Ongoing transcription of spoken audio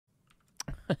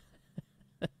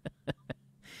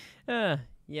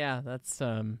Yeah, that's,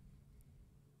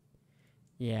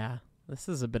 yeah, this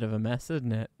is a bit of a mess,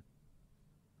 isn't it?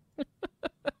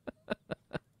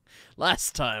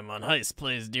 Last time on Heist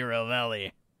Plays Derail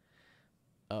Valley.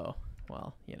 Oh,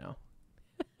 well, you know.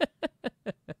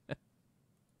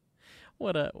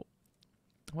 What a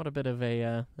bit of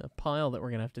a pile that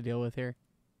we're gonna have to deal with here.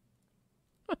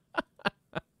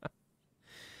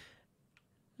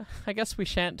 I guess we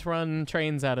shan't run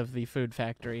trains out of the food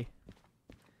factory.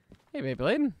 Hey,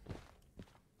 Beyblade.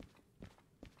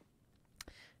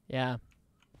 Yeah.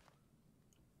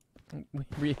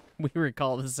 We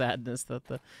recall the sadness that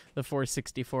the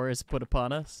 464 has put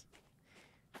upon us.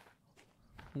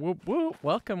 Whoop whoop.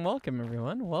 Welcome, welcome,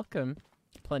 everyone. Welcome.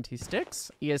 Plenty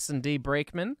Sticks. ES&D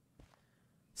Brakeman.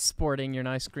 Sporting your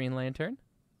nice green lantern.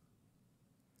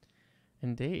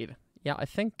 Indeed. Yeah, I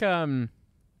think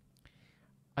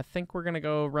we're gonna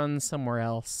go run somewhere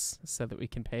else so that we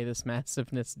can pay this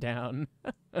massiveness down.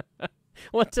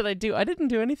 What did I do? I didn't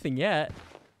do anything yet.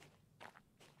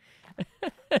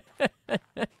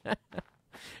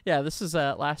 Yeah, this is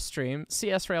last stream.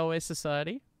 CS Railway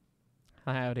Society.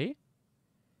 Howdy.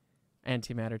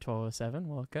 Antimatter 1207,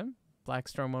 welcome.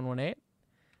 Blackstorm 118,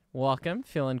 welcome.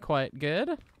 Feeling quite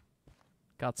good.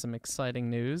 Got some exciting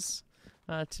news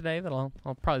today that I'll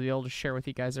probably be able to share with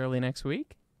you guys early next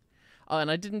week. And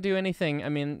I didn't do anything. I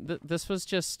mean, this was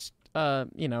just,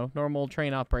 you know, normal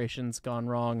train operations gone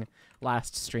wrong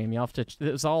last stream. You have to,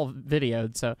 it was all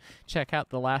videoed, so check out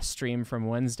the last stream from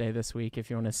Wednesday this week if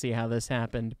you want to see how this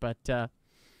happened. But,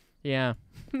 yeah.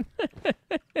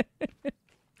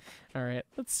 All right,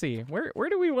 let's see. Where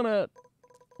do we want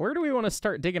to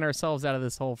start digging ourselves out of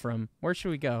this hole from? Where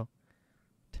should we go?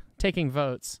 Taking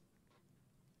votes.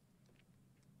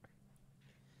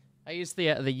 I use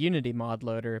the Unity mod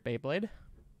loader, Beyblade.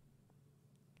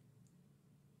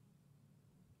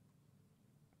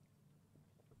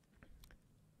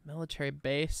 Military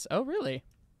base. Oh, really?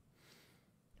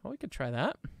 Well, we could try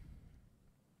that.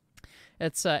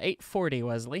 It's 8:40,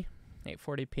 Wesley.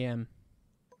 8:40 p.m.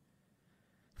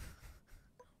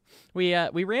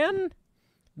 We ran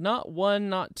not one,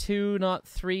 not two, not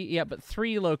three, yeah, but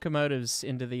 3 locomotives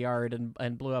into the yard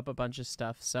and blew up a bunch of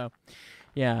stuff. So,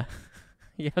 yeah.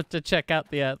 You have to check out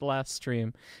the last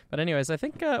stream. But anyways, I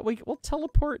think we'll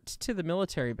teleport to the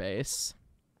military base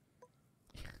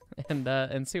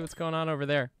and see what's going on over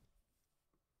there.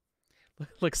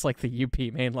 Looks like the UP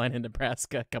main line in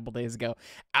Nebraska a couple days ago.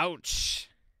 Ouch!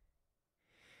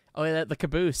 Oh, yeah, the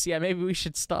caboose. Yeah, maybe we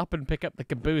should stop and pick up the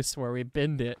caboose where we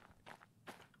binned it.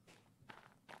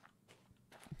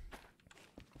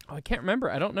 Oh, I can't remember.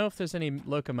 I don't know if there's any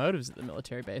locomotives at the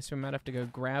military base. We might have to go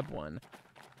grab one.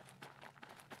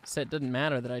 So it didn't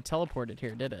matter that I teleported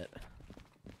here, did it?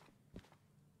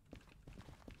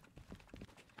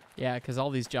 Yeah, because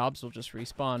all these jobs will just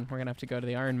respawn. We're going to have to go to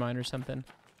the iron mine or something.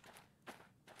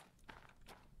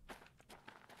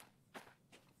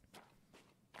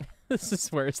 This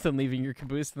is worse than leaving your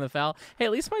caboose in the foul. Hey,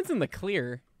 at least mine's in the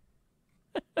clear.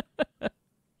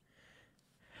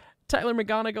 Tyler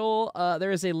McGonigal,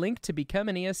 there is a link to become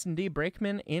an ES&D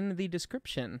Brakeman in the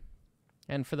description.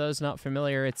 And for those not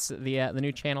familiar, it's the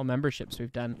new channel memberships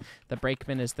we've done. The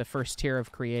Brakeman is the first tier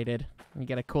I've created. You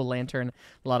get a cool lantern,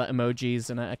 a lot of emojis,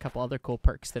 and a couple other cool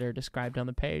perks that are described on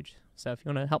the page. So if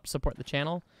you want to help support the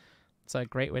channel, it's a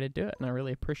great way to do it, and I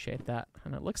really appreciate that.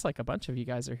 And it looks like a bunch of you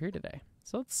guys are here today.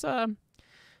 So let's go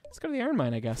to the iron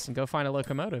mine, I guess, and go find a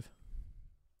locomotive.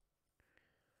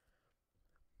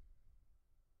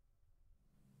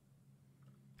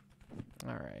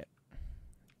 All right.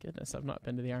 Goodness, I've not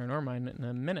been to the iron ore mine in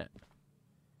a minute.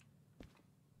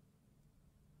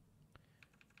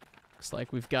 Looks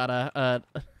like we've got a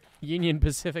Union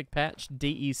Pacific patch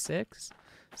DE6.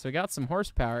 So we got some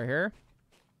horsepower here.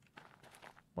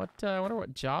 I wonder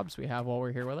what jobs we have while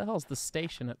we're here. Where the hell's the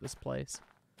station at this place?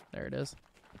 There it is.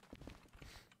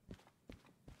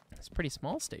 It's a pretty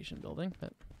small station building,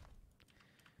 but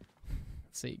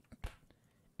let's see.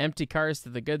 Empty cars to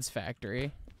the goods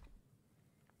factory.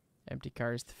 Empty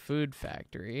cars to the food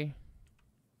factory.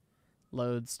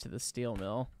 Loads to the steel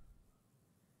mill.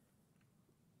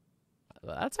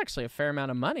 That's actually a fair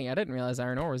amount of money. I didn't realize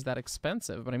iron ore was that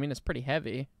expensive, but I mean, it's pretty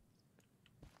heavy.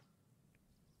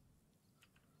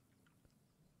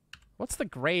 What's the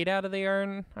grade out of the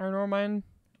iron ore mine?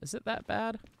 Is it that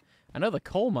bad? I know the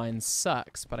coal mine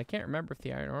sucks, but I can't remember if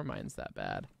the iron ore mine's that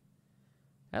bad.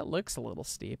 That looks a little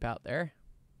steep out there.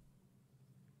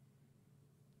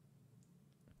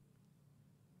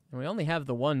 And we only have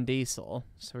the 1 diesel,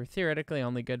 so we're theoretically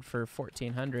only good for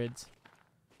 1400s.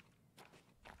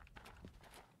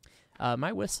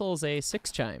 My whistle's a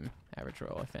 6 chime, average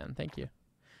railway fan. Thank you.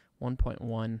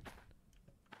 1.1.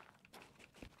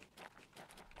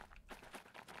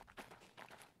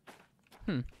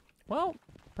 Well,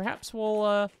 perhaps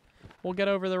we'll get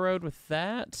over the road with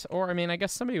that. Or, I mean, I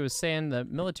guess somebody was saying the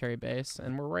military base,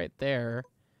 and we're right there.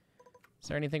 Is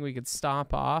there anything we could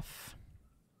stop off?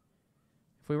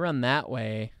 If we run that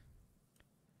way...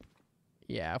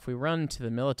 Yeah, if we run to the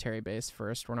military base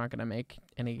first, we're not going to make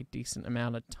any decent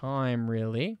amount of time,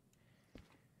 really.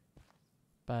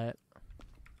 But...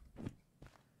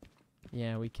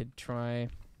 yeah, we could try...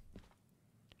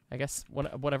 I guess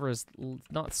whatever is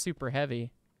not super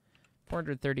heavy.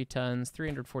 430 tons,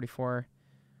 344.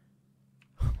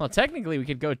 Well, technically we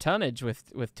could go tonnage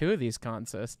with two of these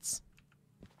consists.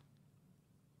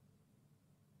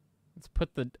 Let's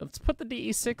put the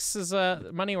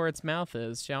DE6's money where its mouth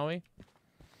is, shall we?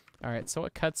 All right. So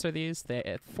what cuts are these?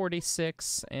 The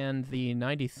 46 and the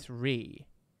 93.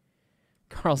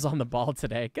 Carl's on the ball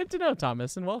today. Good to know,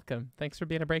 Thomas, and welcome. Thanks for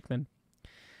being a brakeman.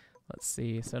 Let's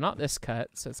see. So not this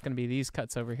cut. So it's going to be these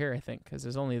cuts over here, I think, because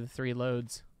there's only the 3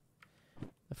 loads.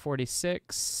 The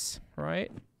 46, right?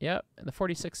 Yep. And the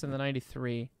 46 and the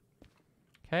 93.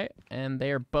 Okay. And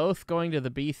they are both going to the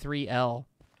B3L.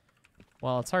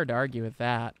 Well, it's hard to argue with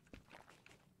that.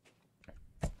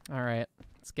 All right.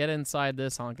 Let's get inside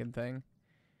this honking thing.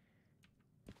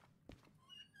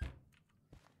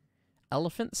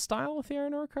 Elephant style with the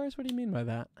iron ore cars? What do you mean by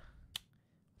that?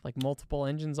 Like multiple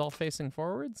engines all facing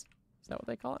forwards? Is that what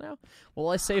they call it now? Well,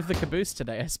 I saved the caboose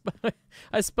today.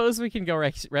 I suppose we can go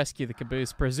rescue the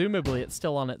caboose. Presumably, it's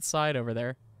still on its side over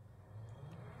there.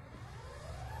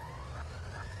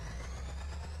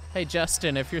 Hey,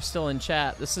 Justin, if you're still in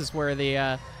chat, this is where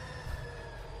the,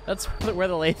 that's where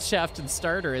the lathe shaft and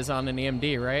starter is on an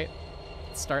EMD, right?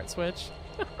 Start switch.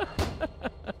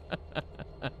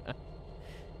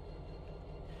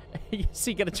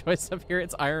 So you get a choice up here.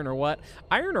 It's iron or what?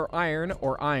 Iron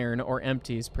or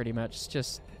empties, pretty much. It's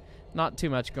just not too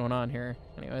much going on here.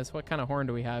 Anyways, what kind of horn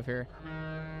do we have here?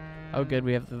 Oh, good.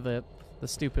 We have the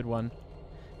stupid one.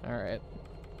 All right.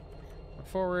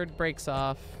 Forward, brakes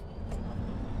off.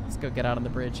 Let's go get out on the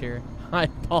bridge here.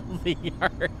 Highball the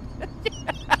yard.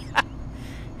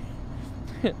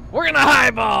 We're gonna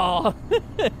highball!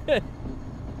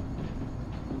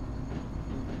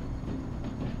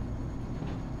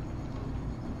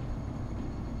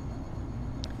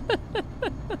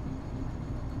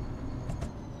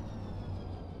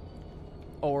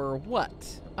 Or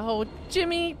what? Oh,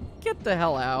 Jimmy, get the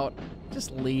hell out.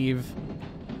 Just leave.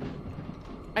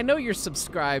 I know you're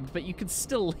subscribed, but you can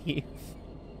still leave.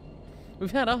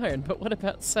 We've had iron, but what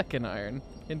about second iron?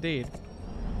 Indeed.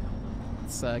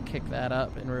 Let's kick that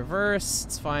up in reverse.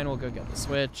 It's fine, we'll go get the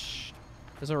switch.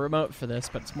 There's a remote for this,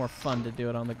 but it's more fun to do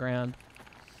it on the ground.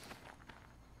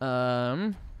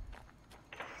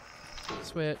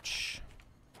 Switch.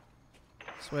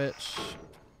 Switch.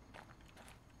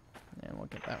 And we'll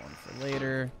get that one for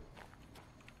later.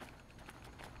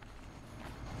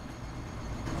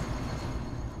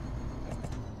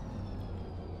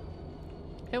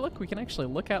 Hey, look, we can actually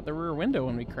look out the rear window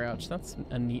when we crouch. That's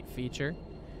a neat feature.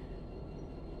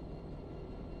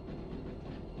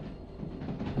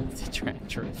 To try and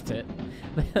drift it.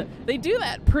 They do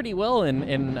that pretty well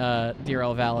in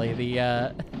Derail Valley.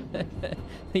 The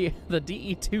the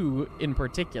DE2 in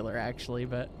particular, actually,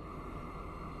 but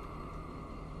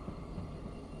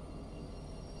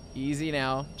easy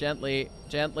now, gently,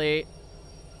 gently.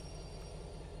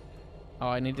 Oh,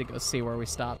 I need to go see where we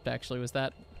stopped. Actually, was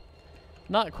that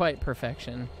not quite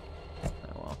perfection? Oh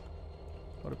well,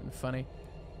 would have been funny.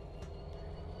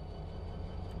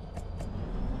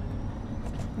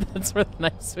 That's where the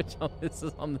knife switch on this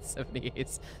is on the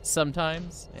 78s.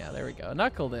 Sometimes. Yeah, there we go.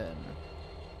 Knuckled in.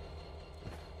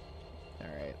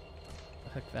 Alright.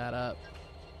 Hook that up.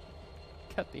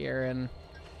 Cut the air in.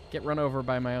 Get run over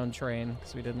by my own train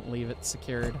because we didn't leave it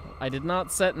secured. I did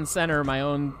not set and center my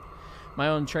own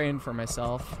train for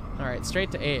myself. Alright, straight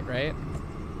to 8, right?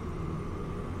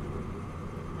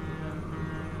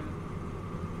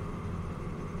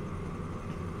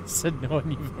 Said no one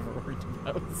you've ever worked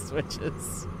about with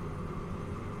switches.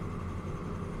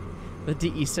 The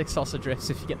DE6 also drifts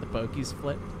if you get the bogies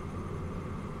flipped.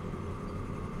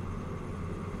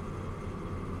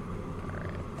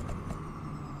 Alright.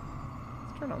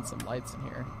 Let's turn on some lights in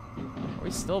here. Are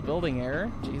we still building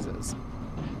air? Jesus.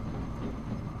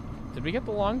 Did we get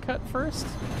the long cut first?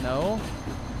 No?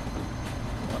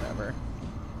 Whatever.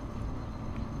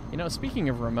 You know, speaking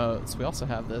of remotes, we also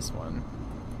have this one.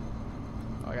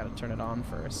 I gotta turn it on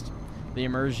first. The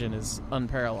immersion is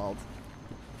unparalleled.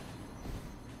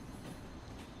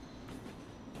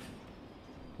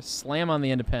 Just slam on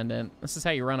the independent. This is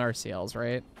how you run RCLs,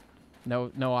 right?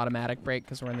 No automatic brake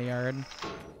because we're in the yard.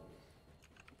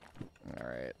 All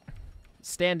right.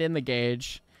 Stand in the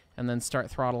gauge and then start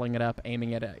throttling it up,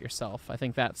 aiming it at yourself. I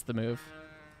think that's the move.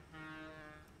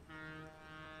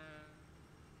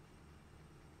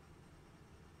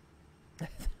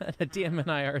 A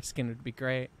DM&IR skin would be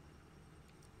great.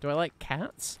 Do I like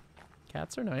cats?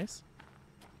 Cats are nice.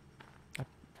 A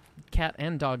cat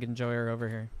and dog enjoyer over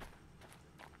here.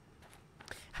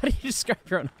 How do you describe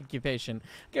your own occupation?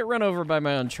 Get run over by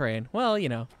my own train. Well, you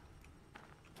know.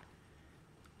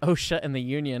 OSHA and the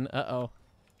union. Uh-oh.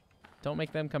 Don't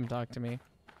make them come talk to me.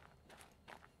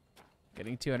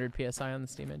 Getting 200 PSI on the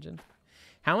steam engine.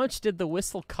 How much did the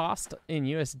whistle cost in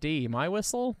USD? My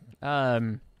whistle?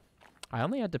 I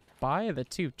only had to buy the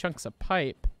 2 chunks of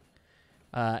pipe.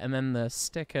 And then the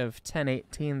stick of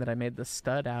 1018 that I made the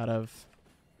stud out of.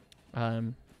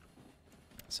 So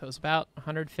it was about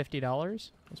 $150.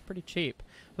 It was pretty cheap.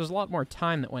 There was a lot more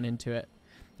time that went into it.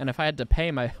 And if I had to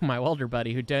pay my welder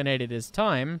buddy who donated his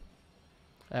time,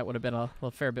 that would have been a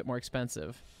fair bit more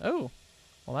expensive. Oh,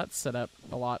 well, that's set up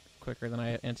a lot quicker than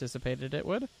I anticipated it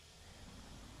would.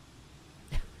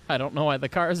 I don't know why the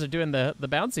cars are doing the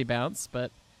bouncy bounce,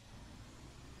 but...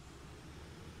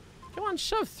 Come on,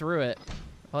 shove through it.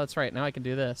 Oh, that's right. Now I can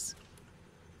do this.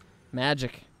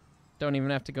 Magic. Don't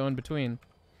even have to go in between.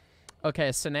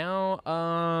 Okay, so now,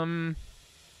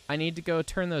 I need to go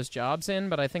turn those jobs in,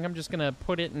 but I think I'm just going to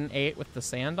put it in 8 with the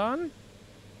sand on.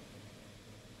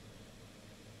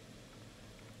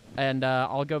 And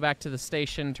I'll go back to the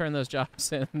station, turn those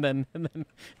jobs in, and then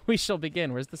we shall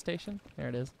begin. Where's the station? There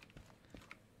it is.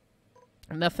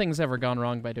 Nothing's ever gone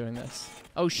wrong by doing this.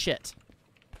 Oh, shit.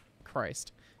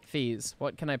 Christ. Fees.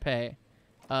 What can I pay?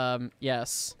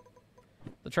 Yes.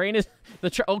 The train is...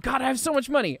 Oh, God, I have so much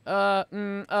money!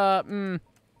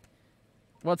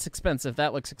 What's expensive?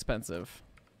 That looks expensive.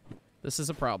 This is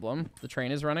a problem. The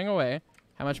train is running away.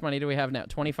 How much money do we have now?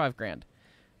 25 grand.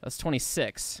 That's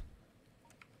 26.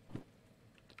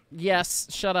 Yes,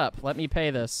 shut up. Let me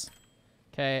pay this.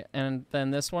 Okay, and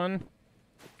then this one.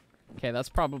 Okay, that's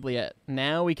probably it.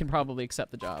 Now we can probably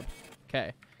accept the job.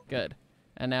 Okay, good.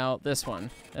 And now this one.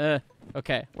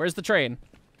 Okay, where's the train?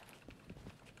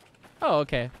 Oh,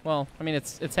 okay. Well, I mean,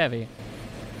 it's heavy.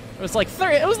 It was like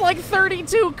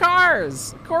 32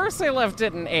 cars. Of course I left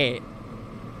it in 8.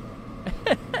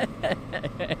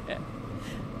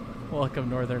 Welcome,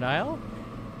 Northern Isle.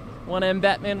 1M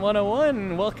Batman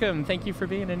 101. Welcome. Thank you for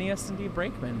being an ES&D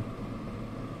Brakeman.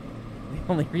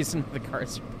 The only reason the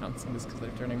cars are bouncing is because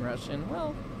they're turning Russian.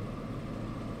 Well,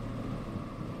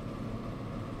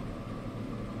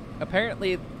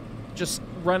 apparently, just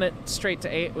run it straight to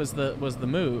 8 was the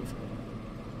move.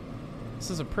 This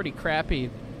is a pretty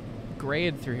crappy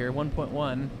grade through here.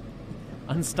 1.1.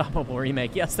 Unstoppable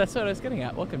remake. Yes, that's what I was getting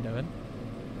at. Welcome, David.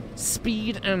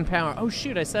 Speed and power. Oh,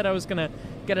 shoot. I said I was going to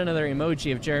get another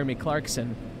emoji of Jeremy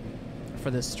Clarkson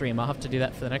for this stream. I'll have to do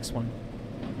that for the next one.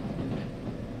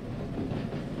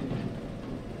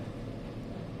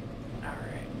 All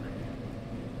right.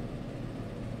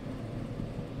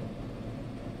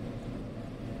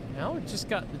 Now we just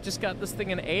got this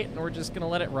thing in 8, and we're just going to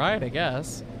let it ride, I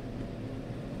guess.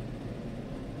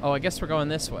 Oh, I guess we're going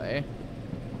this way.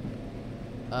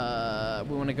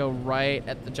 We want to go right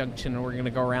at the junction, and we're going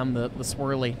to go around the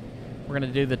swirly. We're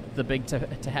going to do the big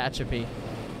Tehachapi.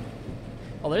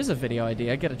 Oh, there's a video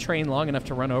idea. Get a train long enough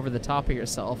to run over the top of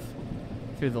yourself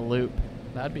through the loop.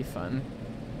 That'd be fun.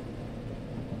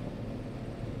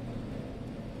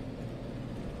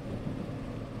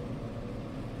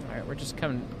 All right, we're just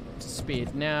coming to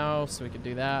speed now, so we can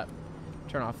do that.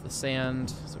 Turn off the sand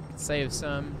so we can save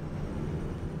some.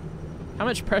 How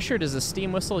much pressure does a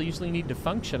steam whistle usually need to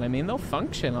function? I mean, they'll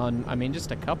function on, just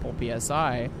a couple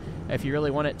PSI. If you really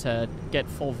want it to get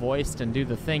full voiced and do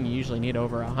the thing, you usually need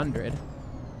over 100.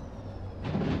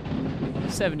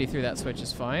 70 through that switch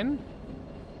is fine.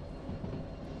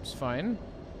 It's fine.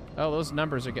 Oh, those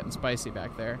numbers are getting spicy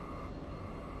back there.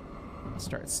 Let's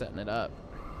start setting it up.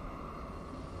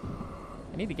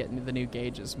 I need to get the new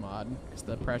gauges mod, because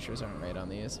the pressures aren't right on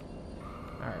these.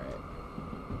 Alright.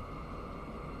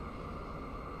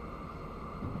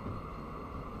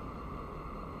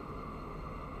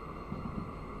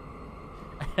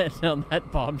 On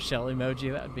that bombshell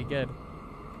emoji, that would be good.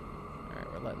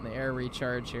 Alright, we're letting the air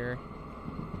recharge here.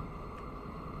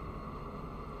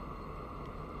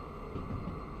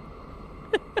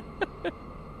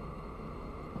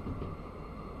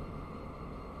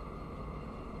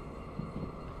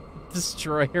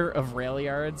 Destroyer of rail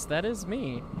yards, that is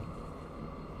me.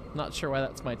 Not sure why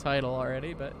that's my title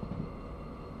already, but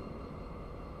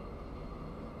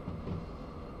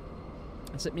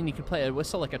Does it mean you can play a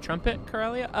whistle like a trumpet,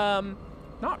 Corelia?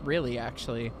 Not really,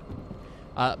 actually.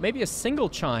 Maybe a single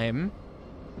chime,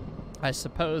 I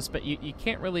suppose, but you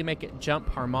can't really make it jump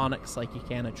harmonics like you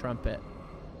can a trumpet.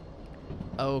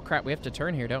 Oh, crap, we have to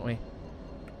turn here, don't we?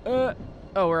 Oh,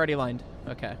 we're already lined.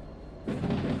 Okay.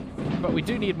 But we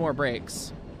do need more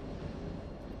brakes.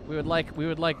 We would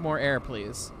like more air,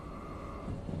 please.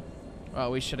 Oh,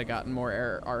 we should have gotten more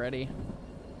air already.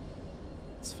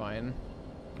 It's fine.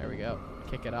 There we go.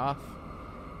 Kick it off.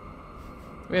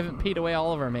 We haven't peed away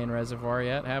all of our main reservoir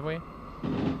yet, have we?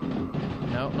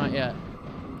 No, not yet.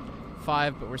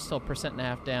 5, but we're still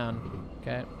 1.5% down.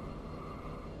 Okay.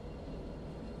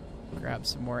 Grab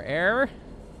some more air.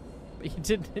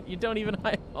 But you don't even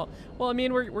highball. Well, I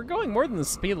mean, we're going more than the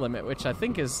speed limit, which I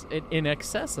think is in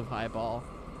excess of highball.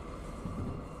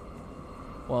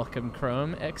 Welcome,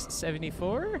 Chrome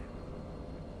X74.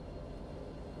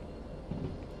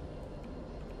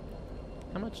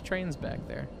 How much train's back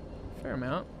there? Fair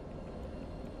amount.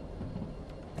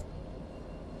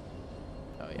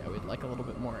 Oh yeah, we'd like a little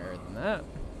bit more air than that.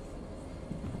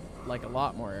 Like a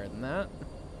lot more air than that.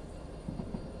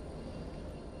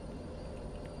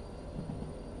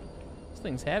 This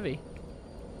thing's heavy.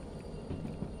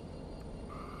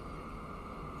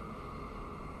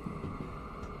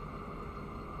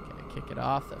 Okay, kick it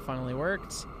off. That finally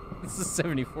worked. This is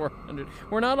 7,400.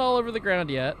 We're not all over the ground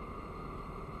yet.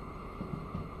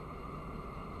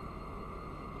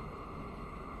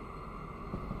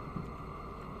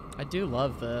 I do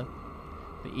love the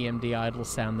EMD idle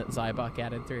sound that Zybok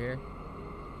added through here.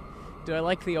 Do I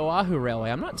like the Oahu Railway?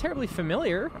 I'm not terribly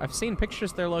familiar. I've seen pictures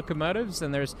of their locomotives,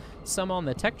 and there's some on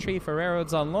the tech tree for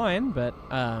Railroads Online, but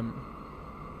I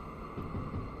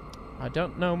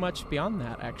don't know much beyond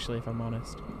that, actually, if I'm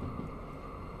honest.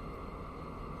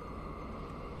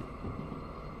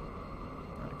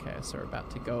 Okay, so we're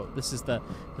about to go. This is the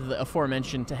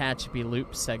aforementioned Tehachapi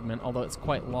Loop segment, although it's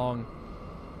quite long.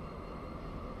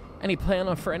 Any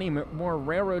plan for any more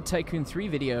Railroad Tycoon 3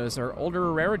 videos or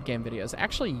older Railroad game videos?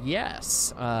 Actually,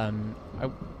 yes.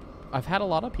 I've had a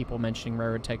lot of people mentioning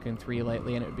Railroad Tycoon 3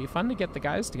 lately, and it would be fun to get the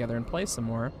guys together and play some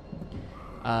more.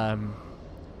 And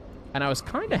I was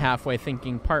kind of halfway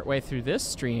thinking, partway through this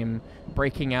stream,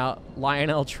 breaking out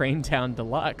Lionel Traintown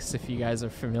Deluxe, if you guys are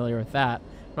familiar with that.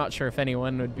 I'm not sure if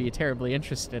anyone would be terribly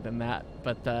interested in that,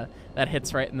 but that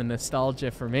hits right in the nostalgia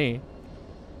for me.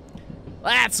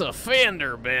 That's a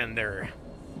fender bender.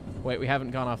 Wait, we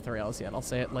haven't gone off the rails yet. I'll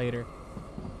say it later.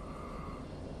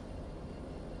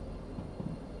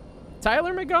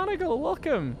 Tyler McGonigal,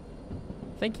 welcome.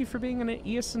 Thank you for being an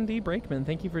ES&D Brakeman.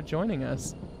 Thank you for joining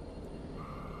us.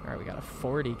 All right, we got a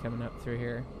 40 coming up through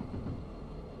here.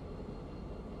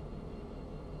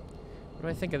 What do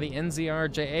I think of the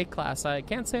NZR JA class? I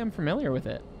can't say I'm familiar with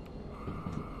it.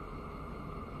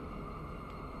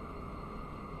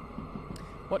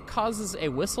 What causes a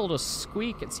whistle to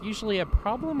squeak? It's usually a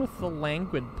problem with the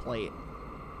languid plate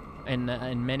in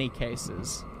many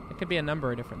cases. It could be a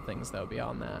number of different things, though,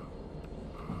 beyond that.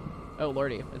 Oh,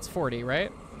 lordy. It's 40,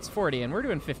 right? It's 40, and we're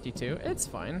doing 52. It's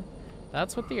fine.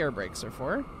 That's what the air brakes are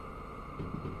for.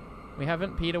 We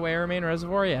haven't peed away our main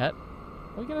reservoir yet.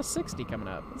 We got a 60 coming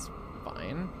up. It's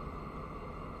fine.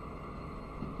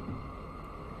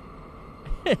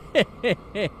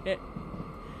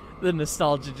 The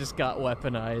nostalgia just got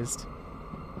weaponized.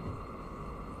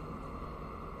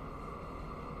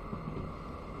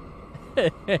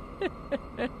 Do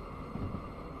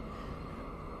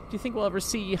you think we'll ever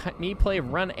see me play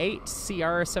Run 8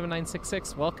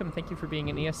 CR7966? Welcome, thank you for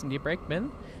being an ES&D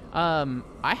Brakeman.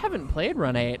 I haven't played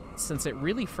Run 8 since it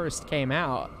really first came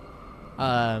out.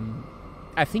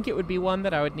 I think it would be one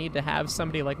that I would need to have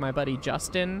somebody like my buddy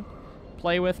Justin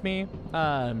play with me,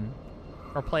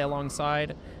 or play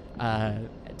alongside.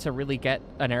 To really get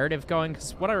a narrative going,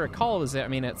 because what I recall is that, I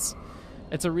mean, it's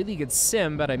a really good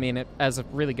sim, but I mean, as a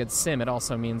really good sim, it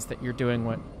also means that you're doing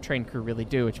what train crew really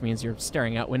do, which means you're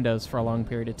staring out windows for a long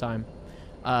period of time.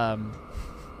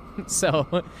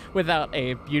 So, without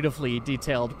a beautifully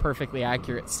detailed, perfectly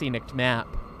accurate scenic map,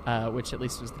 which at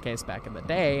least was the case back in the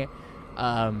day,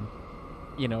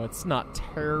 you know, it's not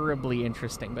terribly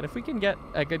interesting. But if we can get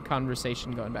a good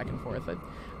conversation going back and forth,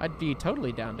 I'd be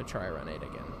totally down to try Run 8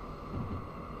 again.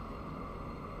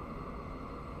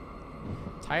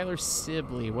 Tyler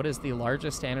Sibley, what is the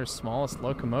largest and or smallest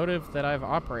locomotive that I've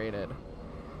operated?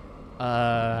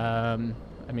 I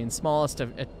mean, smallest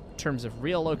in terms of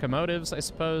real locomotives, I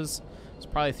suppose, is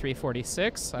probably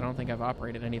 346. I don't think I've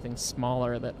operated anything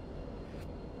smaller that...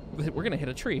 We're going to hit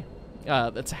a tree.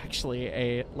 That's actually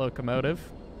a locomotive.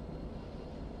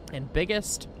 And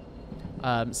biggest,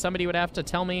 somebody would have to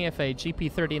tell me if a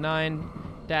GP39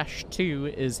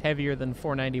 495-2 is heavier than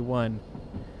 491.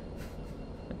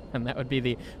 And that would be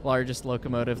the largest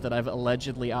locomotive that I've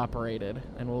allegedly operated.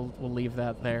 And we'll leave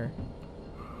that there.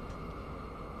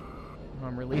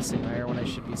 I'm releasing my air when I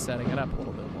should be setting it up a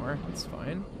little bit more. That's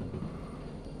fine.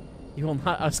 You will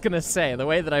not... I was going to say, the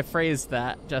way that I phrased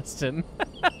that, Justin.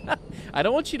 I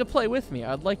don't want you to play with me.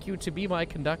 I'd like you to be my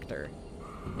conductor.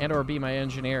 And or be my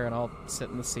engineer, and I'll sit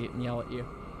in the seat and yell at you.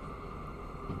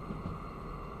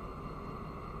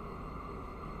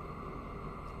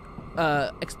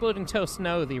 Exploding Toast,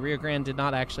 no, the Rio Grande did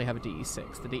not actually have a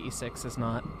DE6. The DE6 is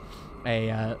not a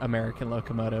American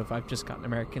locomotive. I've just got an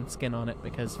American skin on it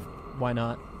because why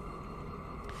not?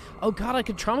 Oh god, I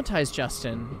could traumatize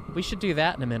Justin. We should do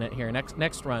that in a minute here.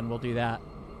 Next run, we'll do that.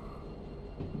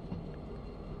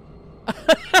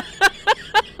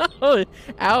 Oh,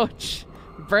 ouch.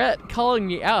 Brett calling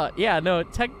me out. Yeah, no,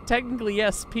 technically,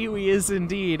 yes, Pee-wee is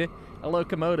indeed a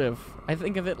locomotive. I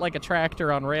think of it like a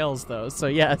tractor on rails, though, so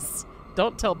yes.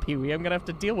 Don't tell Pee-wee. I'm going to have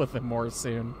to deal with him more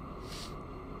soon.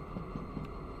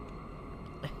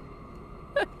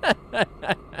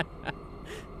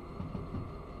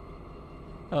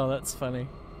 Oh, that's funny.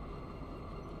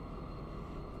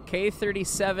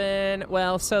 K37,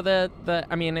 well, so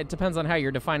I mean, it depends on how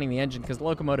you're defining the engine, because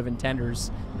locomotive intender's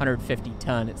 150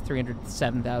 ton. It's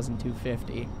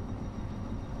 307,250.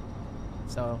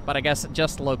 So, but I guess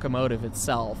just locomotive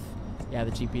itself. Yeah,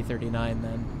 the GP39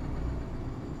 then.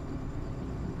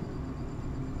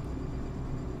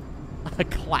 A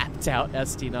clapped out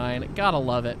SD9. Gotta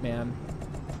love it, man.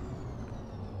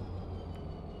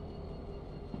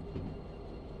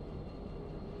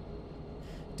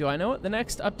 Do I know what the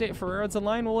next update for Railroads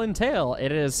Online will entail?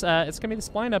 It is, it's gonna be the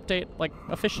spline update, like,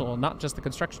 official, not just the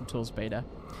construction tools beta.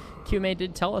 QMA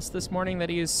did tell us this morning that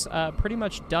he's pretty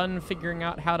much done figuring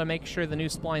out how to make sure the new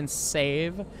splines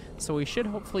save, so we should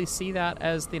hopefully see that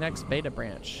as the next beta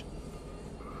branch.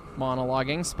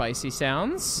 Monologuing, spicy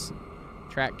sounds.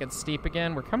 Track gets steep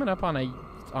again. We're coming up on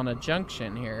a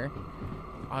junction here.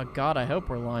 Oh god, I hope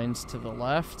we're lined to the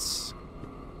left.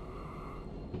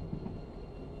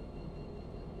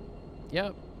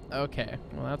 Yep. Okay.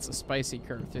 Well, that's a spicy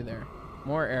curve through there.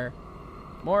 More air.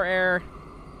 More air.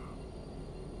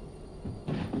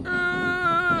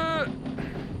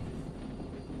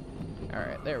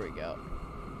 Alright, there we go.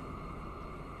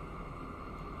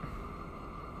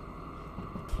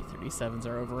 K37s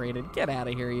are overrated. Get out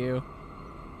of here, you.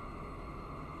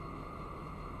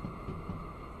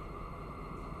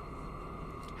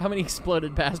 How many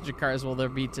exploded passenger cars will there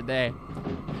be today?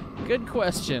 Good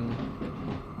question.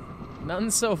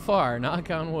 None so far, knock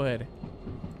on wood.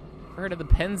 Heard of the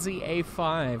Penzi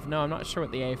A5? No, I'm not sure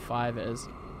what the A5 is.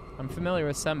 I'm familiar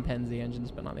with some Penzi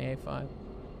engines, but not the A5.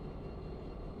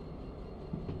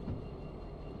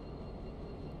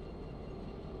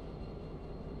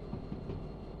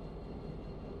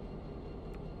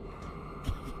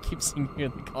 Keep seeing you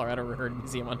in the Colorado Herd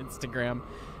Museum on Instagram.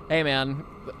 Hey, man,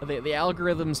 the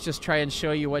algorithms just try and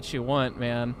show you what you want,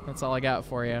 man. That's all I got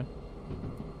for you.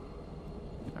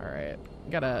 All right,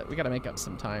 we gotta make up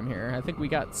some time here. I think we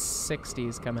got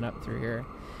 60s coming up through here,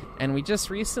 and we just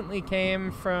recently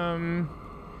came from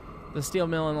the steel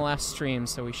mill in the last stream,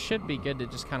 so we should be good to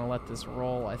just kind of let this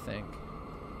roll. I think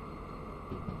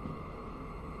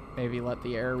maybe let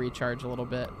the air recharge a little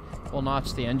bit. We'll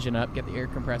notch the engine up, get the air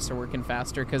compressor working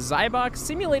faster, because Zybox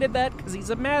simulated that because he's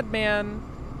a madman.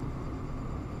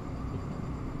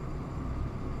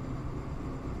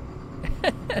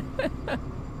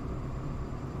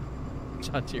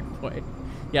 John Deere boy.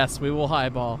 Yes, we will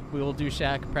highball. We will do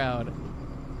Shaq proud.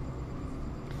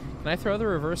 Can I throw the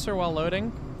reverser while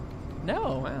loading?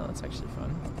 No. Wow, that's actually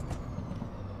fun.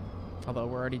 Although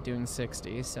we're already doing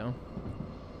 60, so.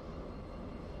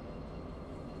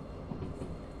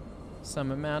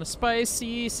 Some amount of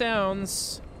spicy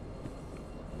sounds.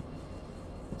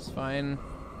 It's fine.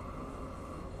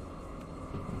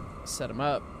 Set them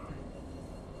up.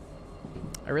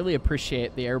 I really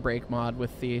appreciate the air brake mod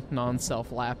with the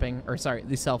non-self-lapping, or sorry,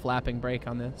 the self-lapping brake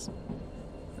on this.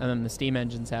 And then the steam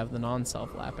engines have the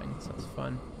non-self-lapping, so it's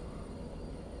fun.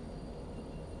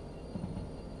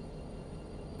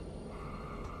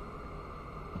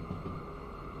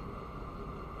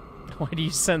 Why do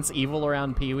you sense evil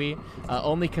around Pee-wee?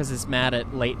 Only because he's mad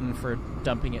at Leighton for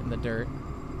dumping it in the dirt.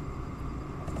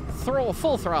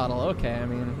 Full throttle, okay, I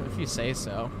mean, if you say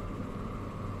so.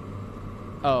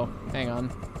 Oh, hang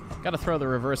on. Gotta throw the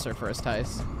reverser first,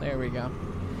 Tice. There we go.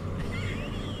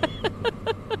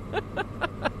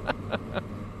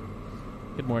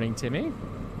 Good morning, Timmy.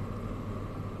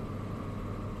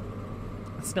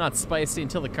 It's not spicy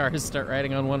until the cars start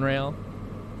riding on one rail.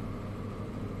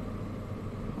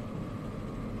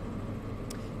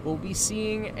 we'll be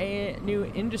seeing a new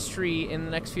industry in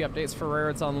the next few updates for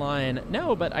Railroads Online.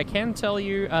 No, but I can tell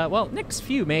you, well, next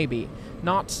few maybe.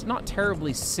 Not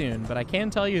terribly soon, but I can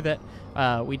tell you that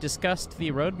we discussed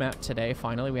the roadmap today.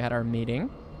 Finally, we had our meeting,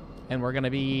 and we're going to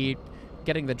be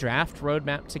getting the draft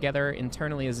roadmap together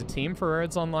internally as a team for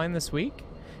Railroads Online this week,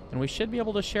 and we should be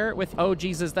able to share it with... Oh,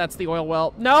 Jesus, that's the oil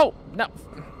well. No! No!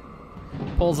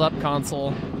 Pulls up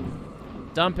console.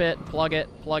 Dump it, plug it,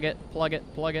 plug it, plug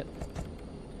it, plug it.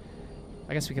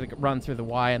 I guess we could run through the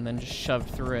Y and then just shove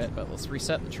through it, but let's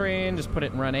reset the train, just put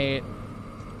it in run 8.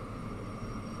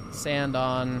 Sand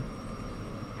on.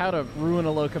 How to ruin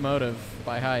a locomotive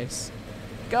by Heis.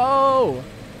 Go!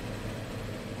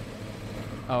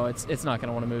 Oh, it's not going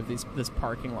to want to move this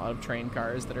parking lot of train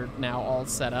cars that are now all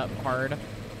set up hard.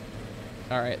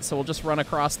 Alright, so we'll just run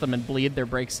across them and bleed their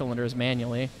brake cylinders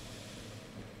manually.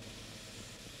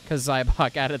 Because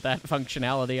Zybok added that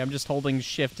functionality. I'm just holding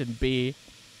Shift and B.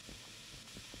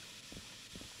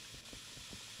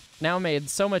 Now made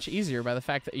so much easier by the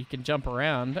fact that you can jump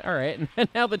around. Alright, and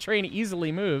now the train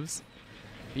easily moves.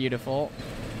 Beautiful.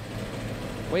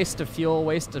 Waste of fuel,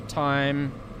 waste of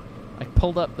time. I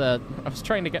was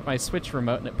trying to get my Switch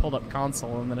remote and it pulled up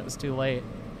console and then it was too late.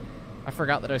 I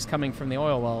forgot that I was coming from the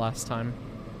oil well last time.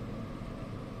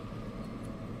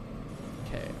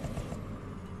 Okay.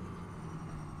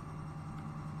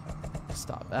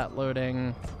 Stop that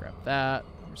loading. Grab that.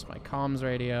 Where's my comms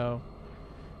radio?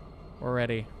 We're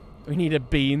ready. We need a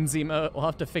beans emote. We'll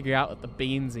have to figure out what the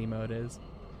beans emote is.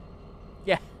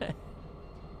 Yeah.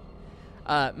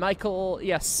 Michael,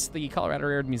 yes, the Colorado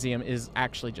Railroad Museum is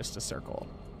actually just a circle.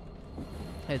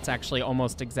 It's actually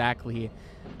almost exactly,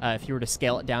 if you were to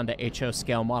scale it down to HO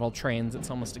scale model trains, it's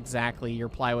almost exactly your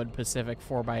Plywood Pacific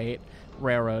 4x8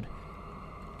 railroad.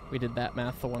 We did that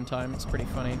math the one time. It's pretty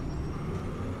funny.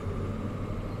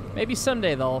 Maybe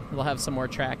someday they'll have some more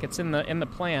track. It's in the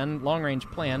plan, long range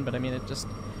plan, but I mean it just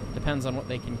depends on what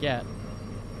they can get.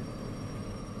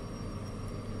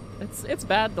 It's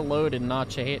bad to load in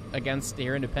notch 8 against the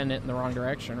independent in the wrong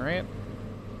direction, right?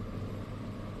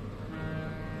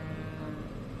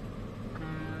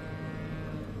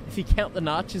 If you count the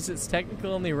notches, it's technically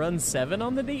only run 7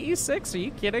 on the DE6. Are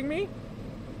you kidding me?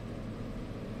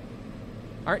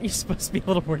 Aren't you supposed to be a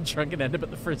little more drunk and end up at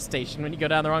the first station when you go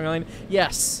down the wrong lane?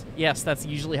 Yes. Yes, that's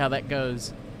usually how that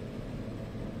goes.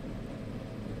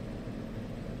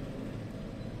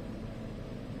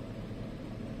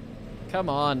 Come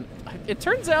on. It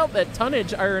turns out that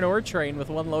tonnage iron ore train with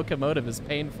one locomotive is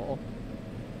painful.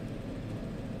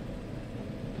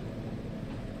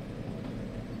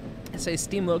 I say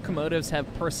steam locomotives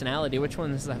have personality. Which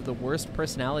ones have the worst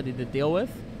personality to deal with?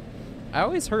 I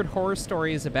always heard horror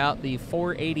stories about the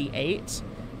 488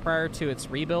 prior to its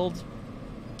rebuild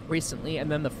recently,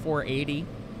 and then the 480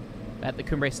 at the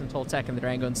Cumbres and Toltec and the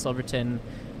Durango and Silverton,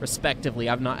 respectively.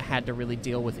 I've not had to really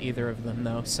deal with either of them,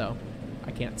 though, so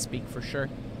I can't speak for sure.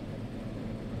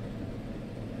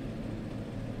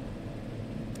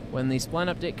 When the Spline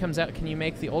update comes out, can you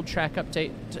make the old track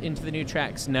update into the new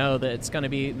tracks? No, that it's going to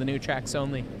be the new tracks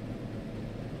only.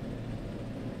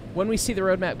 When we see the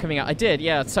roadmap coming out, I did,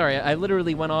 yeah, sorry, I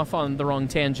literally went off on the wrong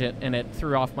tangent and it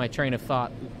threw off my train of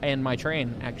thought, and my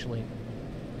train, actually.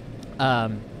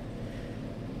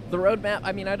 The roadmap,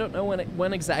 I mean, I don't know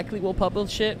when exactly we'll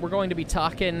publish it. We're going to be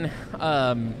talking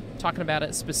about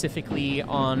it specifically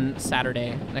on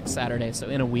Saturday, next Saturday, so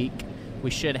in a week. We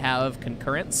should have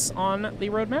concurrence on the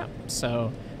roadmap,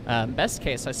 so best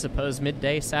case, I suppose,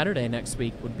 midday Saturday next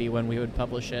week would be when we would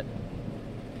publish it.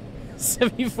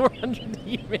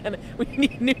 7,400 man. We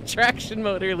need new traction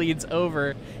motor leads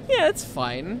over. Yeah, it's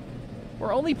fine.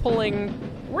 We're only pulling...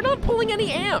 We're not pulling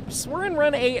any amps. We're in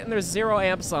run 8 and there's 0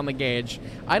 amps on the gauge.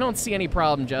 I don't see any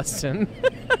problem, Justin.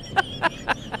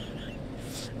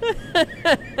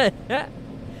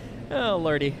 Oh,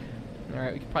 lordy.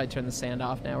 Alright, we can probably turn the sand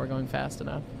off now. We're going fast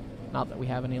enough. Not that we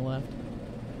have any left.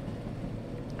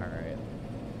 Alright.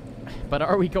 But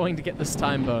are we going to get this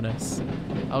time bonus?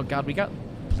 Oh god, we got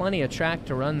plenty of track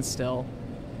to run still.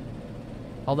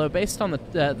 Although based on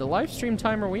the live stream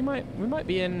timer, we might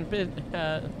be in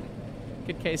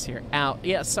good case here. Out.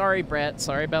 Yeah, sorry, Brett.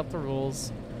 Sorry about the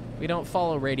rules. We don't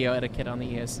follow radio etiquette on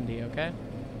the ES&D, okay?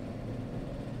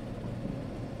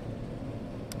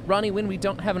 Ronnie, when we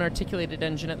don't have an articulated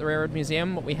engine at the Railroad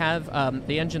Museum, what we have,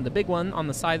 the engine, the big one on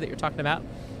the side that you're talking about,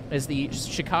 is the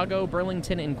Chicago,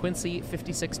 Burlington, and Quincy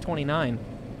 5629.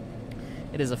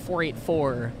 It is a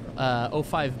 484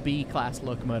 05B class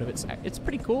locomotive. It's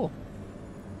pretty cool.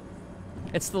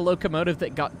 It's the locomotive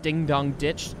that got ding-dong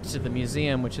ditched to the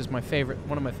museum, which is one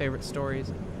of my favorite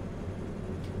stories.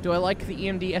 Do I like the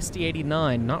EMD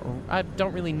SD89? Not, I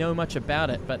don't really know much about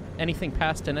it, but anything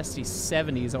past an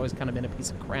SD70 has always kind of been a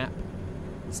piece of crap.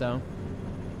 So,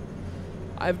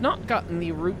 I've not gotten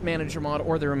the Route Manager mod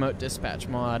or the Remote Dispatch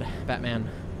mod, Batman.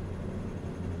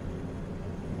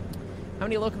 How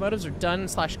many locomotives are done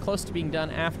 / close to being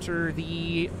done after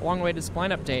the long-awaited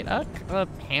spline update? A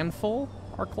handful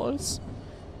are close.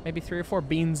 Maybe 3 or 4.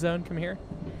 Bean Zone, come here.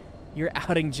 You're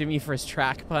outing Jimmy for his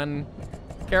track pun.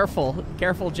 Careful.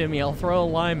 Careful, Jimmy. I'll throw a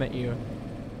lime at you.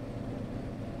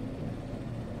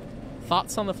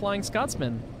 Thoughts on the Flying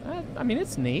Scotsman? I mean,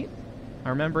 it's neat. I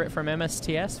remember it from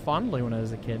MSTS fondly when I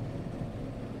was a kid.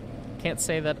 Can't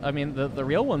say that... I mean, the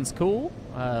real one's cool.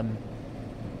 I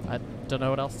don't know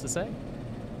what else to say.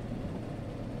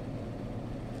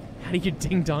 How do you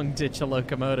ding-dong ditch a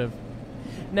locomotive?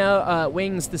 No,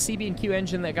 Wings, the CB&Q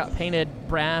engine that got painted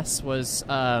brass was...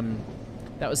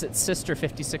 that was its sister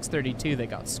 5632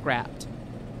 that got scrapped.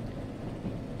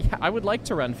 Yeah, I would like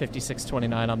to run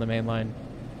 5629 on the main line.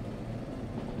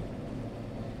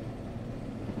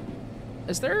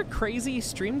 Is there a crazy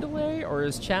stream delay, or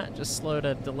is chat just slowed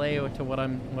a delay to what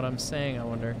I'm saying, I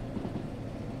wonder?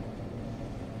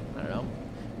 I don't know.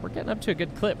 We're getting up to a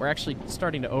good clip. We're actually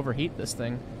starting to overheat this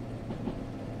thing.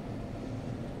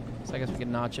 So I guess we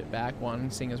can notch it back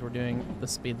one, seeing as we're doing the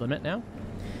speed limit now.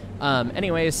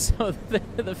 Anyways, so the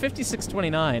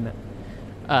 5629,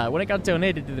 when it got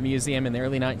donated to the museum in the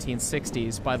early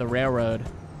 1960s by the railroad,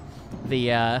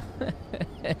 the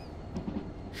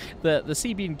the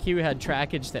CB&Q had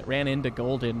trackage that ran into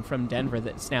Golden from Denver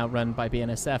that's now run by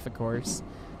BNSF, of course,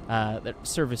 that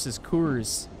services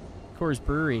Coors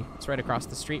Brewery. It's right across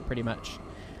the street, pretty much.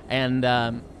 And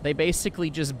they basically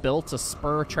just built a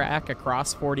spur track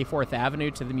across 44th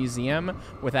Avenue to the museum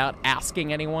without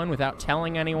asking anyone, without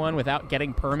telling anyone, without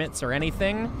getting permits or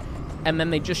anything. And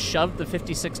then they just shoved the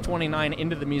 5629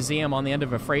 into the museum on the end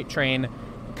of a freight train,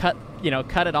 cut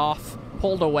it off,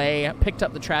 pulled away, picked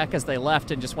up the track as they left,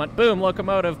 and just went, boom,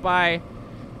 locomotive, bye.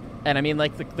 And I mean,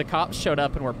 like, the cops showed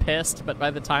up and were pissed, but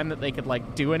by the time that they could,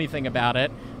 like, do anything about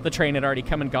it, the train had already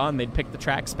come and gone. They'd picked the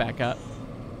tracks back up.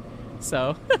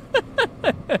 So,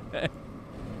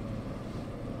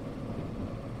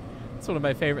 it's one of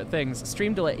my favorite things.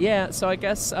 Stream delay. Yeah, so I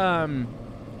guess, man,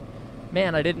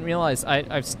 I didn't realize.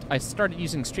 I started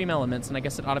using Stream Elements, and I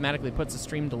guess it automatically puts a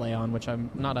stream delay on, which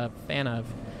I'm not a fan of.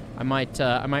 I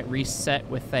might reset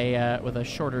with a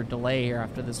shorter delay here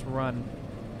after this run.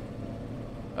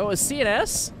 Oh, it's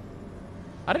CNS?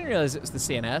 I didn't realize it was the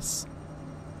CNS.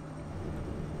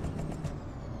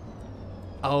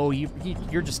 Oh,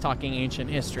 you're just talking ancient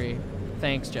history.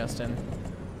 Thanks, Justin.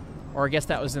 Or I guess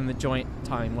that was in the joint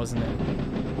time, wasn't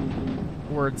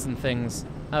it? Words and things.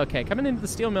 Okay, coming into the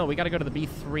steel mill, we gotta go to the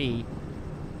B3.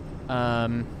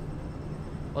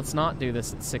 Let's not do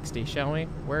this at 60, shall we?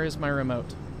 Where is my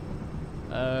remote?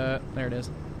 There it is.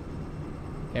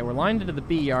 Okay, we're lined into the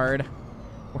B yard.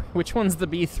 Which one's the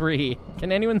B3?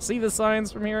 Can anyone see the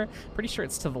signs from here? Pretty sure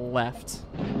it's to the left.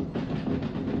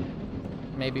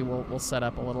 Maybe we'll set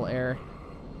up a little air.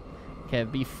 Okay,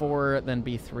 B4, then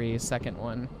B3, second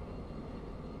one.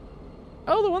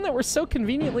 Oh, the one that we're so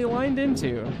conveniently lined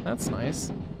into. That's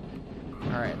nice.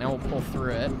 All right, now we'll pull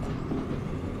through it.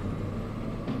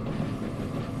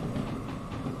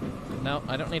 No,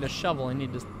 I don't need a shovel. I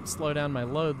need to slow down my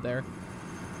load there.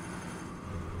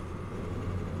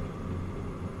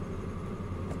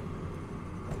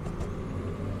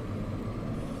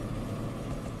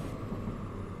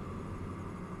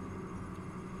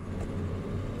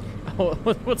 Oh,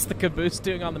 what's the caboose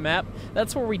doing on the map?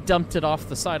 That's where we dumped it off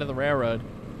the side of the railroad.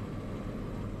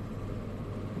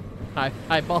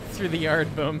 I ball through the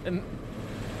yard, boom, and...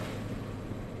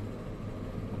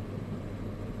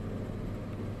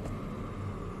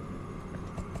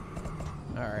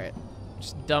 Alright.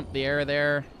 Just dump the air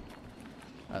there.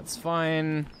 That's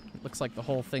fine. Looks like the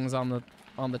whole thing's on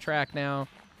the track now.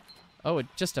 Oh, it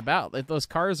just about. Those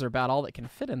cars are about all that can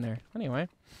fit in there. Anyway,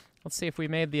 let's see if we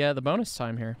made the bonus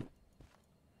time here.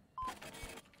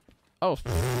 Oh,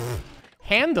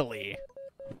 handily.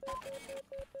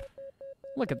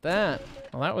 Look at that.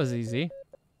 Well, that was easy.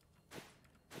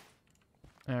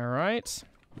 All right.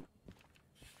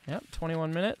 Yep,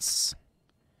 21 minutes.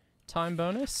 Time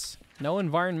bonus. No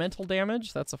environmental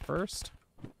damage. That's a first.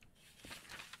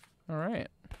 All right.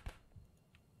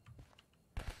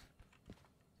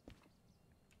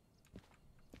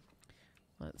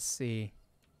 Let's see.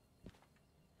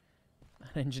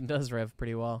 That engine does rev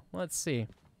pretty well. Let's see.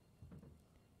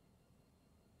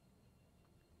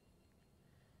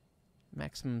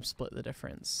 Maximum split the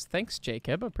difference. Thanks,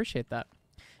 Jacob. Appreciate that.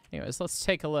 Anyways, let's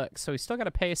take a look. So we still got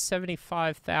to pay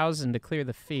 75,000 to clear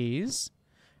the fees.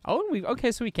 Oh, and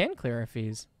okay, so we can clear our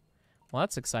fees. Well,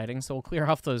 that's exciting. So we'll clear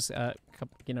off those,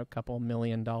 couple $1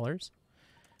 million.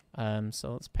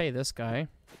 So let's pay this guy.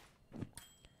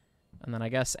 And then I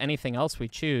guess anything else we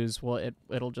choose, well,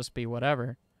 it'll just be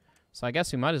whatever. So I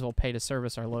guess we might as well pay to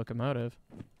service our locomotive.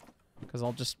 Because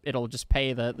it'll just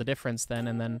pay the difference then,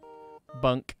 and then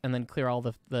bunk, and then clear all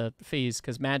the fees.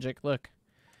 Because magic, look.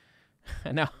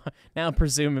 And now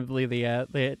presumably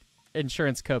the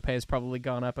insurance copay has probably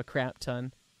gone up a crap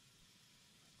ton.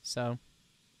 So,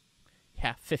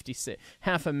 yeah, 56,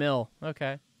 half a mil.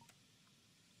 Okay.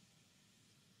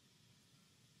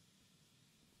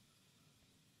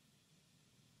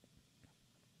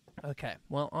 Okay,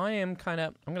 well, I'm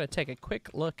going to take a quick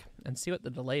look and see what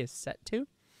the delay is set to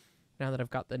now that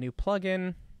I've got the new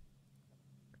plugin,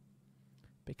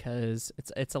 because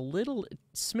it's a little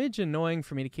smidge annoying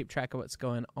for me to keep track of what's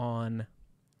going on.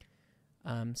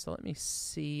 So let me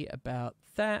see about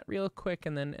that real quick,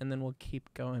 and then we'll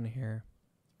keep going here.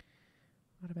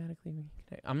 Automatically,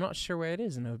 I'm not sure where it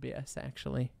is in OBS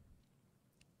actually.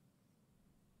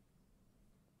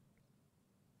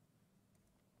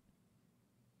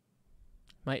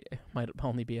 Might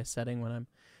only be a setting when I'm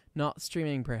not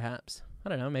streaming, perhaps. I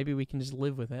don't know, maybe we can just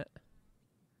live with it.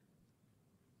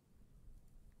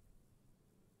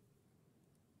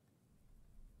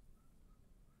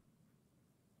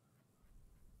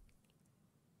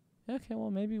 Okay,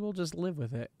 well, maybe we'll just live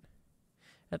with it.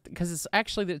 Because it's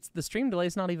actually, the stream delay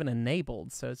is not even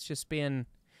enabled, so it's just being...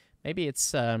 Maybe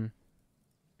it's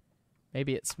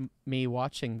me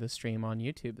watching the stream on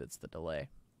YouTube that's the delay.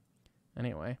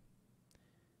 Anyway.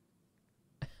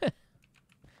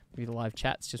 Maybe the live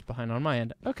chat's just behind on my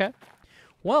end. Okay.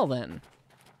 Well, then.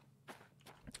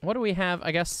 What do we have?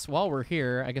 I guess while we're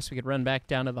here, I guess we could run back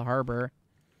down to the harbor.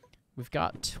 We've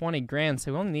got 20 grand,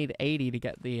 so we only need 80 to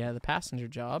get the passenger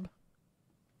job.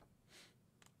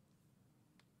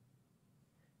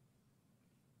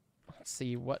 Let's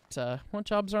see what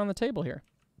jobs are on the table here.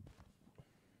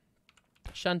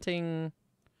 Shunting.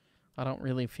 I don't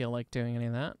really feel like doing any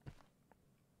of that.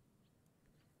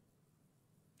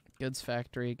 Goods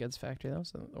factory. That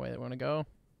was the way they want to go.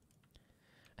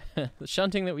 The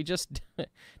shunting that we just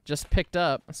picked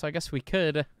up, so I guess we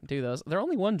could do those. They're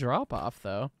only one drop off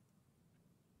though.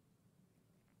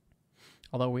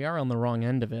 Although we are on the wrong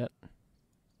end of it.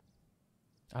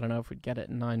 I don't know if we'd get it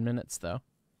in 9 minutes though.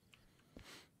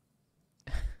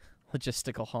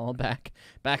 Logistical haul back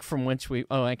from which we...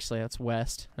 Oh, actually, that's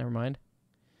west. Never mind.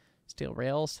 Steel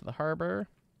rails to the harbor.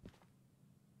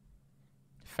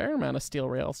 Fair amount of steel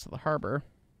rails to the harbor.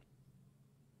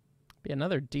 Be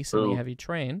another decently heavy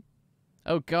train.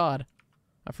 Oh, God.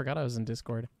 I forgot I was in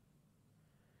Discord.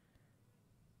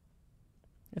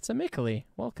 It's a Mikali.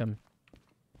 Welcome.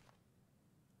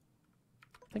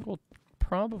 I think we'll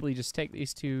probably just take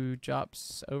these two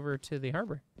jobs over to the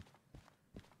harbor.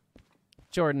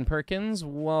 Jordan Perkins,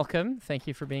 welcome. Thank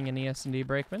you for being an ES&D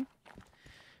Brakeman.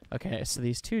 Okay, so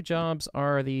these two jobs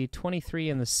are the 23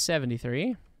 and the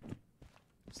 73.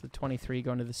 So the 23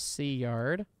 going to the C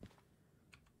yard.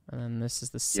 And then this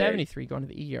is the 73 going to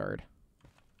the E yard.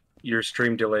 Your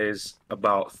stream delay is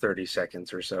about 30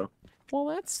 seconds or so. Well,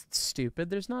 that's stupid.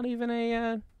 There's not even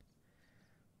a...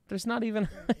 There's not even...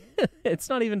 It's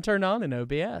not even turned on in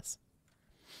OBS.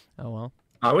 Oh, well.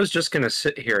 I was just going to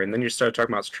sit here, and then you started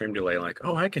talking about stream delay, like,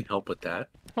 oh, I can help with that.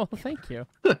 Oh, thank you.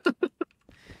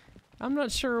 I'm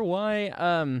not sure why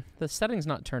the setting's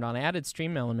not turned on. I added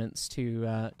stream elements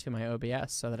to my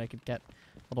OBS so that I could get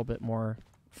a little bit more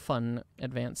fun,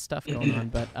 advanced stuff going on,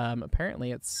 but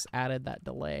apparently it's added that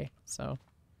delay, so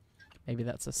maybe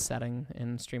that's a setting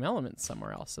in stream elements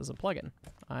somewhere else as a plugin.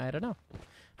 I don't know.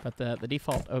 But the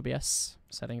default OBS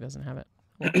setting doesn't have it.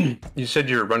 Well, you said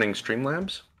you're running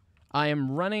Streamlabs? I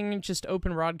am running just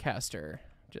Open Broadcaster.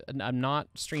 I'm not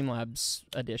Streamlabs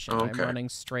edition. Oh, okay. I'm running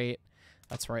straight.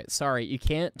 That's right. Sorry, you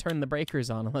can't turn the breakers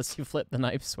on unless you flip the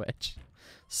knife switch.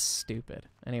 Stupid.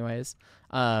 Anyways.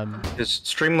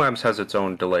 Streamlabs has its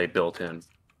own delay built in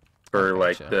for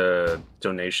like the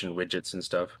donation widgets and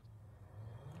stuff.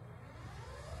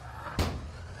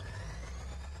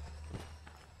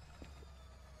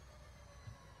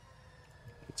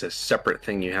 It's a separate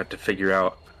thing you have to figure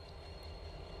out.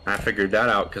 I figured that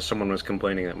out because someone was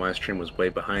complaining that my stream was way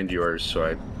behind yours, so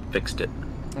I fixed it.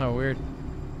 Oh, weird.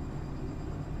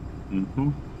 Mm-hmm.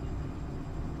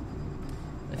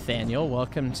 Nathaniel,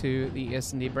 welcome to the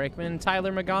ES&D Brakeman.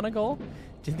 Tyler McGonigal,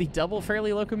 did the double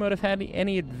fairly locomotive have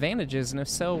any advantages, and if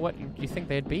so, what do you think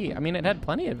they'd be? I mean, it had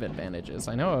plenty of advantages.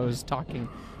 I know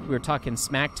we were talking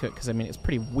smack to it because, I mean, it's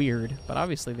pretty weird, but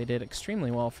obviously they did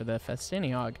extremely well for the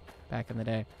Festiniog back in the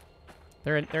day.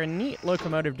 They're a neat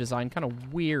locomotive design, kind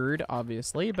of weird,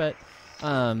 obviously, but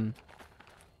the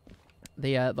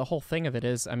whole thing of it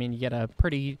is, I mean, you get a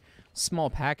pretty small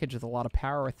package with a lot of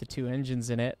power with the 2 engines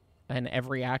in it, and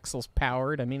every axle's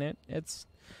powered. I mean, there's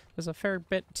a fair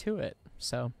bit to it.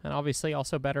 So, and obviously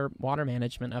also better water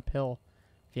management uphill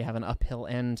if you have an uphill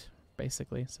end,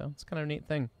 basically. So it's kind of a neat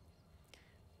thing.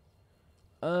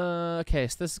 Okay,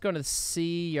 so this is going to the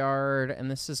C yard, and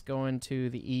this is going to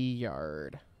the E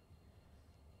yard.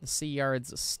 The C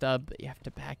yard's a stub that you have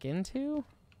to back into,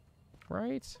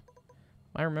 right?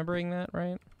 Am I remembering that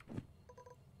right?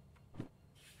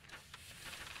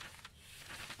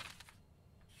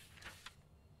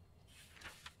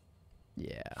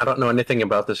 Yeah. I don't know anything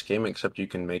about this game except you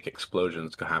can make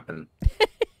explosions happen.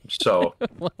 So,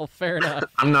 well, fair enough.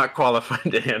 I'm not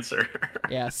qualified to answer.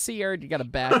 Yeah, C yard you got to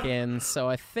back in. So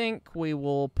I think we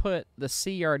will put the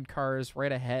C yard cars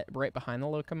right behind the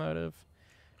locomotive,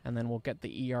 and then we'll get the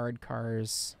E yard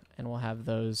cars, and we'll have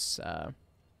those.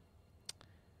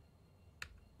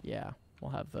 Yeah,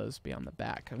 we'll have those be on the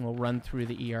back, and we'll run through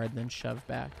the E yard and then shove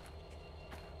back.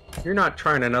 You're not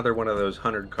trying another one of those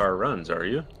 100-car runs, are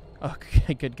you? Oh,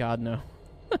 good God, no.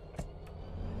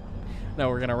 No,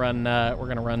 we're gonna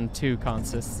run 2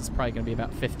 consists. It's probably gonna be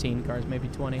about 15 cars, maybe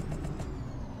 20.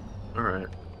 All right,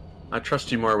 I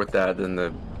trust you more with that than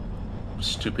the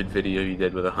stupid video you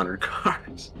did with 100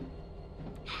 cars.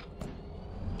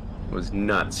 It was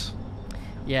nuts.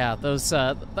 Yeah, those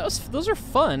are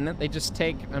fun. They just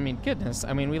take. I mean, goodness.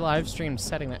 I mean, we live streamed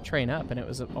setting that train up, and it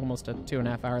was almost a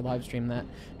 2.5-hour live stream.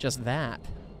 That.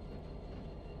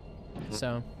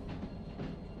 So.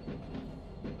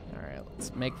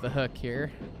 Let's make the hook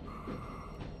here.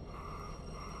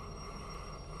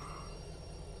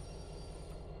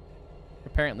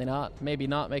 Apparently not. Maybe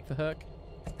not make the hook.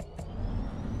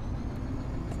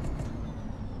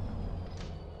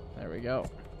 There we go.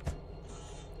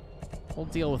 We'll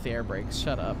deal with the air brakes.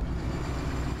 Shut up.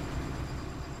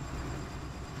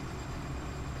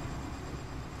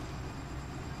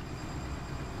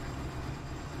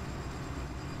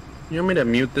 You want me to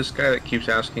mute this guy that keeps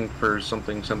asking for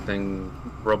something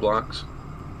Roblox?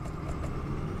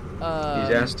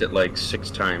 He's asked it like 6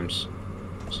 times,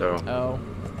 so... Oh.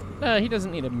 He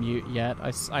doesn't need a mute yet.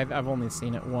 I've only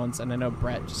seen it once, and I know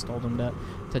Brett just told him to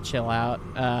chill out.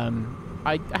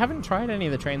 I haven't tried any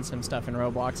of the train sim stuff in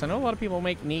Roblox. I know a lot of people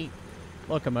make neat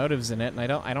locomotives in it, and I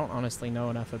don't honestly know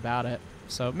enough about it.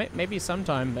 So maybe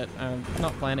sometime, but I'm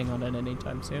not planning on it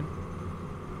anytime soon.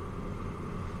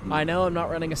 I know I'm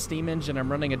not running a steam engine,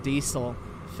 I'm running a diesel.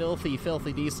 Filthy,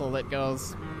 filthy diesel that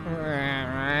goes...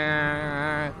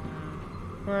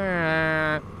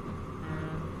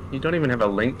 You don't even have a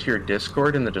link to your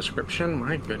Discord in the description?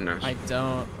 My goodness. I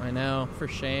don't. I know. For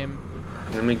shame.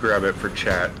 Let me grab it for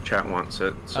chat. Chat wants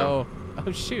it. So.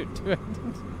 Oh shoot.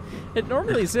 It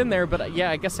normally is in there, but yeah,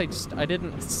 I guess I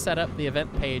didn't set up the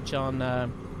event page on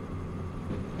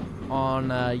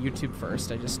YouTube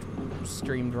first. I just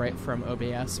streamed right from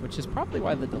OBS, which is probably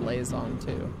why the delay is on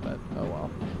too, but oh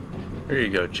well. There you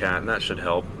go, chat, and that should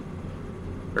help.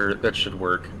 Or that should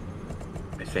work,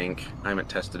 I think. I haven't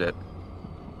tested it.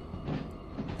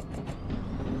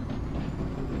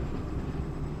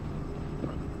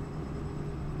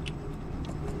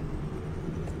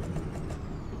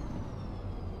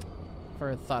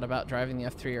 Ever thought about driving the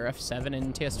F3 or F7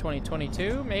 in TS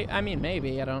 2022? I mean,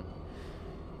 maybe. I don't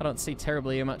see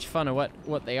terribly much fun of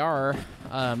what they are,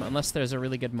 unless there's a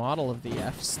really good model of the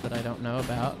Fs that I don't know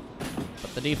about.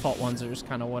 But the default ones are just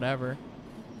kind of whatever.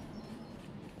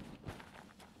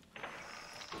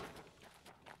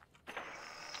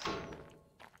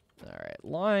 Alright,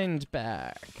 lined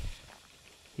back,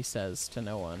 he says to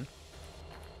no one.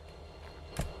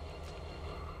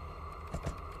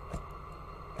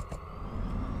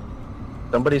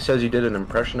 Somebody says you did an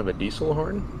impression of a diesel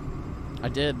horn? I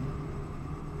did.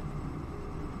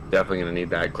 Definitely gonna need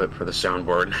that clip for the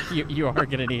soundboard. You are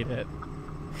gonna need it.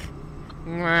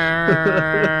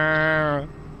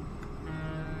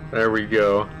 There we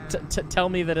go. Tell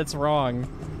me that it's wrong.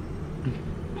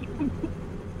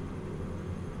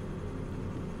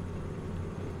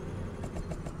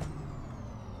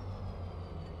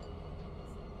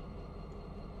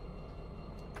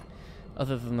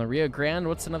 Other than the Rio Grande,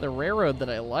 what's another railroad that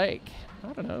I like?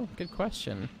 I don't know. Good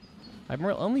question. I'm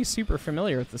only super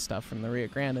familiar with the stuff from the Rio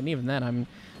Grande, and even then, I'm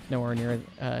nowhere near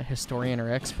a historian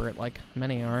or expert like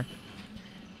many are.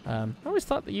 I always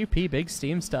thought the UP Big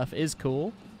Steam stuff is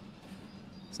cool.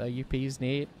 So UP's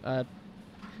neat.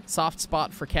 Soft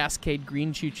spot for Cascade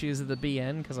Green Choo-Choos at the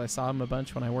BN because I saw them a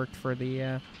bunch when I worked for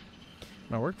the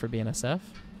BNSF.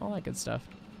 All that good stuff.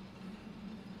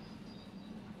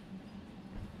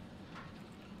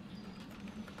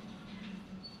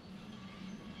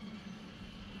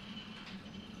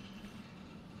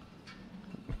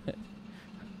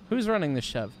 Who's running the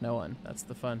shove? No one. That's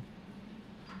the fun.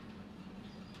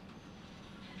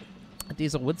 A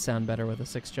diesel would sound better with a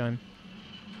 6-chime.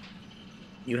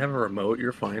 You have a remote,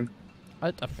 you're fine.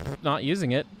 I'm not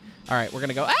using it. All right, we're going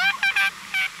to go.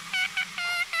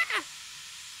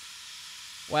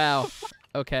 Wow.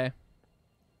 Okay.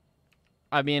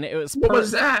 I mean, it was What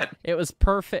was that? It was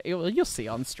perfect. You'll see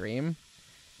on stream.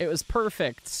 It was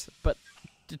perfect, but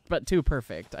too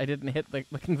perfect. I didn't hit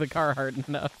the car hard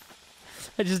enough.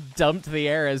 I just dumped the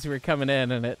air as we were coming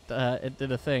in, and it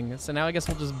did a thing. So now I guess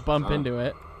we'll just bump into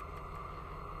it.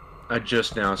 I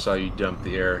just now saw you dump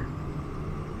the air.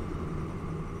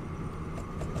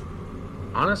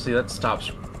 Honestly, that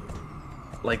stops...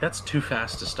 Like, that's too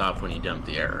fast to stop when you dump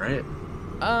the air, right?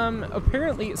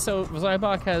 Apparently, so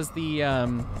Zybok has the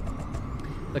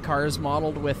cars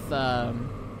modeled with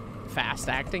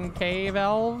fast-acting K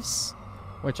valves,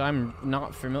 which I'm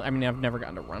not familiar. I mean, I've never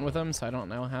gotten to run with them, so I don't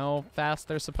know how fast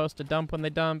they're supposed to dump when they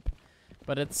dump,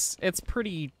 but it's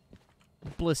pretty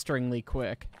blisteringly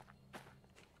quick.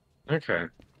 Okay.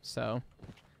 So,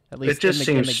 at least it just in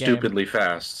seems the stupidly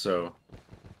fast. So.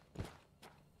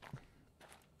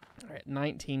 All right,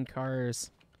 19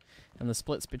 cars. And the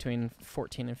splits between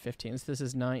 14 and 15. So this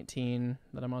is 19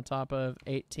 that I'm on top of,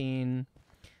 18,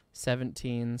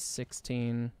 17,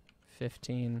 16,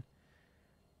 15,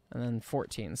 and then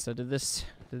 14. So did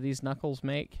these knuckles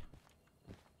make?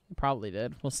 Probably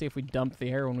did. We'll see if we dump the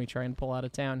air when we try and pull out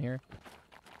of town here.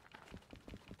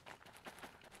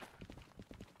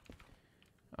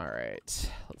 All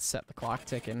right, let's set the clock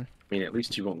ticking. I mean, at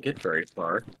least you won't get very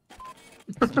far.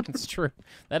 It's true.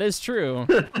 That is true.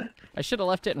 I should have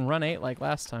left it in run 8 like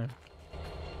last time.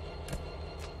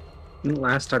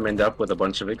 Last time I ended up with a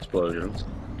bunch of explosions.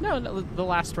 No, the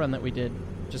last run that we did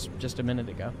just a minute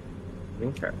ago.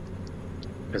 Okay.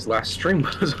 Because last stream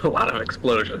was a lot of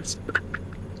explosions.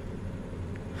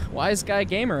 Wise Guy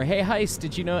Gamer. Hey, Heist,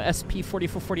 did you know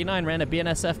SP4449 ran a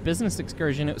BNSF business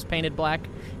excursion? It was painted black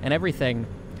and everything.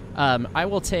 I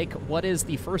will take what is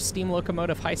the first steam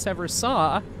locomotive Heist ever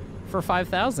saw for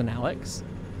 5,000, Alex.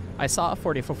 I saw a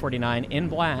 4449 in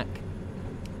black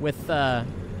with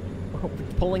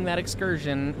pulling that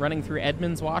excursion running through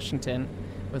Edmonds, Washington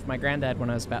with my granddad when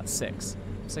I was about 6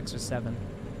 or 7.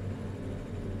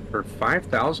 For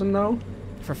 5,000 though?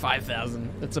 For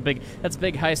 5,000. That's a big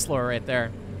Heist lore right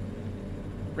there.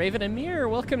 Raven and Mir,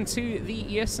 welcome to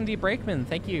the ES&D Brakeman.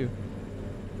 Thank you.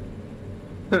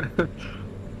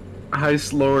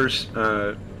 Heist lore's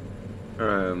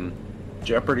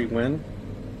Jeopardy win?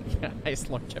 Yeah, Heist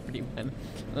lore Jeopardy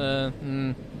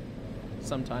win.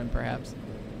 Sometime perhaps.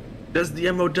 Does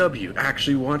the MOW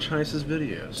actually watch Heist's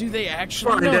videos? Do they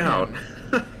actually Find out.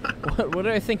 What do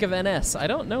I think of NS? I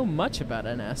don't know much about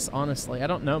NS, honestly. I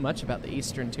don't know much about the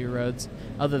Eastern 2 roads,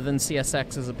 other than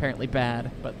CSX is apparently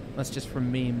bad, but that's just from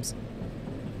memes.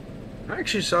 I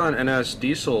actually saw an NS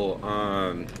diesel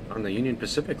on the Union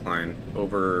Pacific line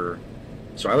over...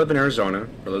 So I live in Arizona,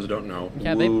 for those who don't know.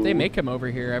 Yeah, they make them over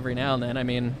here every now and then. I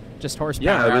mean, just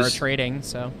horsepower hour trading,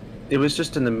 so... It was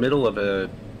just in the middle of a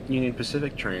Union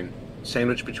Pacific train,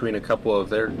 sandwiched between a couple of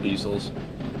their diesels.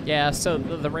 Yeah, so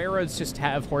the railroads just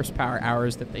have horsepower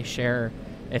hours that they share.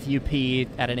 If UP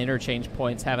at an interchange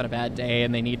point's having a bad day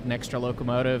and they need an extra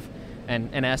locomotive,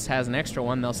 and NS has an extra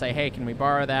one, they'll say, hey, can we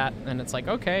borrow that? And it's like,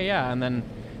 okay, yeah. And then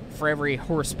for every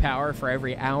horsepower, for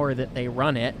every hour that they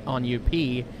run it on UP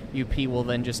will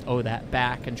then just owe that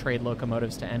back and trade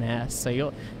locomotives to NS. So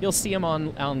you'll see them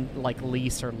on like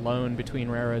lease or loan between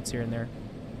railroads here and there.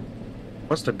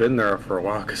 Must have been there for a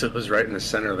while because it was right in the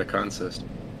center of the consist.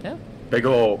 Yeah. Big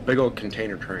old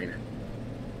container train.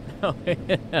 Oh,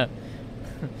 yeah.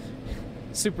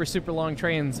 Super long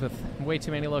trains with way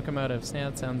too many locomotives. Yeah,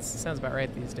 that sounds about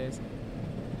right these days.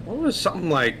 What was something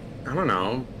like, I don't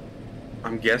know,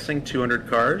 I'm guessing 200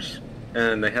 cars,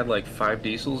 and they had like 5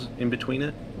 diesels in between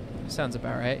it? Sounds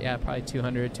about right. Yeah, probably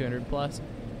 200 plus.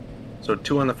 So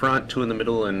 2 on the front, 2 in the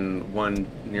middle, and 1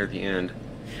 near the end.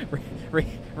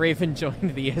 Raven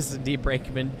joined the ES&D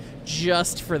Brakeman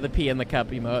just for the P in the cup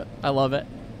emote. I love it.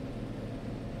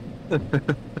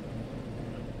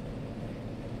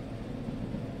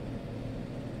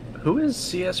 Who is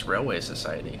CS Railway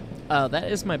Society?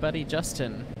 That is my buddy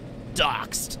Justin.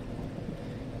 doxed.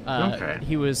 Okay.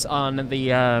 He was on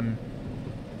the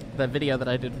video that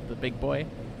I did with the big boy,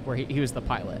 where he was the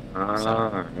pilot.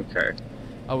 Okay.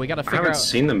 Oh, we got to I figure out. haven't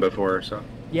seen them before, so.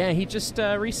 Yeah, he just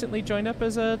recently joined up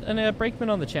as a brakeman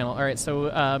on the channel. All right,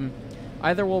 so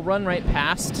either we'll run right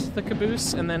past the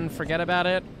caboose and then forget about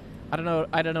it. I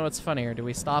don't know what's funnier. Do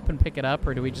we stop and pick it up,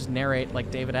 or do we just narrate like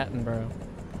David Attenborough?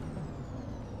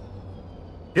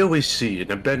 Here we see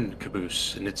an abandoned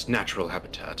caboose in its natural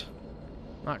habitat.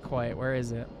 Not quite. Where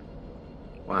is it?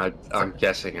 Well, I'm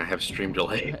guessing I have stream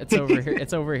delay. It's over here.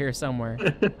 It's over here somewhere.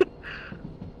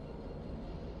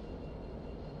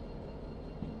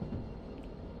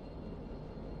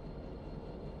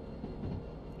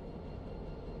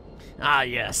 Ah,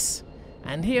 yes.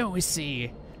 And here we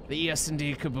see the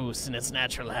ES&D caboose in its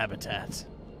natural habitat.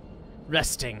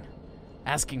 Resting.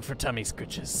 Asking for tummy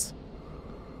scritches.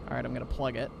 Alright, I'm gonna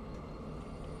plug it.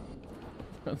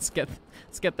 Let's get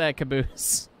that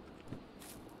caboose.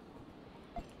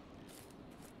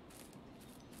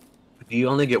 Do you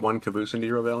only get one caboose in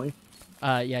Derail Valley?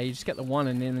 Yeah, you just get the one,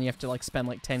 and then you have to like spend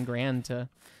like 10 grand to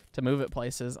move it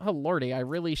places. Oh lordy, I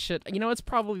really should. You know, it's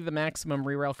probably the maximum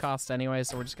re-rail cost anyway,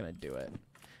 so we're just gonna do it.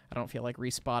 I don't feel like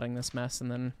respotting this mess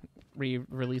and then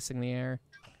releasing the air.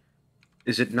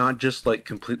 Is it not just like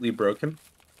completely broken?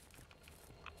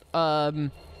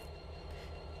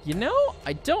 You know,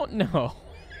 I don't know.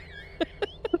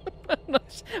 I'm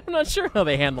not sure how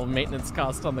they handle maintenance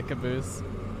cost on the caboose.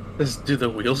 Do the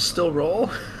wheels still roll?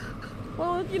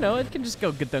 Well, you know, it can just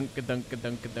go gadunk, gadunk,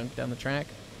 gadunk, gadunk down the track.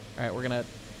 All right, we're gonna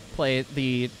play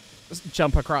the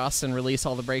jump across and release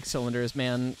all the brake cylinders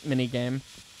mini game.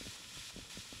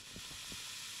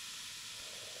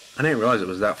 I didn't realize it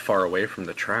was that far away from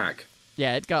the track.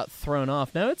 Yeah, it got thrown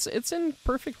off. No, it's in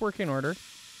perfect working order.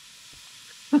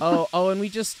 Oh, and we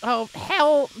just hell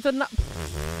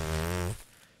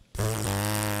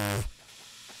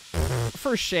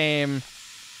for shame.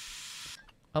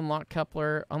 Unlock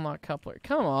coupler.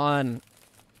 Come on.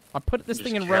 I put this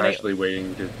thing in run. Casually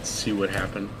waiting to see what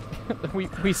happened.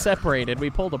 we separated. We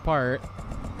pulled apart.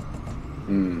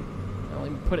 Hmm.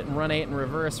 Let me put it in run 8 and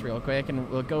reverse real quick, and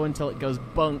we'll go until it goes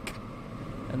bunk,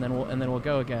 and then we'll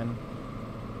go again.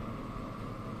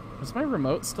 Is my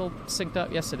remote still synced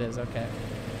up? Yes, it is. Okay.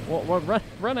 We'll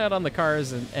run out on the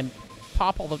cars and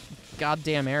pop all the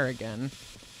goddamn air again.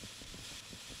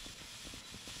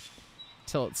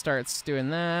 Till it starts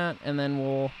doing that, and then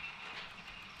we'll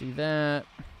do that.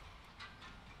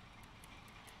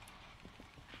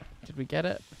 Did we get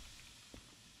it?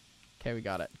 Okay, we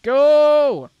got it.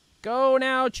 Go! Go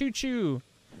now, choo-choo!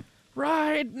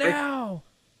 Ride now!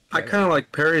 I kind of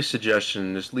like Perry's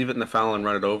suggestion, just leave it in the foul and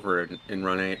run it over in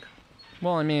run 8.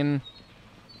 Well, I mean,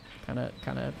 kind of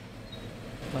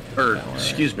left it Or, that way.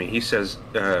 excuse me, he says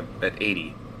at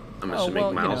 80. I'm assuming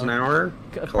well, miles an hour?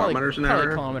 Kilometers an hour?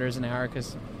 Probably kilometers an hour,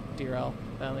 because Derail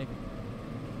Valley.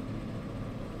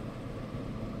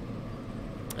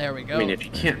 There we go. I mean, if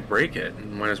you can't break it, you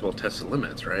might as well test the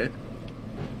limits, right?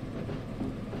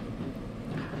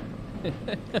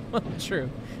 Well, true.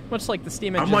 Much like the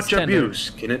steam How engine much standard. abuse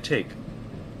can it take?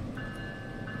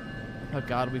 Oh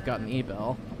god, we've got an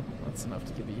E-bell. That's enough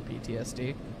to give you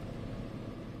PTSD.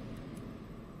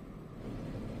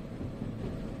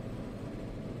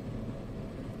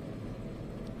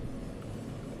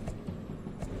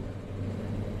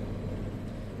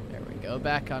 There we go,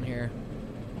 back on here.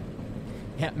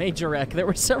 Yeah, major wreck. There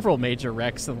were several major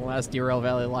wrecks in the last Derail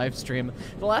Valley livestream.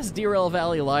 The last Derail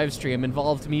Valley livestream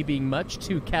involved me being much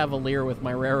too cavalier with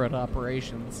my railroad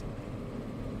operations.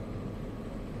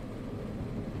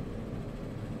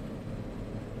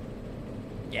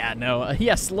 Yeah, no.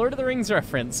 Yes, Lord of the Rings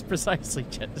reference. Precisely,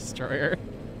 Jet Destroyer.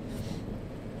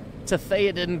 To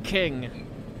Theoden King.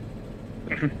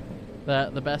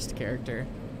 The best character.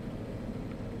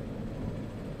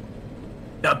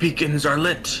 The beacons are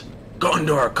lit.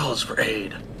 Gondor calls for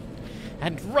aid.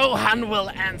 And Rohan will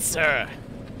answer.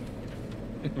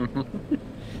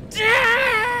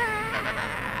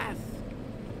 Death!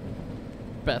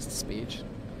 Best speech.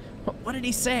 What did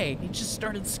he say? He just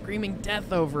started screaming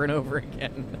death over and over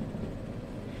again.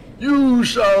 You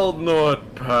shall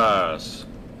not pass.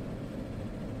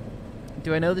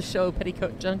 Do I know the show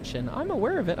Petticoat Junction? I'm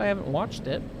aware of it. I haven't watched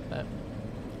it, but...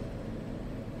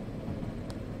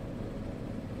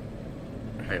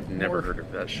 I've never heard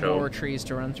of that show. More trees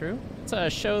to run through. It's a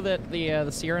show that the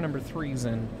Sierra number 3's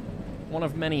in. One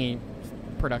of many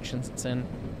productions it's in.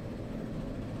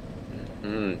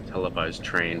 Televised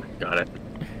train. Got it.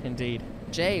 Indeed.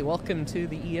 Jay, welcome to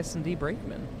the ES&D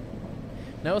Brakeman.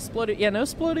 No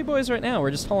splody boys right now.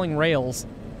 We're just hauling rails.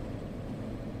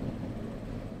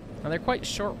 Now, they're quite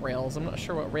short rails. I'm not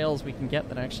sure what rails we can get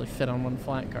that actually fit on one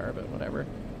flat car, but whatever.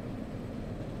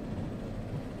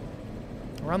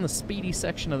 We're on the speedy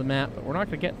section of the map, but we're not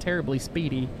going to get terribly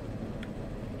speedy.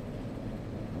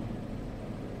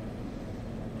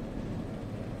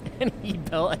 An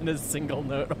E-belt and a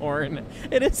single-note horn.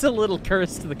 It is a little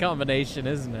cursed, the combination,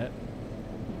 isn't it?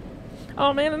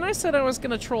 Oh man, and I said I was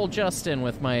gonna troll Justin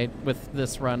with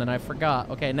this run, and I forgot.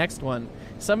 Okay, next one.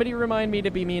 Somebody remind me to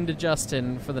be mean to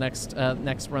Justin for the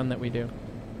next run that we do.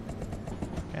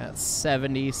 Yeah, it's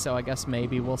 70, so I guess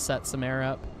maybe we'll set some air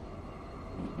up.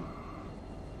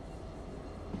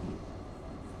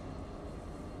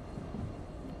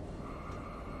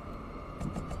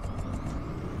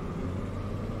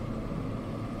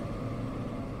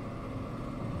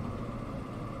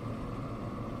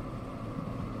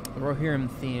 The Rohirrim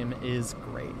theme is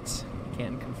great.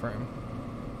 Can confirm.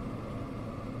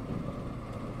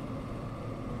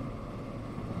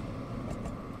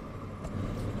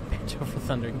 Banjo for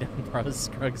thundering down borrows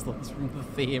Scruggs lines from the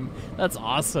theme. That's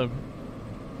awesome.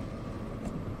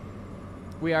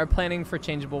 We are planning for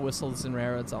changeable whistles and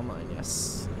railroads online,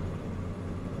 yes.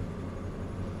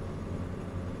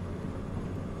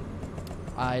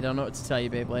 I don't know what to tell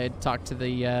you, Beyblade. Talk to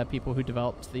the people who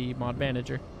developed the mod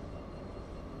manager.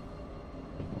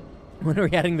 When are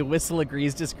we adding the whistle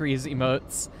agrees disagrees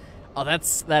emotes? Oh,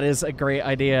 that is a great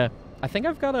idea. I think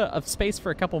I've got a space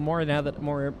for a couple more now that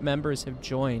more members have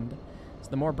joined. So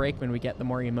the more Brakemen we get, the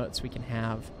more emotes we can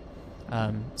have.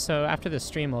 So after this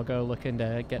stream, I'll go look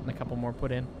into getting a couple more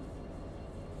put in.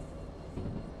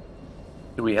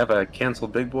 Do we have a cancel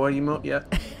big boy emote yet?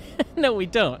 No, we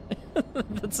don't.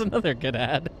 That's another good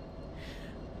ad.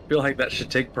 I feel like that should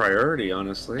take priority,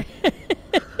 honestly.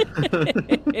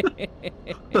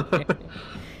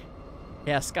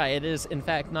 Yeah, Sky, it is in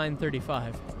fact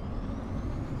 9:35.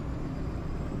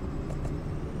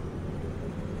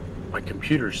 My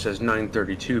computer says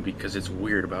 9:32 because it's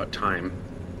weird about time.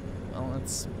 Well,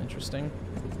 that's interesting.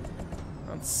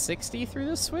 That's 60 through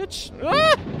the switch?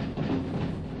 Ah!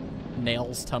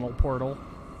 Nails tunnel portal.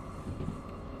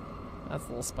 That's a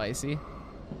little spicy.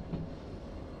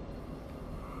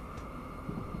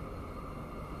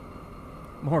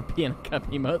 More peanut cup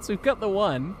emotes. We've got the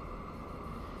one.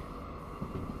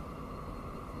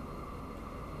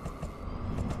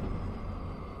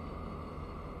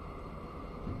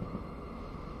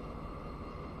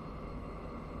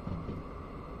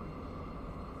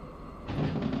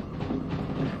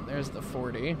 There's the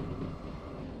 40.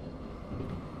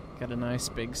 Got a nice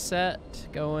big set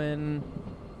going.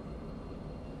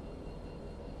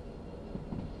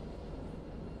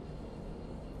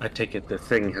 I take it the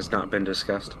thing has not been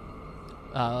discussed.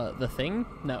 The thing?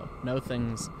 No. No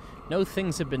things. No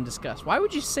things have been discussed. Why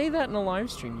would you say that in a live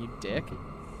stream, you dick?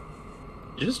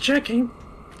 Just checking.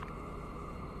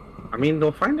 I mean,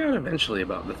 they'll find out eventually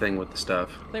about the thing with the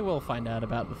stuff. They will find out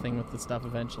about the thing with the stuff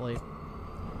eventually.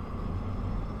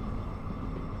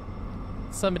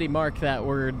 Somebody mark that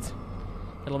word.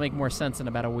 It'll make more sense in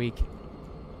about a week.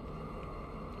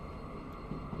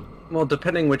 Well,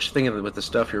 depending which thing with the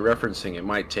stuff you're referencing, it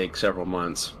might take several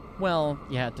months. Well,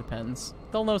 yeah, it depends.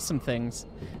 They'll know some things.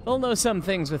 They'll know some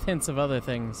things with hints of other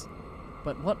things.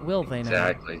 But what will they know?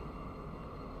 Exactly.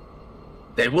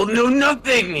 They will know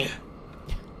nothing!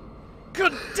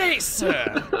 Good day,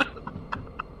 sir!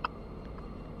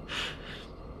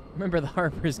 Remember, the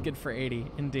harbor is good for 80,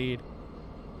 indeed.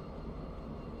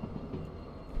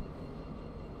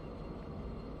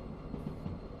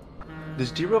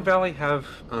 Does Derail Valley have,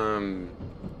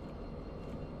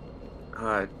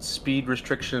 speed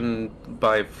restriction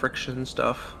by friction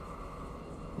stuff?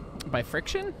 By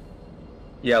friction?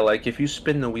 Yeah, like if you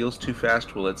spin the wheels too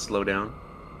fast, will it slow down?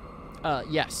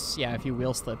 Yes. Yeah, if you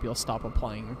wheel slip, you'll stop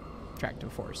applying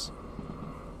tractive force.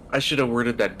 I should have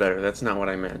worded that better. That's not what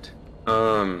I meant.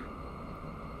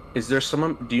 Is there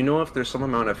some... Do you know if there's some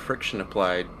amount of friction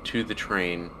applied to the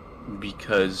train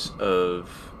because of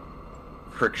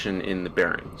friction in the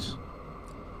bearings?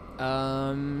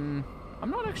 I'm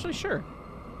not actually sure.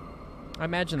 I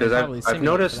imagine they probably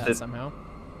simulate that somehow.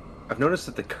 I've noticed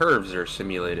that the curves are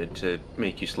simulated to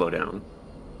make you slow down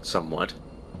somewhat.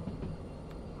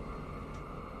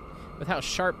 With how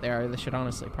sharp they are, they should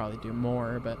honestly probably do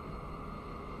more, but...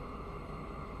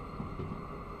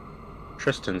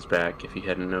 Tristan's back, if you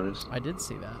hadn't noticed. I did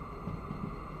see that.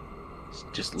 He's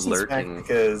just He's lurking. back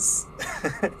because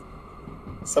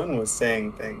someone was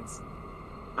saying things.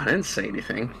 I didn't say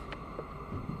anything.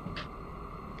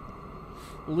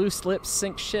 Loose lips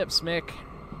sink ships, Mick.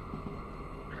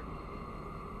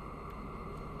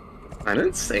 I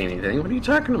didn't say anything. What are you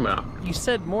talking about? You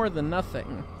said more than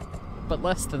nothing. but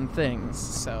less than things,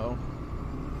 so...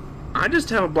 I just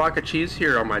have a block of cheese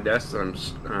here on my desk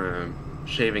that I'm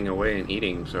shaving away and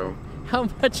eating, so... How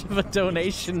much of a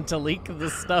donation to leak the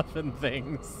stuff and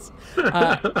things?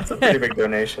 That's a pretty big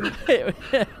donation.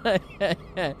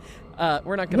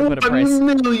 We're not going to put a price.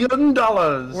 $1 million.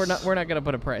 We're not going to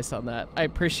put a price on that. I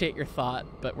appreciate your thought,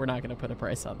 but we're not going to put a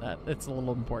price on that. It's a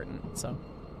little important, so...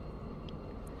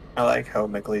 I like how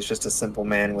Mickley's just a simple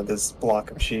man with his block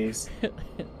of cheese.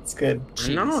 It's good.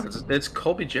 No, it's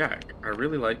Colby Jack. I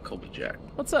really like Colby Jack.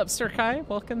 What's up, Sir Kai?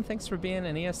 Welcome. Thanks for being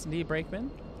an ES&D Brakeman.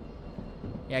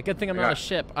 Yeah, good thing I'm not a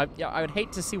ship. I would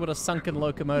hate to see what a sunken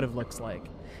locomotive looks like.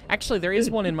 Actually, there is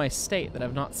one in my state that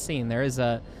I've not seen. There's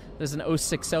an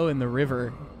 060 in the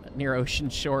river near Ocean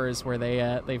Shores where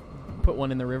they put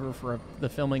one in the river for the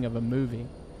filming of a movie.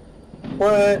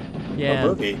 What? Yeah.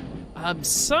 What movie?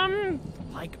 Some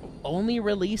like only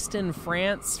released in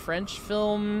France, French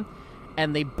film,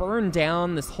 and they burned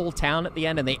down this whole town at the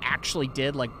end, and they actually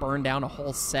did like burn down a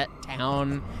whole set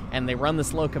town, and they run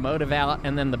this locomotive out,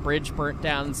 and then the bridge burnt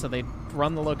down, so they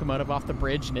run the locomotive off the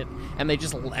bridge, and they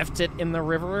just left it in the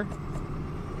river.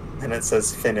 And it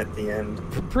says Finn at the end.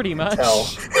 Pretty much.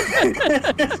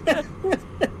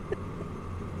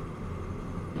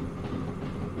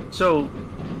 So,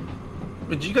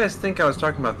 did you guys think I was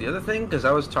talking about the other thing? Because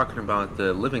I was talking about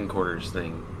the living quarters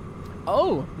thing.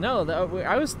 Oh, no,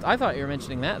 I thought you were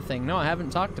mentioning that thing. No, I haven't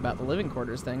talked about the living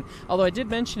quarters thing. Although I did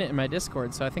mention it in my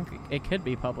Discord, so I think it could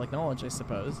be public knowledge, I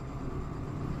suppose.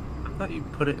 I thought you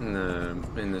put it in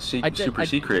the super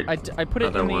secret. I put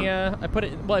it in one. the I put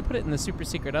it in the super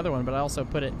secret other one, but I also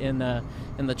put it in the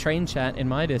train chat in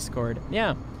my Discord.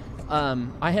 Yeah.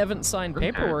 I haven't signed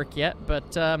paperwork yet,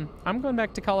 but I'm going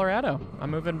back to Colorado.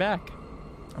 I'm moving back.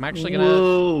 I'm actually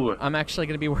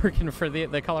gonna be working for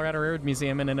the Colorado Railroad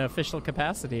Museum in an official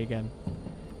capacity again,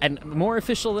 and more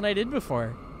official than I did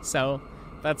before. So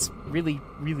that's really,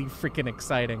 really freaking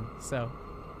exciting. So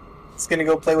it's gonna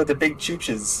go play with the big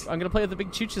chooches. I'm gonna play with the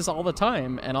big chooches all the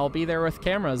time, and I'll be there with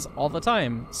cameras all the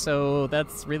time. So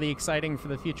that's really exciting for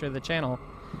the future of the channel,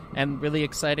 and really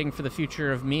exciting for the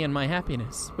future of me and my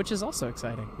happiness, which is also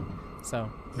exciting. So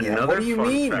yeah, what do you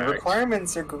mean?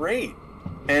 Requirements are great.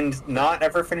 And not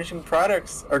ever finishing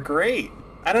products are great.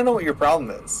 I don't know what your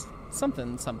problem is.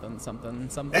 Something. something,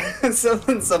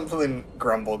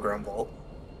 grumble.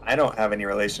 I don't have any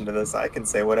relation to this. I can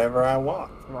say whatever I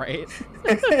want. Right.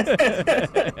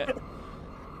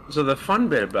 So the fun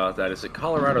bit about that is that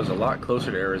Colorado's a lot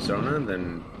closer to Arizona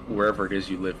than wherever it is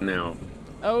you live now.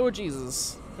 Oh,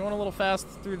 Jesus. Going a little fast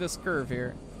through this curve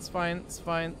here. It's fine.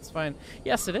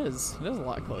 Yes, it is. It is a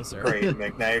lot closer. Great,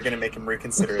 Mick. Now you're going to make him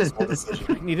reconsider his whole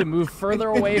decision. I need to move further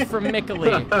away from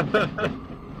Mickley.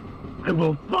 I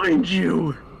will find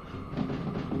you.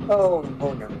 Oh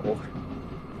no.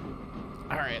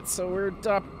 Alright, so we're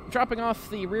dropping off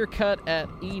the rear cut at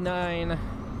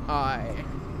E9I.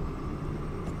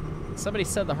 Somebody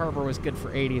said the harbor was good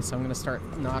for 80, so I'm going to start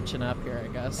notching up here,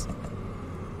 I guess.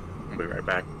 I'll be right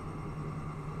back.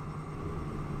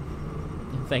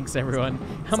 Thanks, everyone.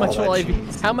 How much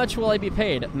will I be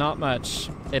paid? Not much.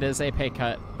 It is a pay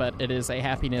cut, but it is a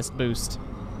happiness boost.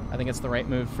 I think it's the right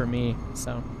move for me.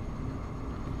 So.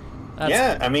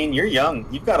 Yeah, I mean, you're young.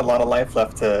 You've got a lot of life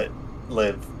left to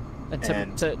live.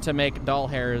 To make doll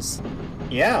hairs.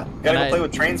 Yeah, gotta go play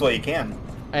with trains while you can.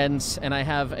 And I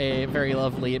have a very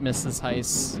lovely Mrs.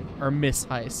 Heiss, or Miss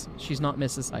Heiss. She's not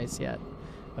Mrs. Heiss yet,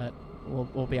 but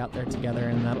we'll be out there together,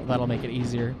 and that'll make it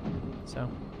easier. So.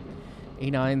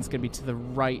 E9's gonna be to the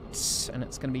right, and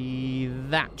it's gonna be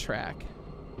that track.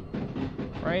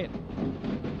 Right?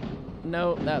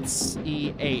 No, that's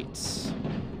E8.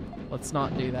 Let's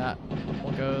not do that.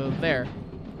 We'll go there.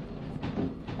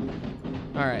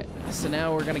 Alright, so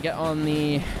now we're gonna get on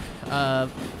the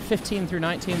 15 through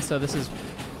 19, so this is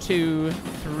 2,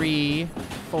 3,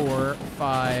 4,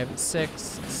 5, 6,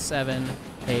 7,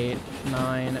 8,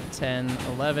 9, 10,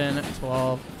 11,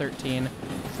 12, 13,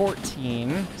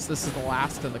 14. So this is the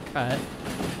last of the cut.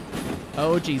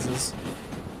 Oh, Jesus.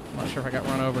 I'm not sure if I got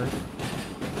run over.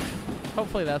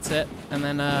 Hopefully that's it. And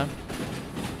then,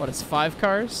 what is 5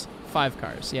 cars? 5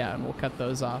 cars, yeah, and we'll cut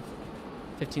those off.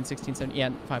 15, 16, 17, yeah,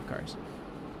 5 cars.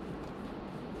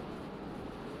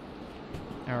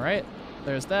 Alright,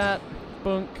 there's that.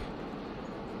 Bunk.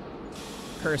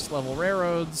 Cursed level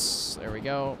railroads. There we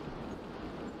go.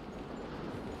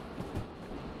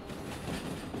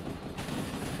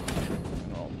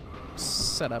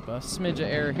 Set up a smidge of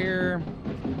air here,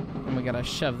 and we gotta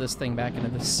shove this thing back into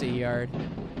the sea yard.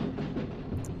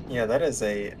 Yeah, that is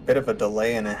a bit of a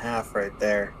delay and a half right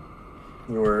there.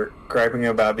 You were griping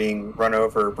about being run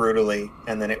over brutally,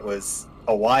 and then it was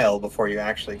a while before you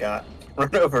actually got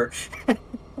run over.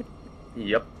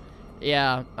 Yep.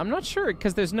 Yeah, I'm not sure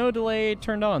because there's no delay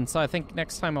turned on, so I think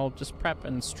next time I'll just prep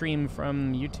and stream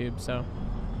from YouTube. So.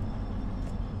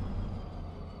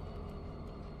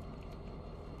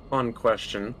 Fun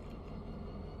question.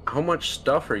 How much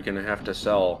stuff are you gonna have to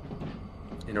sell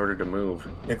in order to move?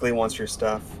 Nicolay wants your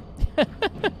stuff.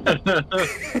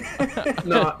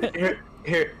 No,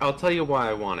 here, I'll tell you why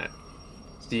I want it.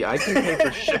 See, I can pay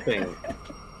for shipping.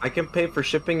 I can pay for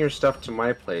shipping your stuff to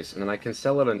my place, and then I can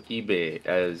sell it on eBay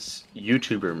as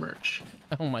YouTuber merch.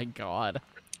 Oh my god.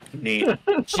 Neat.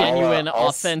 Genuine, I'll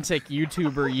authentic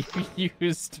YouTuber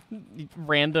used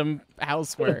random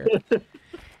houseware.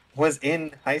 Was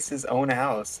in Heiss's own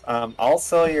house. I'll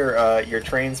sell your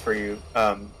trains for you.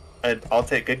 And I'll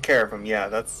take good care of them.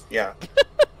 Yeah, yeah.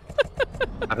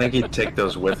 I think he'd take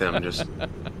those with him, just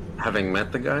having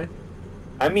met the guy.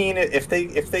 I mean, if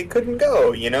they couldn't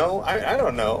go, you know, I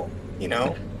don't know, you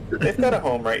know, they've got a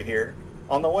home right here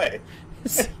on the way.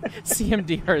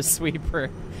 CMDR sweeper.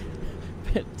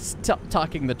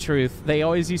 Talking the truth, they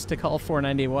always used to call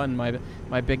 491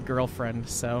 my big girlfriend.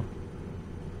 So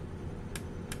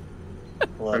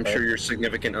I'm sure your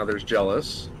significant other's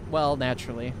jealous. Well,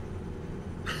 naturally.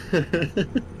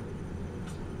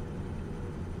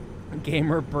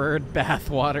 Gamer bird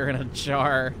bathwater in a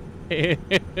jar.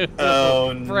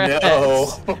 Oh Brett.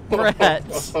 no, Brett.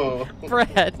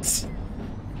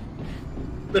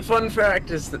 The fun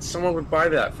fact is that someone would buy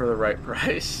that for the right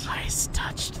price. Ice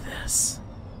touched this.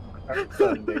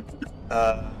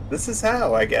 This is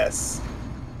how, I guess.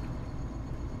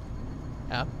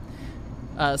 Yeah.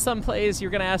 Some plays, you're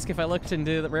going to ask if I looked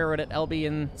into the railroad at LB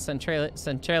and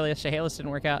Centralia. Chehalis didn't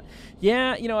work out.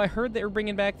 Yeah, you know, I heard they were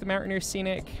bringing back the Mountaineer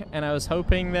Scenic, and I was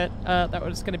hoping that that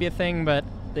was going to be a thing, but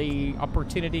the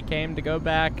opportunity came to go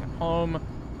back home,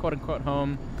 quote-unquote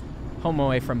home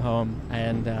away from home,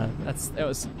 and it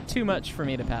was too much for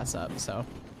me to pass up, so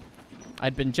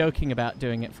I'd been joking about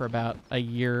doing it for about a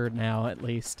year now, at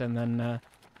least, and then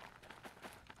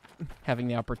having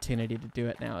the opportunity to do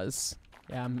it now is...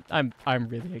 Yeah, I'm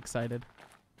really excited.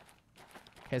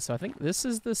 Okay, so I think this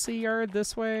is the sea yard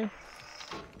this way.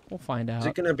 We'll find out. Is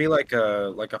it gonna be like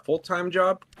a full-time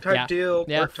job type deal,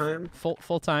 part-time?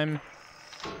 Full-time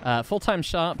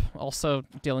shop. Also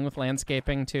dealing with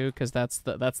landscaping too, because that's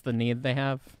the need they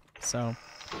have. So,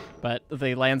 but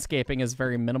the landscaping is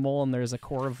very minimal, and there's a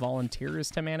core of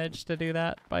volunteers to manage to do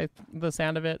that by the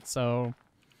sound of it. So,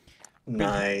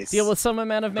 nice. Deal with some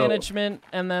amount of management,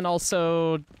 and then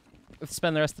also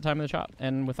spend the rest of the time in the shop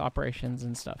and with operations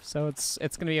and stuff. So it's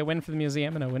going to be a win for the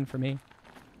museum and a win for me.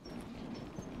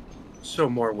 So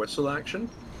more whistle action?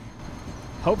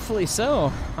 Hopefully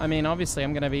so. I mean, obviously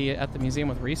I'm going to be at the museum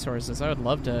with resources. I would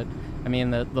love to. I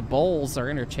mean, the bowls are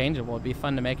interchangeable. It'd be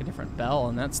fun to make a different bell,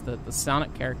 and that's the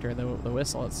sonic character, the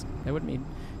whistle. It wouldn't be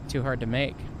too hard to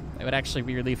make. It would actually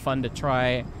be really fun to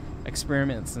try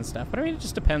experiments and stuff. But I mean, it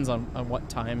just depends on what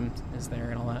time is there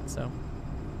and all that, so...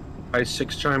 Ice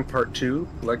 6 Chime Part 2,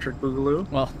 Electric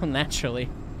Boogaloo. Well, naturally,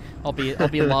 I'll be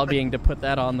lobbying to put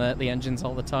that on the engines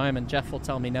all the time, and Jeff will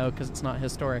tell me no because it's not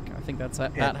historic. I think that's how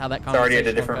that conversation. It's already at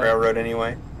a different railroad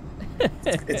anyway.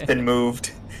 It's been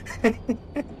moved.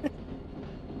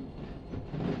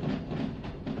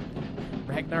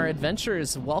 Ragnar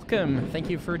Adventures, welcome. Thank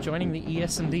you for joining the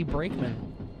ES&D Brakeman.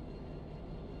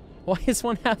 Why is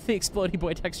one half the Explodey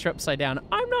Boy texture upside down?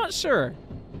 I'm not sure.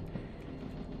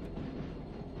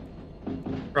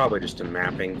 Probably just a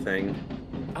mapping thing.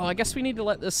 Oh, I guess we need to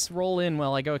let this roll in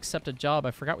while I go accept a job.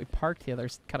 I forgot we parked the other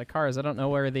kind of cars. I don't know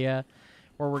where where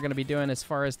we're going to be doing as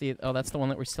far as the... Oh, that's the one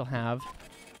that we still have.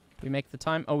 We make the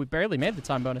time... Oh, we barely made the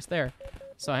time bonus there.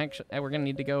 So actually, we're going to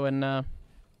need to go and...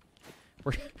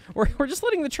 We're just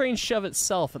letting the train shove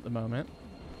itself at the moment.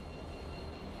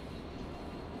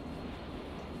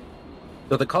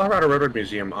 So the Colorado Railroad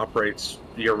Museum operates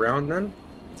year-round then?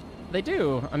 They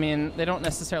do. I mean, they don't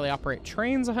necessarily operate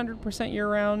trains 100%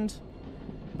 year-round,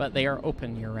 but they are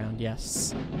open year-round,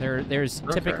 yes. There's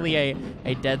typically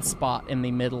a dead spot in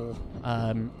the middle,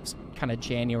 kind of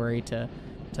January to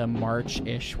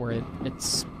March-ish, where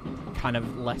it's kind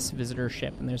of less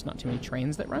visitorship and there's not too many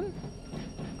trains that run.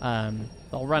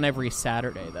 They'll run every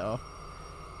Saturday, though,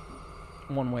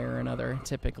 one way or another,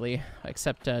 typically,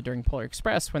 except during Polar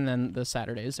Express, when then the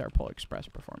Saturdays are Polar Express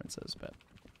performances, but...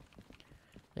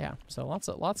 Yeah, so lots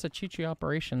of choo-choo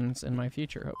operations in my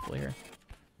future, hopefully, here.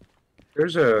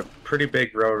 There's a pretty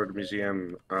big railroad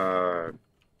museum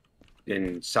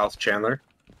in South Chandler,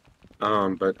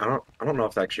 but I don't know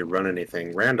if they actually run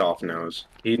anything. Randolph knows.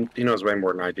 He knows way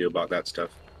more than I do about that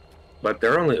stuff. But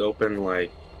they're only open like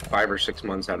 5 or 6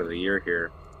 months out of the year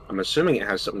here. I'm assuming it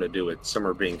has something to do with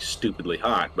summer being stupidly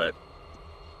hot, but...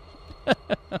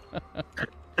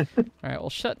 Alright, we'll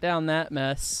shut down that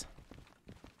mess.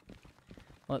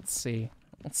 Let's see.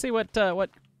 Let's see what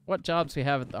jobs we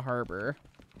have at the harbor.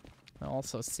 I'll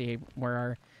also see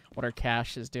where what our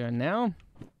cash is doing now.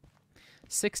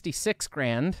 66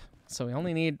 grand. So we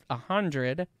only need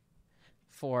 100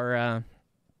 for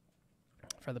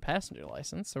the passenger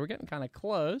license. So we're getting kind of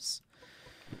close.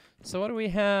 So what do we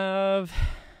have?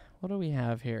 What do we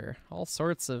have here? All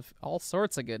sorts of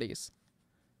goodies.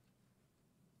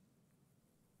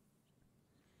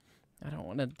 I don't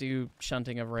want to do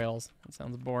shunting of rails. That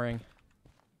sounds boring.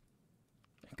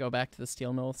 Go back to the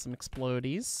steel mill with some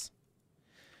explodies.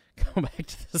 Go back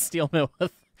to the steel mill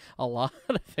with a lot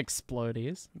of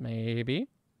explodies. Maybe.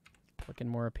 Looking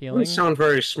more appealing. It doesn't sound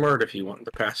very smart if you want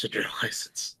the passenger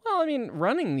license. Well, I mean,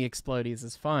 running the explodies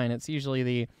is fine. It's usually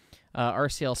the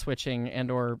RCL switching and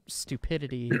or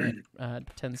stupidity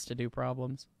that tends to do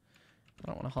problems. I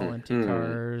don't want to haul empty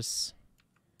cars.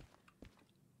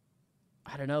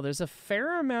 I don't know. There's a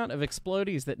fair amount of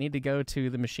explodies that need to go to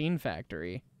the machine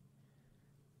factory.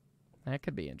 That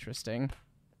could be interesting.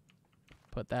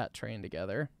 Put that train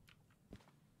together.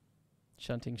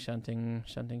 Shunting,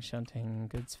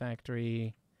 goods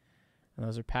factory. And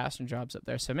those are passenger jobs up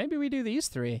there. So maybe we do these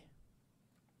three.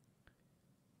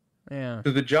 Yeah.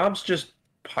 Do the jobs just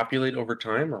populate over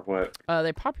time, or what?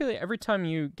 They populate every time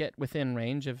you get within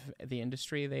range of the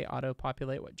industry. They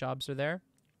auto-populate what jobs are there.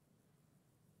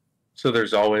 So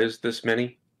there's always this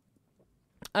many?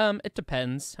 It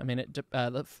depends. I mean,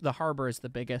 the harbor is the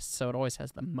biggest, so it always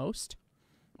has the most.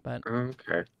 But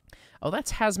okay. Oh,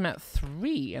 that's Hazmat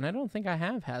 3, and I don't think I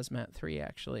have Hazmat 3,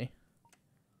 actually.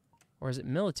 Or is it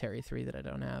Military 3 that I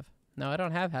don't have? No, I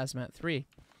don't have Hazmat 3.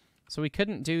 So we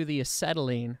couldn't do the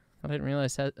acetylene. I didn't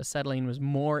realize acetylene was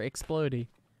more explodey.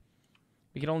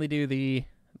 We could only do the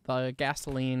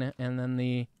gasoline and then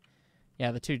the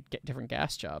two different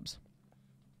gas jobs.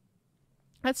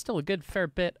 That's still a good fair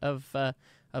bit of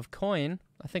coin.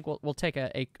 I think we'll take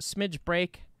a smidge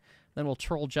break, then we'll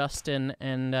troll Justin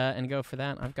and go for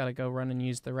that. I've got to go run and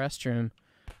use the restroom.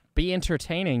 Be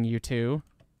entertaining, you two.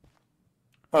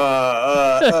 Leak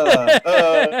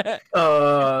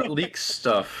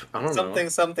stuff. I don't know.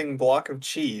 Something block of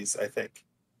cheese, I think.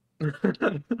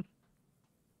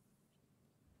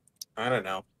 I don't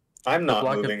know. I'm not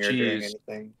moving or doing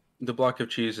anything. The block of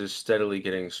cheese is steadily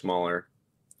getting smaller.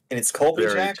 And it's Colby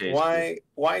Jack? Tasty.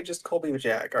 Why just Colby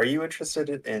Jack? Are you interested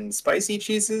in spicy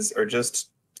cheeses or just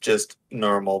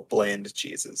normal bland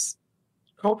cheeses?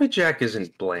 Colby Jack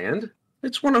isn't bland.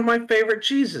 It's one of my favorite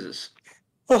cheeses.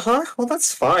 Uh-huh. Well,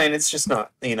 that's fine. It's just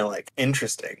not, like,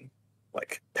 interesting.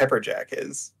 Like Pepper Jack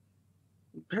is.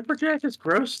 Pepper Jack is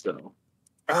gross, though.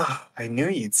 Ah, I knew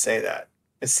you'd say that.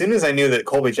 As soon as I knew that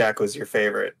Colby Jack was your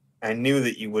favorite, I knew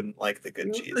that you wouldn't like the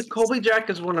good cheeses. Colby Jack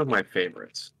is one of my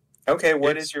favorites. Okay,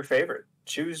 what is your favorite?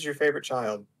 Choose your favorite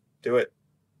child. Do it.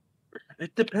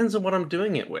 It depends on what I'm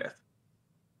doing it with.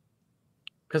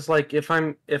 Because, like, if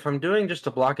I'm doing just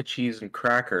a block of cheese and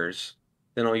crackers,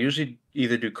 then I'll usually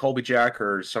either do Colby Jack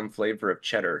or some flavor of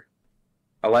cheddar.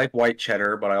 I like white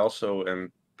cheddar, but I also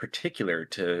am particular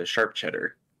to sharp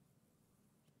cheddar.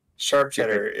 Sharp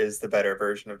cheddar is the better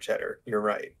version of cheddar. You're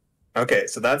right. Okay,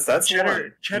 so that's cheddar.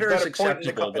 One. Cheddar is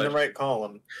acceptable in the right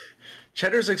column.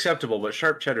 Cheddar's acceptable, but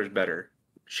sharp cheddar's better.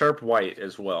 Sharp white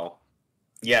as well.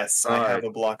 Yes, I have a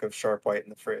block of sharp white in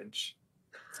the fridge.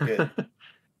 It's good.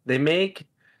 They make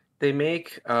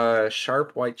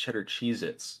sharp white cheddar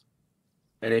Cheez-Its.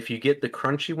 And if you get the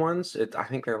crunchy ones, I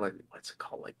think they're like, what's it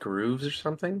called? Like grooves or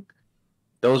something?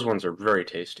 Those ones are very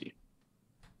tasty.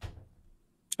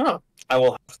 Oh, I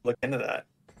will have to look into that.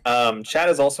 Chad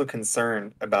is also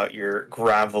concerned about your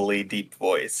gravelly, deep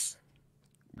voice.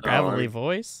 Gravelly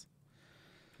voice?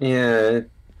 Yeah.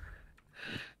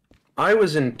 I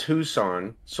was in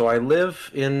Tucson, so I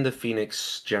live in the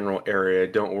Phoenix general area.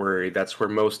 Don't worry, that's where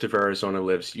most of Arizona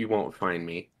lives. You won't find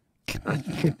me.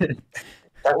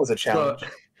 That was a challenge.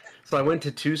 So I went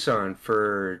to Tucson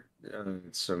for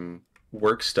some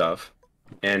work stuff,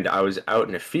 and I was out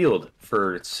in a field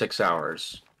for 6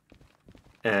 hours.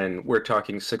 And we're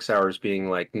talking 6 hours being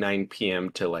like 9 p.m.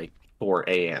 to like 4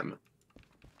 a.m.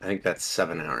 I think that's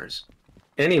 7 hours.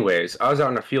 Anyways, I was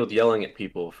out in a field yelling at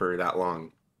people for that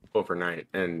long overnight,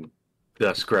 and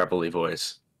thus gravelly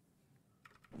voice.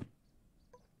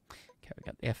 Okay, we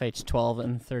got the FH12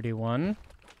 and 31.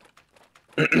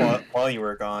 While you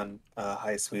were gone,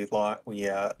 Hi Sweet Lot, we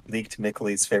leaked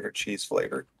Mickley's favorite cheese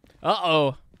flavor.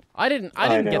 Uh-oh. I didn't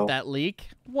get that leak.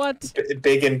 What?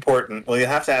 Big important. Well, you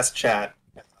have to ask Chat.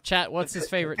 Chat, what's his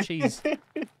favorite cheese?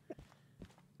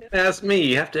 ask me.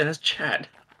 You have to ask chat.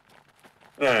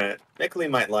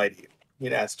 Nicolene might lie to you.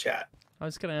 You'd ask chat. I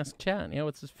was gonna ask Chat,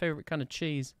 what's his favorite kind of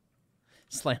cheese?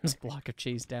 Slams a block of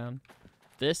cheese down.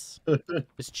 This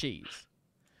is cheese.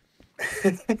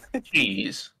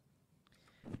 Cheese.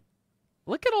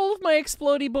 Look at all of my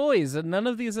explodey boys, and none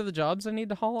of these are the jobs I need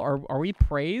to haul. Are we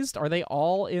praised? Are they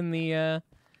all in the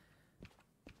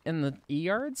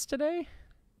E-yards today?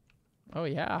 Oh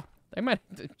yeah, they might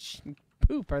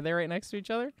poop. Are they right next to each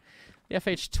other? The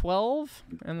FH12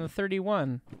 and the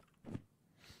 31.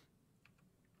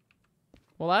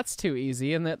 Well, that's too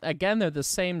easy, and that again, they're the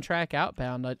same track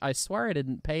outbound. I swear I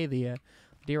didn't pay the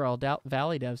Derail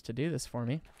Valley devs to do this for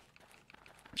me.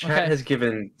 Chat has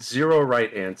given 0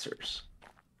 right answers.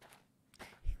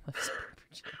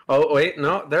 Oh wait,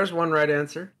 no, there's one right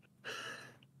answer.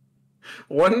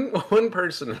 One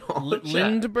person in all the chat.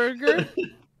 Lindberger?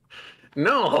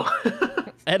 No.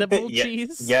 Edible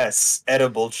cheese? Yes,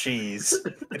 edible cheese.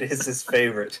 It is his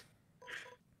favorite.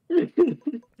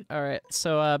 All right,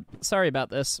 so sorry about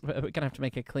this. We're gonna have to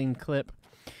make a clean clip.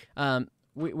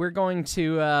 We're going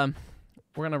to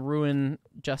ruin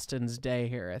Justin's day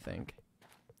here. I think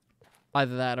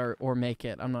either that or make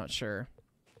it. I'm not sure.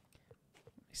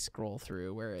 Let me scroll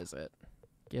through. Where is it?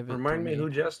 Give it. Remind me who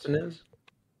Justin is.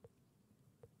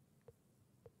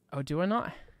 Oh, do I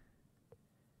not?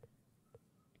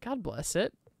 God bless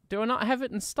it. Do I not have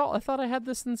it installed? I thought I had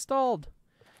this installed,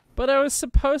 but I was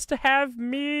supposed to have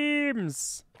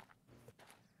memes.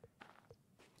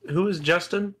 Who is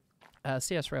Justin?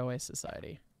 CS Railway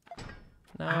Society.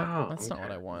 No, that's not okay.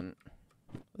 what I want.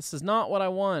 This is not what I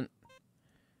want.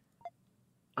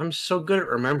 I'm so good at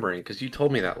remembering because you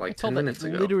told me that like 10 minutes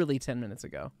ago. Literally 10 minutes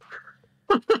ago.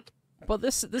 But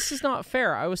this is not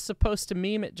fair. I was supposed to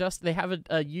meme it. They have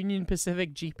a Union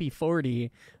Pacific GP40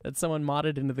 that someone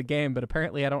modded into the game, but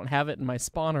apparently I don't have it in my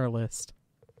spawner list.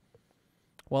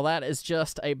 Well, that is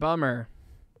just a bummer.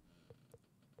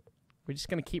 We're just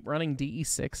going to keep running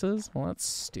DE6s? Well, that's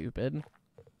stupid.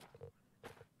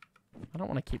 I don't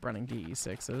want to keep running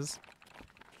DE6s.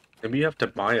 Maybe you have to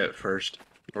buy it first.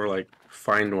 Or, like,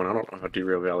 find one. I don't know how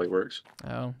Derail Valley works.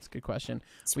 Oh, that's a good question.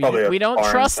 Probably We don't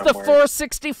trust somewhere. the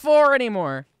 464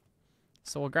 anymore.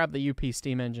 So we'll grab the UP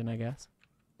steam engine, I guess.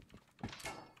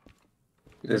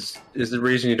 Is the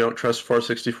reason you don't trust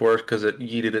 464 because it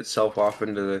yeeted itself off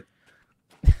into the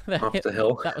off the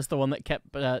hill? That was the one that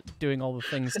kept doing all the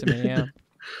things to me, yeah.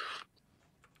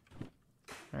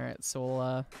 Alright, so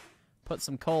we'll put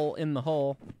some coal in the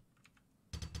hole.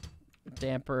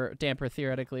 Damper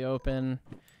theoretically open.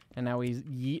 And now we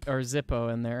yeet our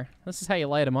Zippo in there. This is how you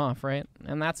light them off, right?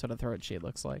 And that's what a throat sheet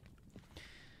looks like.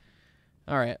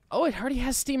 Alright. Oh, it already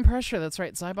has steam pressure. That's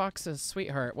right. Zybox's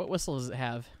sweetheart. What whistle does it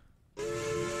have?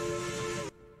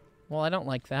 Well, I don't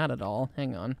like that at all.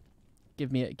 Hang on.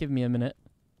 Give me a minute.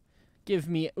 Give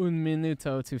me un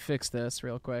minuto to fix this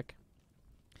real quick.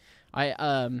 I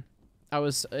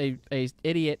was a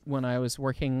idiot when I was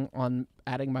working on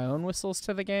adding my own whistles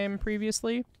to the game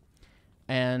previously,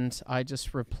 and I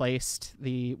just replaced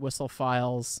the whistle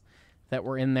files that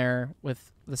were in there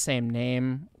with the same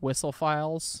name whistle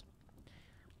files.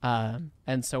 And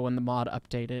so when the mod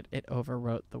updated, it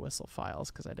overwrote the whistle files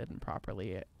because I didn't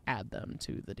properly add them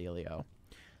to the dealio.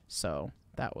 So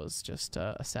that was just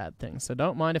a sad thing. So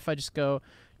don't mind if I just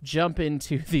jump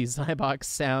into the Zybox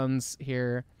sounds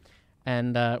here.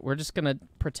 And we're just going to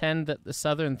pretend that the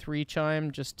Southern 3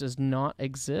 chime just does not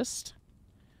exist.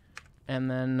 And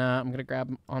then I'm going to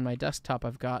grab on my desktop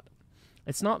I've got...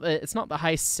 It's not the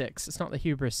Heist 6. It's not the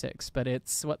Hubris 6, but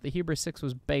it's what the Hubris 6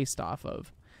 was based off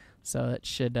of. So it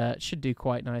should do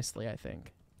quite nicely, I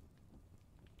think.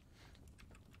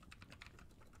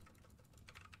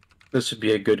 This would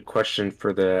be a good question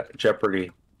for the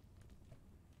Jeopardy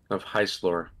of heist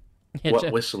lore. Yeah,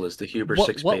 what whistle is the Hubris 6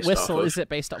 based off of? What whistle is it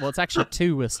based on? Well, it's actually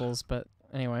 2 whistles, but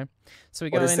anyway. So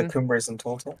we go in... What is the Cumbres and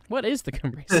Toltec? What is the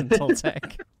Cumbres and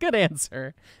Toltec? Good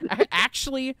answer.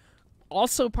 Actually,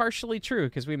 also partially true,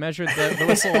 because we measured the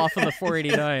whistle off of the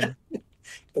 489.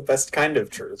 The best kind of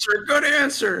truth. It's a good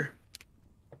answer!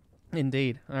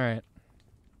 Indeed. All right.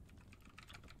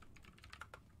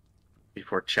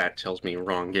 Before chat tells me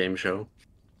wrong game show.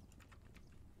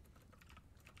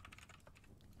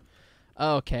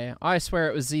 Okay. I swear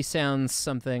it was Z-Sounds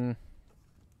something.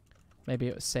 Maybe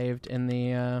it was saved in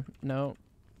the, no.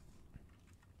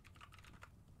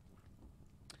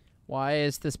 Why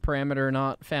is this parameter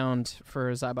not found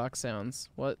for Zybox sounds?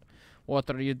 What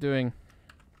are you doing?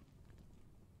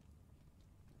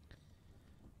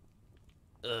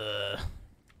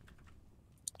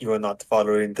 You are not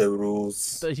following the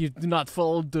rules. You do not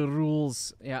follow the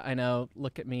rules. Yeah, I know.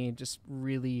 Look at me, just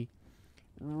really,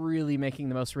 really making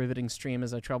the most riveting stream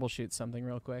as I troubleshoot something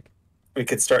real quick. We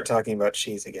could start talking about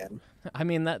cheese again. I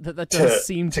mean, that does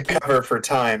seem to cover for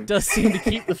time. Does seem to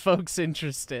keep the folks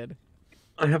interested.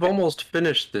 I have almost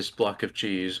finished this block of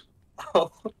cheese.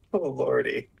 Oh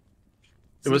lordy.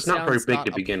 It was not very big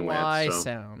to begin with. Apply So.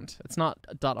 sound. It's not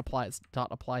dot apply. It's dot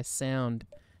apply sound.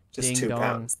 Just Ding 2 dong.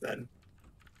 pounds then.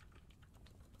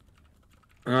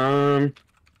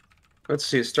 Let's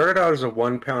see. It started out as a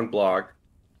 1-pound block,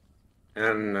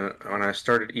 and when I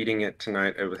started eating it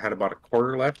tonight, it had about a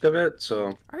quarter left of it.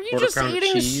 So. Are you just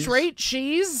eating straight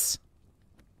cheese?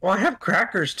 Well, I have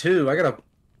crackers too. I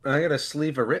got a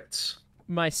sleeve of Ritz.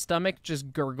 My stomach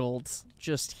just gurgled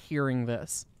just hearing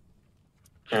this.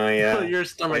 Oh yeah. Your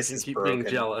stomach Ice can is keep broken.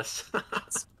 being jealous.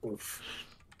 Oof.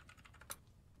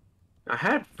 I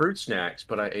had fruit snacks,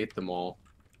 but I ate them all.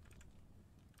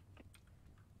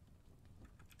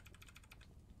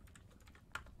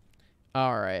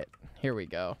 All right, here we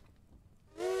go.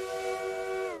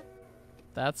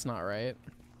 That's not right.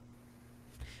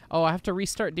 Oh, I have to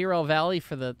restart Derail Valley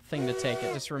for the thing to take.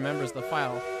 It just remembers the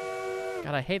file.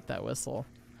 God, I hate that whistle.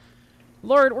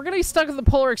 Lord, we're going to be stuck with the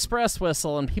Polar Express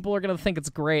whistle, and people are going to think it's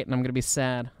great, and I'm going to be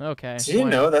sad. Okay. Did you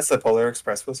know that's the Polar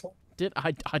Express whistle? Dude,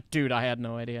 I had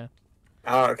no idea.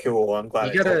 Oh, cool. I'm glad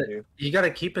I told you. You gotta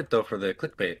keep it, though, for the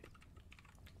clickbait.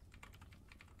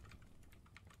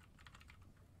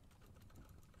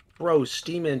 Bro,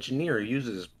 Steam Engineer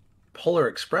uses Polar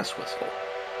Express whistle.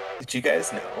 Did you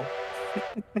guys know?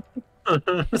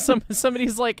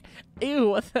 Somebody's like,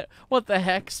 ew, what the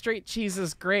heck? Straight cheese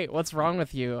is great. What's wrong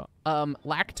with you?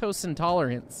 Lactose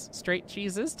intolerance. Straight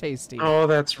cheese is tasty. Oh,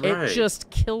 that's right. It just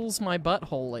kills my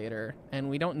butthole later, and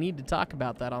we don't need to talk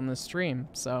about that on this stream,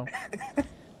 so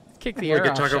kick the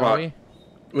air off, shall we?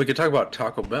 We could talk about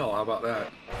Taco Bell. How about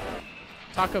that?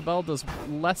 Taco Bell does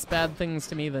less bad things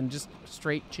to me than just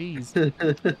straight cheese. Oh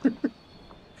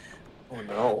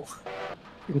no.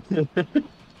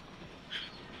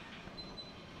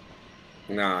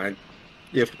 Nah,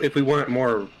 if we want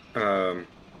more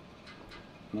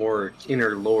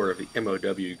inner lore of the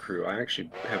MOW crew, I actually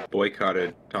have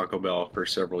boycotted Taco Bell for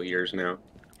several years now.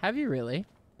 Have you really?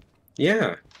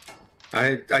 Yeah,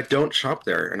 I don't shop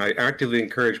there, and I actively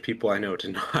encourage people I know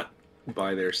to not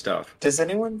buy their stuff. Does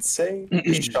anyone say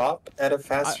shop at a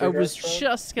fast food I was restaurant?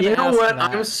 just gonna You know ask what?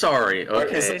 that. I'm sorry. Or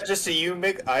Okay. is it just a you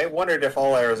make? I wondered if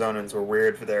all Arizonans were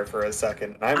weird there for a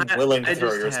second. I'm willing to I throw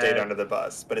just your state had- under the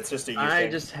bus, but it's just a you I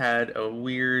thing. just had a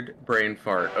weird brain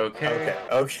fart. Okay.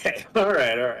 Okay. All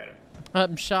right.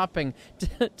 I'm shopping.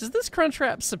 Does this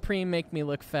Crunchwrap Supreme make me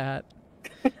look fat?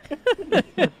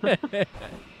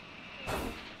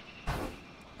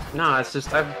 No, it's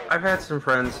just I've had some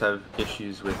friends have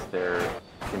issues with their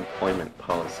employment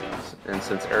policies, and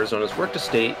since Arizona's work to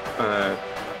state,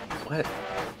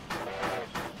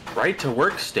 right to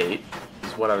work state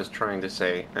is what I was trying to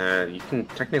say. You can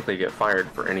technically get fired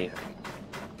for anything.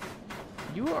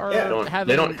 You are They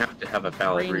don't have to have a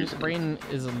valid reason. Brain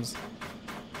isms.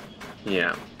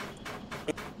 Yeah.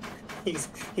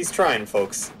 He's trying,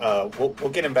 folks. We'll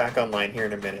get him back online here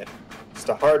in a minute. Just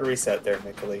a hard reset there,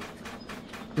 Mickey.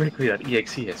 Frankly, that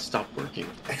exe has stopped working.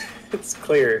 It's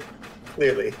clearly.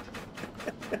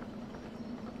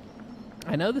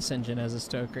 I know this engine as a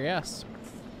stoker, yes.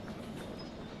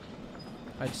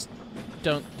 I just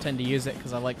don't tend to use it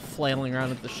because I like flailing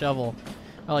around with the shovel.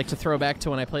 I like to throw back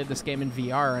to when I played this game in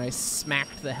VR and I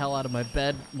smacked the hell out of my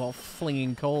bed while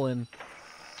flinging coal in.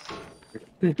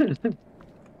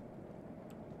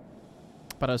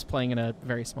 But I was playing in a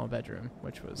very small bedroom,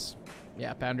 which was,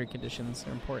 yeah, boundary conditions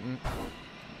are important.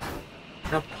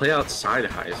 How play outside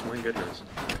highs, my goodness.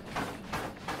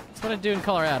 That's what I do in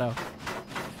Colorado.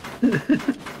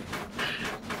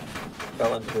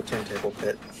 Fell into the turntable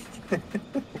pit.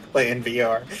 Play in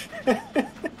VR.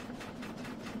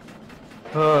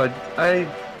 I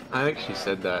actually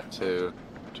said that to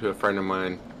a friend of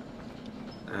mine.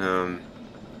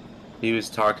 He was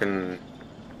talking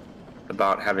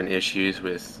about having issues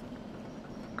with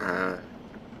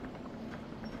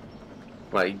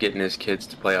like getting his kids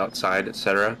to play outside,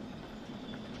 etc.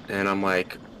 And I'm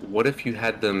like, what if you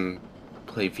had them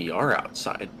play VR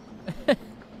outside?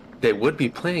 They would be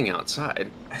playing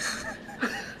outside.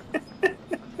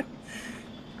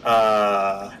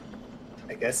 I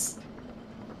guess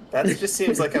that just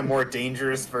seems like a more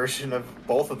dangerous version of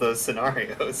both of those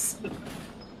scenarios.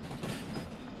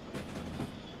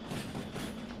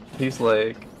 He's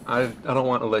like, I don't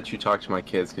want to let you talk to my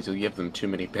kids because you'll give them too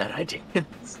many bad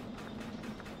ideas.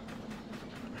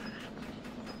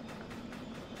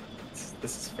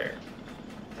 This is fair.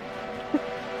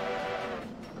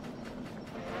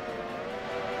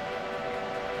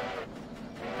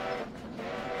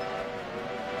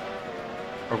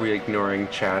 Are we ignoring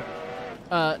chat?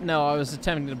 No, I was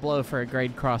attempting to blow for a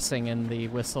grade crossing, and the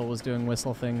whistle was doing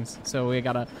whistle things. So we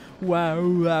gotta wow,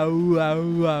 wow, wow,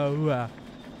 wow, wow.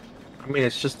 I mean,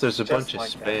 it's just there's a bunch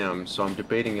like of that. spam, so I'm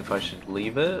debating if I should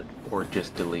leave it or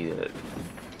just delete it.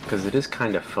 Because it is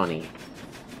kind of funny.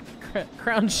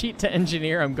 Crown sheet to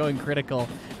engineer, I'm going critical.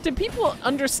 Did people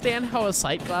understand how a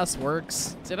sight glass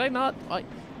works? Did I not?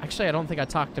 Actually, I don't think I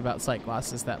talked about sight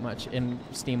glasses that much in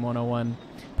Steam 101.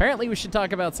 Apparently, we should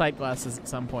talk about sight glasses at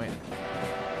some point.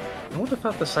 I would have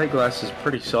thought the sight glass is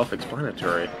pretty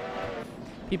self-explanatory.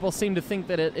 People seem to think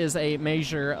that it is a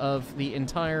measure of the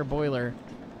entire boiler,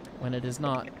 when it is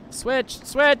not. Switch!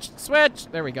 Switch! Switch!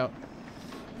 There we go.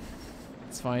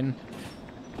 It's fine.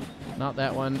 Not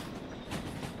that one.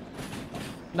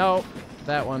 No,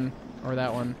 that one. Or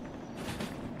that one.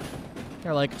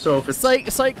 They're like, So if it's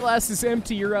sight glass is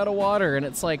empty, you're out of water. And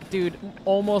it's like, dude,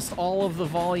 almost all of the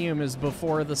volume is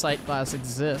before the sight glass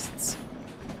exists.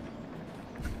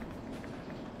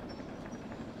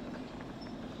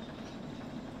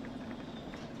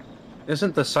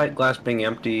 isn't the sight glass being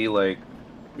empty like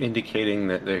indicating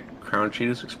that the crown sheet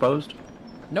is exposed?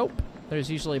 Nope. There's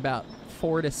usually about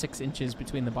 4 to 6 inches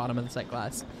between the bottom of the sight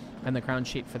glass and the crown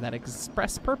sheet for that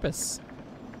express purpose.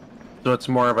 So it's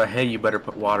more of a, hey, you better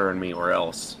put water in me or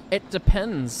else. It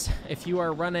depends. If you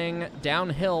are running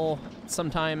downhill,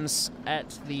 sometimes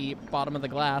at the bottom of the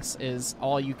glass is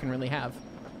all you can really have.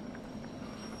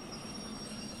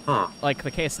 Huh. Like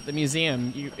the case at the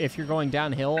museum, if you're going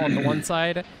downhill on the one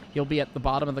side, you'll be at the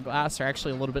bottom of the glass, or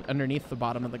actually a little bit underneath the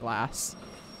bottom of the glass.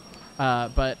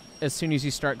 But as soon as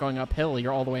you start going uphill,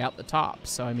 you're all the way out the top.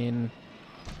 So, I mean,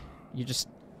 you just...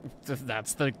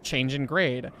 that's the change in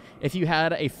grade. If you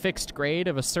had a fixed grade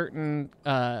of a certain,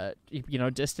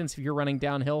 distance, if you're running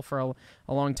downhill for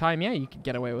a long time, yeah, you could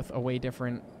get away with a way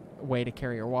different way to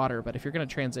carry your water. But if you're going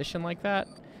to transition like that,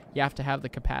 you have to have the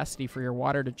capacity for your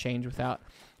water to change without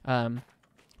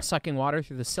sucking water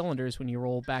through the cylinders when you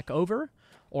roll back over,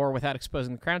 or without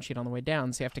exposing the crown sheet on the way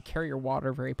down. So you have to carry your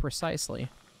water very precisely.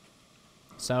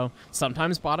 So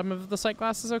sometimes bottom of the sight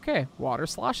glass is okay. Water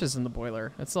sloshes in the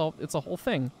boiler. It's a whole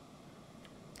thing.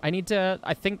 I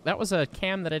think that was a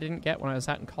cam that I didn't get when I was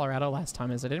out in Colorado last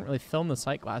time, is I didn't really film the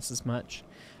sight glass as much.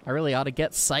 I really ought to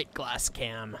get sight glass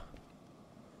cam.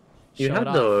 You Show had it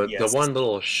off. the Yes. one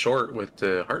little short with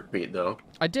the heartbeat, though.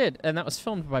 I did, and that was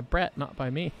filmed by Brett, not by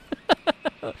me.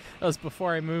 That was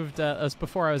before I moved, that was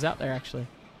before I was out there, actually.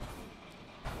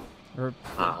 Or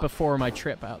before my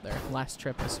trip out there. Last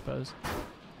trip, I suppose.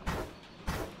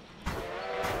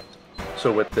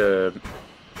 So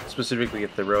specifically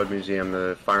at the road museum,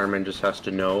 the fireman just has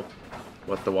to know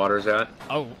what the water's at?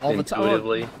 Oh, all the time.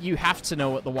 Intuitively? You have to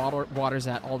know what the water's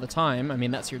at all the time. I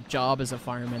mean, that's your job as a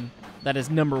fireman. That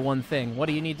is number one thing. What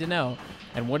do you need to know?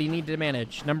 And what do you need to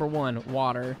manage? Number one,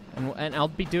 water. And I'll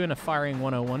be doing a Firing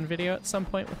 101 video at some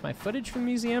point with my footage from the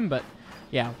museum, but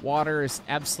yeah, water is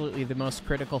absolutely the most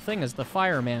critical thing as the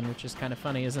fireman, which is kind of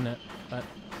funny, isn't it? But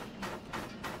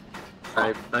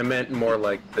I meant more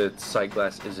like the sight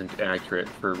glass isn't accurate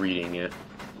for reading it.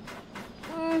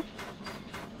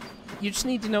 you just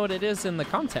need to know what it is in the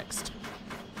context.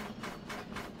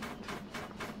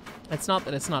 It's not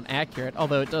that it's not accurate,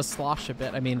 although it does slosh a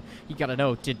bit. I mean, you gotta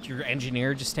know, did your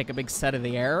engineer just take a big set of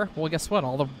the air? Well, guess what?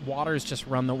 All the waters just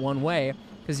run the one way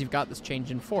because you've got this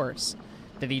change in force.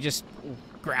 Did he just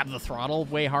grab the throttle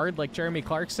way hard like Jeremy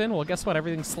Clarkson? Well, guess what?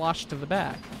 Everything sloshed to the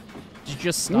back. Did you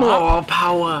just stop? More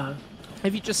power!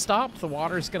 If you just stop, the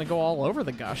water's going to go all over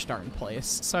the gosh darn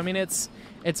place. So, I mean, it's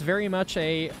very much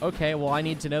a, okay, well, I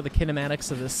need to know the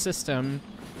kinematics of this system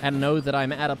and know that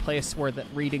I'm at a place where that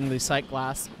reading the sight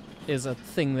glass is a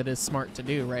thing that is smart to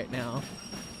do right now.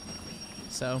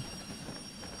 So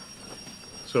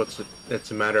it's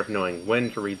a matter of knowing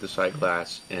when to read the sight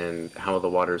glass and how the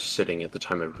water's sitting at the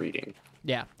time of reading.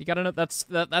 yeah, you got to know, that's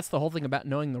the whole thing about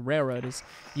knowing the railroad is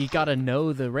you got to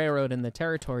know the railroad and the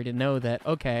territory to know that,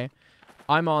 okay,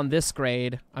 I'm on this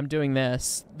grade, I'm doing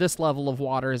this level of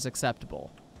water is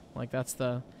acceptable. Like, that's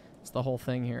the whole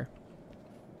thing here.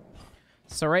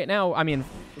 So right now, I mean,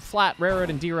 flat railroad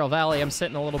in Derail Valley, I'm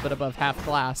sitting a little bit above half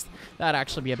glass. That'd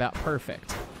actually be about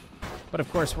perfect. But of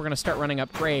course, we're going to start running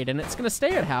up grade, and it's going to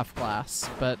stay at half glass.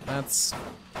 But it's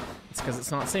because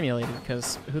it's not simulated,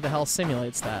 because who the hell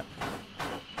simulates that?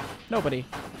 Nobody.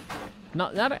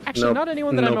 Not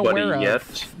anyone that I'm aware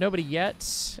of. Nobody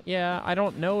yet. Yeah, I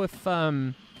don't know if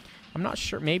I'm not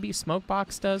sure. Maybe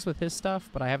Smokebox does with his stuff,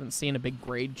 but I haven't seen a big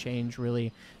grade change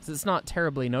really. It's not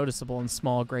terribly noticeable in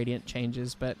small gradient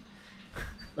changes, but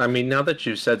I mean, now that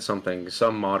you've said something,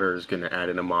 some modder is going to add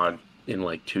in a mod in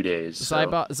like 2 days. So.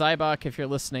 Zybok, if you're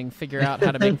listening, figure out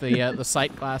how to make the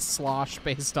sight glass slosh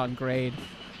based on grade.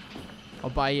 I'll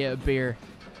buy you a beer.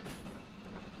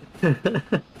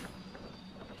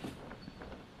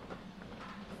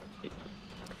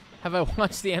 Have I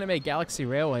watched the anime Galaxy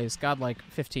Railways? God, like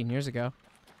 15 years ago.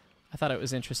 I thought it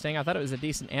was interesting. I thought it was a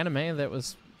decent anime that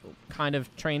was kind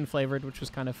of train flavored, which was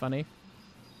kind of funny.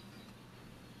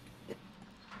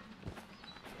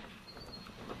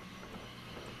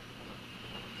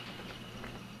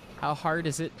 How hard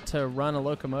is it to run a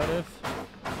locomotive?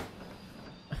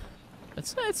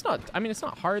 It's not. I mean, it's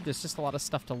not hard. There's just a lot of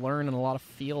stuff to learn and a lot of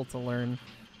feel to learn.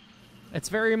 It's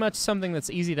very much something that's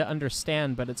easy to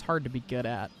understand, but it's hard to be good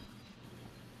at.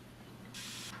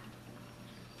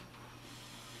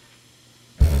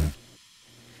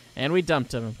 And we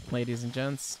dumped him, ladies and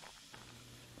gents.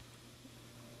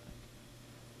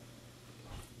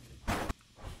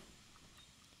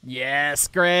 Yes,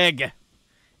 Greg!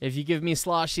 If you give me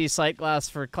sloshy sight glass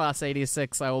for Class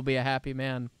 86, I will be a happy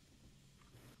man.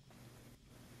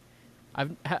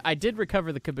 I did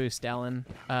recover the caboose, Dallin.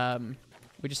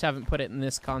 We just haven't put it in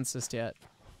this consist yet.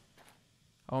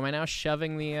 Oh, am I now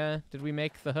shoving the, did we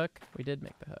make the hook? We did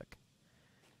make the hook.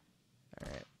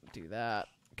 Alright, do that.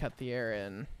 Cut the air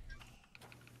in.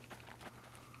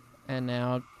 And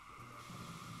now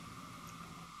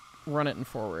run it in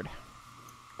forward.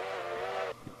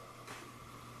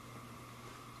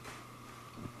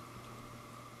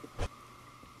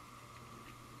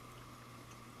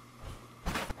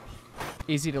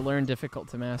 Easy to learn, difficult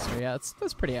to master. Yeah,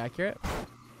 that's pretty accurate.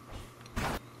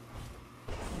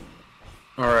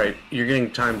 Alright, you're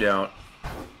getting timed out.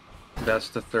 That's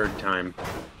the 3rd time.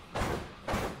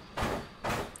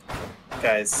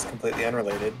 Guys, completely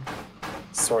unrelated.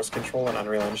 Source control in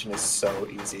Unreal Engine is so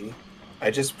easy.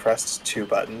 I just pressed 2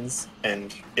 buttons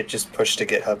and it just pushed to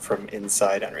GitHub from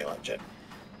inside Unreal Engine.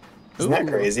 Isn't that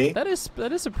crazy? That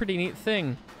is a pretty neat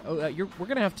thing. Oh, we're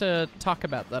gonna have to talk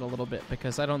about that a little bit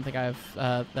because I don't think I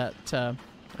have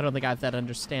that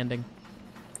understanding.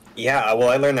 Yeah, well,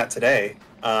 I learned that today.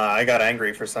 I got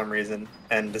angry for some reason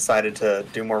and decided to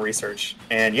do more research.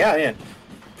 And yeah,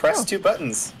 press 2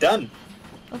 buttons, done.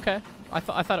 Okay, I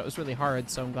thought it was really hard,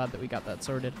 so I'm glad that we got that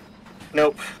sorted.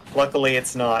 Nope, luckily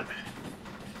it's not.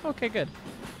 Okay, good.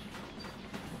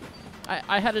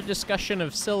 I had a discussion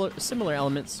of similar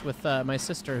elements with my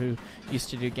sister who used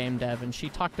to do game dev, and she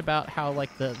talked about how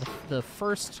like the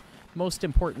first most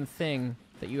important thing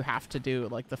that you have to do,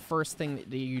 like the first thing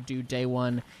that you do day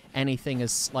one, anything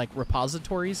is like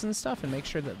repositories and stuff, and make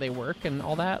sure that they work and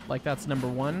all that. Like that's number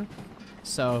one.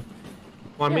 So.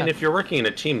 Well, I mean, if you're working in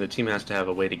a team, the team has to have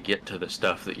a way to get to the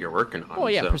stuff that you're working on. Oh,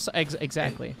 yeah, so.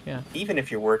 Exactly, yeah. Even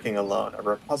if you're working alone, a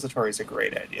repository is a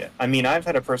great idea. I mean, I've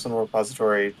had a personal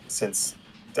repository since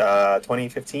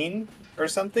 2015 or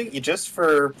something, just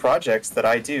for projects that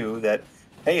I do that,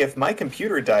 hey, if my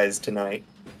computer dies tonight,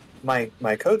 my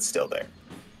code's still there.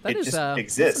 That just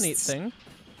exists. That's a neat thing.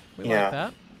 We like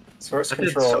that. Source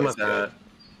control is good.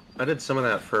 I did some of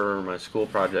that for my school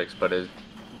projects, but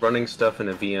running stuff in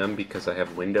a VM because I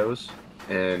have Windows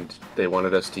and they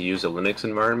wanted us to use a Linux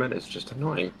environment is just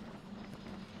annoying.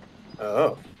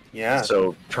 Oh, yeah.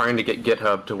 So trying to get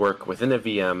GitHub to work within a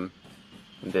VM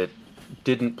that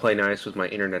didn't play nice with my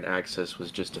internet access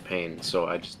was just a pain, so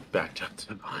I just backed up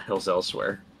to files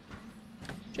elsewhere.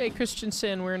 Jay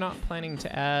Christensen, we're not planning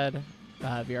to add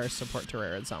VR support to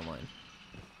Railroads Online.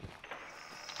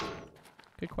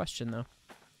 Good question, though.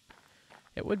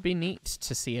 It would be neat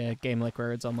to see a game like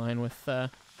Railroads Online with VR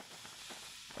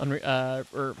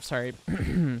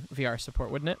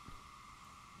support, wouldn't it?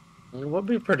 It would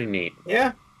be pretty neat.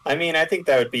 Yeah, I mean, I think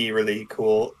that would be really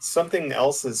cool. Something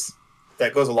else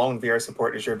that goes along with VR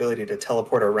support is your ability to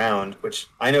teleport around, which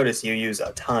I notice you use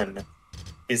a ton.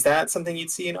 Is that something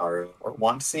you'd see in RO or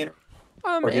want to see in RO?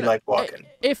 Or do you like walking?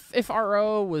 If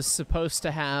RO was supposed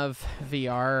to have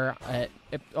VR,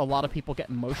 a lot of people get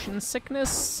motion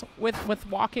sickness with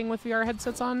walking with VR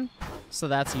headsets on. So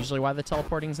that's usually why the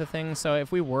teleporting's a thing. So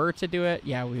if we were to do it,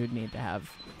 yeah, we would need to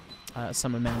have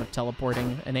some amount of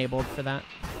teleporting enabled for that.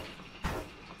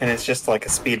 And it's just like a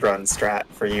speedrun strat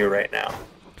for you right now.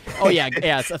 Oh, yeah,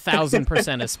 it's 1,000%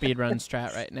 a speedrun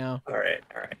strat right now. All right,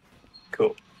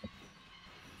 cool.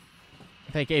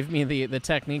 They gave me the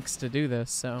techniques to do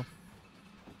this, so.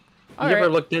 You ever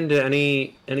looked into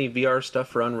any VR stuff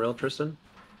for Unreal, Tristan?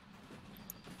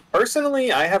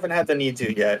 Personally, I haven't had the need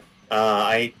to yet.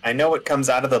 I know what comes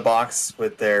out of the box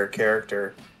with their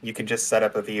character. You can just set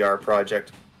up a VR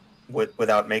project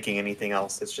without making anything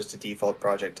else. It's just a default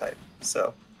project type.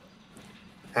 So,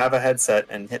 have a headset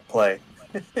and hit play.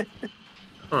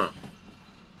 Huh.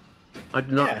 I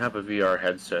do not Yeah. have a VR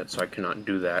headset, so I cannot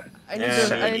do that. I need, Yeah,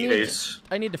 to, me I, neither. need,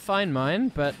 I need to find mine,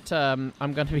 but I'm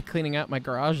going to be cleaning out my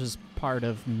garage as part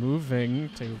of moving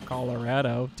to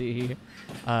Colorado.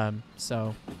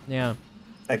 So, yeah.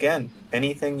 Again,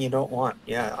 anything you don't want.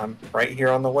 Yeah, I'm right here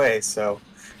on the way, so...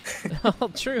 Well,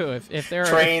 true. If there are...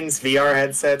 Trains, VR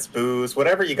headsets, booze,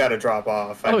 whatever you gotta drop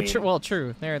off. I mean...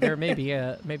 True. There may be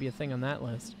a thing on that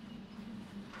list.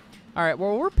 All right,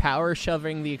 well, we're power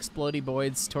shoving the explodey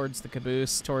boys towards the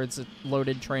caboose, towards a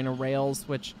loaded train of rails,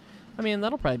 which, I mean,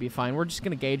 that'll probably be fine. We're just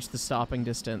going to gauge the stopping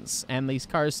distance, and these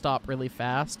cars stop really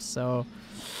fast, so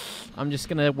I'm just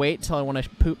going to wait till I want to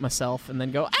poop myself and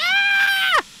then go,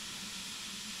 ah!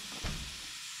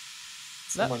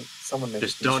 Someone make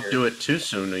Just a don't t-shirt. do it too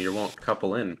soon, or you won't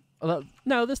couple in. No,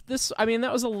 I mean,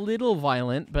 that was a little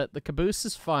violent, but the caboose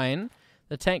is fine.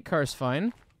 The tank car's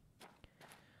fine.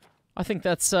 I think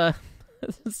that's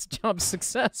that's job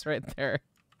success right there.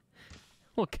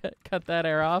 We'll cut that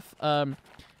air off. The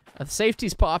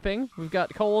safety's popping. We've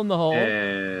got coal in the hole.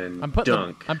 And I'm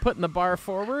dunk. I'm putting the bar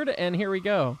forward, and here we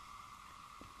go.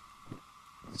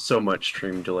 So much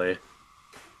stream delay.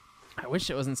 I wish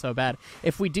it wasn't so bad.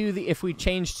 If we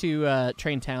change to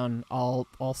Train Town,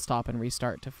 I'll stop and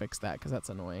restart to fix that because that's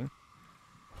annoying.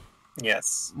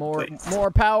 Yes. More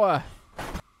please. power.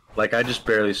 Like, I just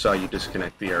barely saw you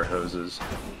disconnect the air hoses.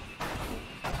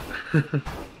 It's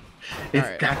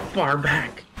Alright. that far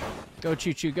back. Go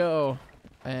choo choo go,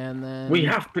 and then We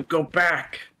have to go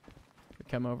back. we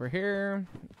come over here.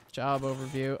 Job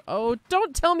overview. Oh,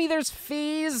 don't tell me there's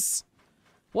fees.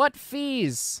 What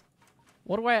fees?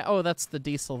 What do I? Oh, that's the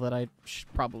diesel that I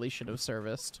probably should have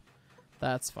serviced.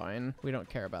 That's fine. We don't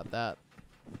care about that.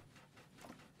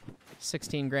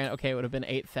 16 grand. Okay, it would have been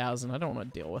 8,000. I don't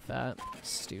want to deal with that.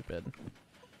 Stupid.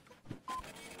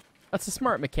 That's a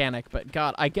smart mechanic, but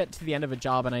God, I get to the end of a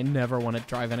job and I never want to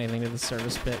drive anything to the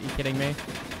service pit. You kidding me?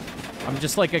 I'm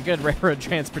just like a good railroad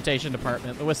transportation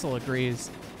department. The whistle agrees.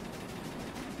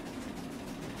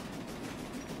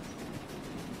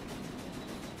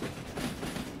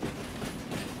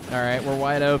 All right, we're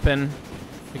wide open.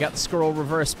 We got the scroll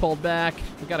reverse pulled back.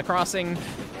 We got a crossing.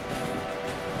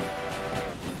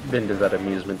 Been to that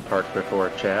amusement park before,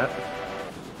 chat.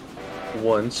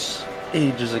 Once,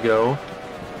 ages ago.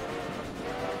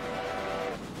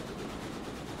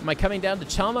 Am I coming down to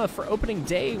Chama for opening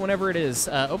day, whenever it is?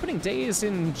 Opening day is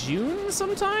in June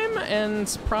sometime,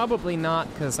 and probably not,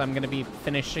 because I'm going to be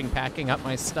finishing packing up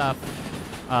my stuff,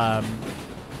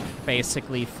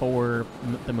 basically for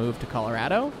the move to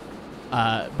Colorado.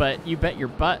 But you bet your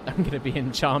butt I'm going to be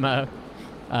in Chama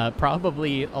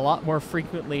probably a lot more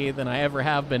frequently than I ever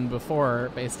have been before,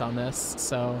 based on this.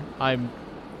 So I'm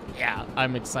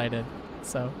excited.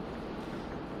 So.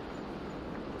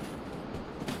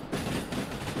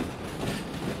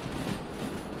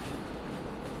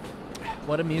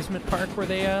 What amusement park were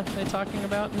they talking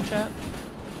about in chat?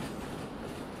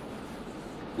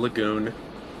 Lagoon.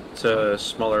 It's a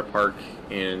smaller park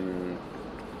in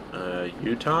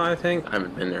Utah, I think. I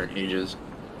haven't been there in ages.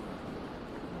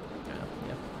 Yeah.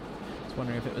 I was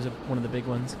wondering if it was one of the big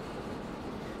ones.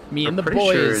 Me and I'm the pretty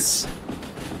sure boys.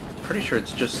 Pretty sure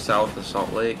it's just south of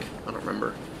Salt Lake. I don't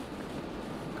remember.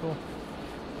 Cool.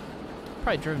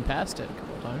 Probably driven past it a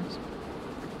couple of times.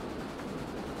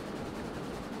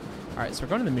 Alright, so we're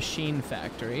going to the machine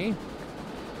factory.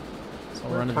 So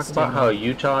we're running Talk the about how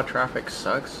Utah traffic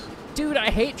sucks. Dude,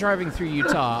 I hate driving through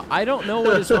Utah. I don't know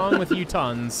what is wrong with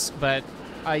Utahns, but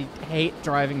I hate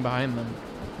driving behind them.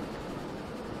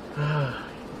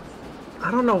 I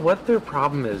don't know what their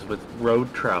problem is with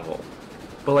road travel,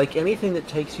 but like anything that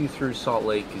takes you through Salt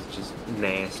Lake is just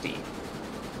nasty.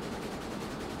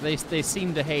 They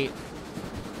seem to hate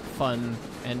fun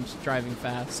and driving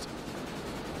fast.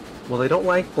 Well, they don't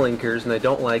like blinkers and they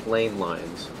don't like lane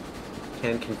lines.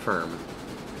 Can confirm.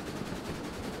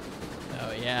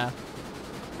 Oh yeah.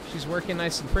 She's working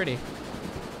nice and pretty.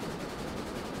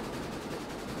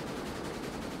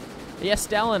 Yes,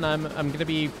 Dallin, I'm gonna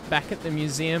be back at the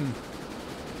museum.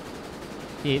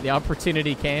 The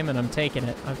opportunity came and I'm taking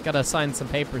it. I've got to sign some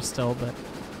papers still, but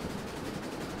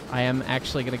I am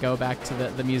actually gonna go back to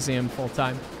the museum full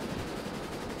time.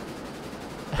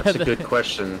 That's a good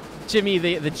question. Jimmy,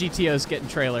 the GTO's getting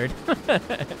trailered.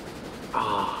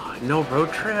 Ah, no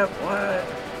road trip? What?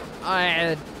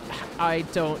 I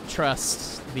don't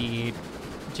trust the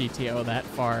GTO that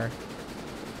far.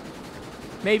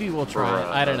 Maybe we'll try.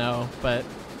 I don't know, but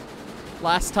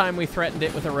last time we threatened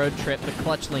it with a road trip, the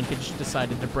clutch linkage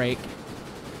decided to break,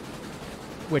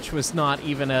 which was not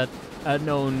even a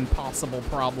known possible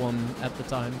problem at the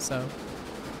time, so.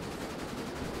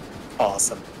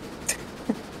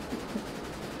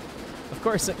 Of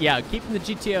course, yeah, keeping the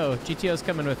GTO. GTO's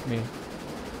coming with me.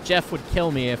 Jeff would kill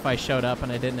me if I showed up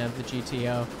and I didn't have the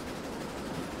GTO.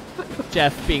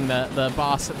 Jeff being the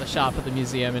boss at the shop at the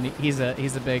museum, and he's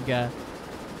a big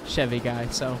Chevy guy,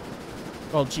 so...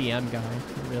 Well, GM guy,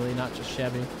 really, not just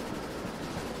Chevy.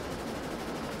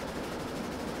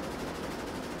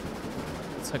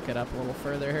 Let's hook it up a little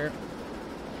further here.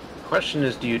 Question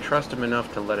is, do you trust him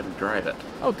enough to let him drive it?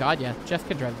 Oh god, yeah. Jeff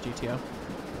can drive the GTO.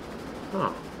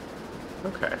 Oh.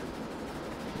 Okay.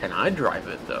 Can I drive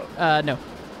it, though? No.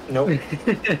 Nope.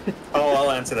 Oh,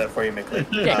 I'll answer that for you, Mickley.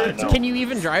 Yeah, No. can you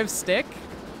even drive stick?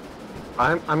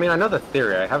 I mean, I know the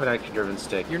theory. I haven't actually driven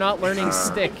stick. You're not learning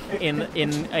stick in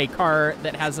a car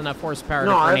that has enough horsepower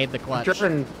No, to grenade the clutch.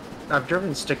 I've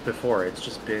driven stick before. It's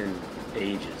just been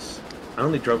ages. I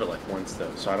only drove it like once,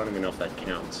 though, so I don't even know if that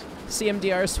counts.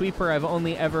 CMDR sweeper, I've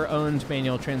only ever owned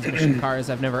manual transmission cars.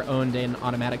 I've never owned an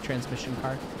automatic transmission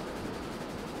car.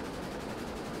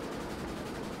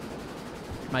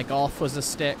 My Golf was a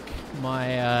stick.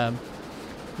 My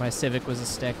Civic was a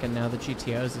stick, and now the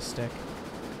GTO is a stick.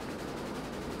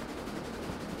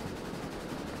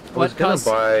 I was gonna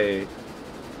buy...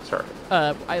 Sorry.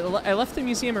 I left the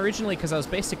museum originally because I was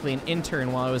basically an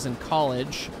intern while I was in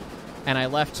college. And I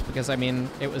left because, I mean,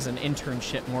 it was an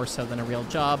internship more so than a real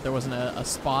job. There wasn't a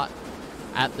spot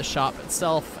at the shop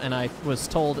itself, and I was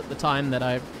told at the time that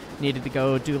I needed to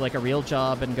go do, like, a real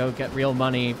job and go get real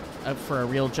money for a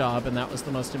real job, and that was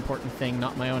the most important thing,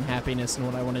 not my own happiness and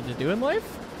what I wanted to do in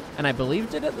life. And I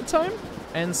believed it at the time,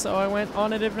 and so I went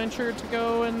on an adventure to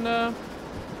go and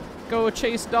go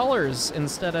chase dollars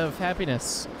instead of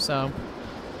happiness, so...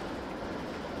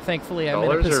 Thankfully, I'm in a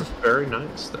Dollars position. are very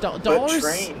nice, though.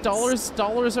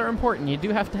 Dollars are important. You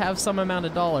do have to have some amount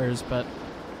of dollars, but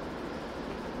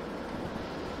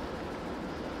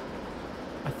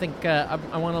I think I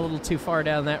went a little too far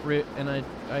down that route, and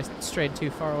I strayed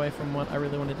too far away from what I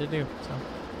really wanted to do. So.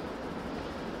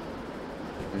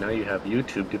 Now you have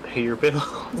YouTube to pay your bill.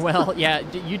 Well, yeah,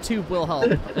 YouTube will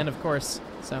help, and of course,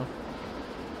 so.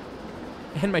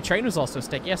 And my train was also a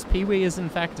stick. Yes, Pee-wee is in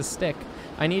fact a stick.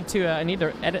 I need to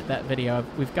edit that video.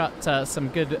 We've got some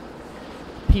good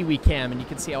Pee-wee cam, and you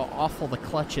can see how awful the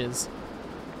clutch is.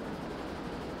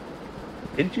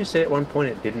 Didn't you say at one point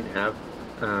it didn't have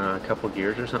a couple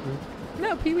gears or something?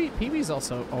 No, Pee-wee's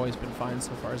also always been fine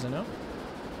so far as I know.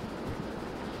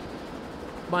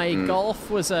 My Golf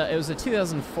was it was a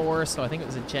 2004, so I think it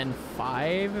was a Gen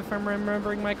 5 if I'm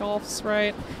remembering my Golfs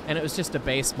right, and it was just a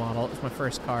base model. It was my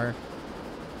first car,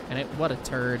 and what a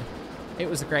turd. It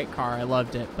was a great car, I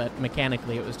loved it, but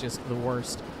mechanically it was just the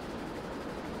worst.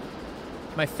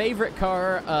 My favorite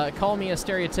car, call me a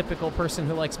stereotypical person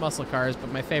who likes muscle cars,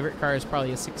 but my favorite car is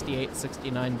probably a 68,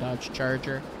 69 Dodge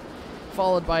Charger,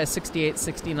 followed by a 68,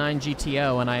 69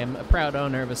 GTO, and I am a proud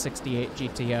owner of a 68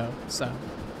 GTO, so...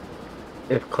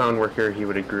 If Clown were here, he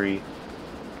would agree.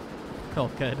 Oh,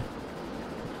 good.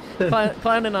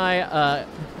 Clown and I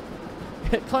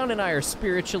are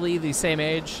spiritually the same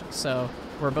age, so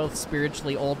we're both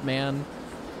spiritually old man.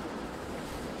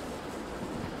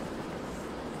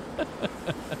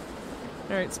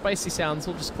 Alright, spicy sounds.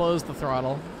 We'll just close the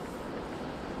throttle.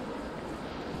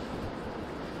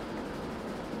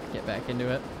 Get back into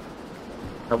it.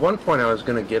 At one point, I was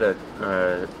gonna get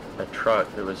a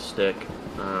truck that was stick.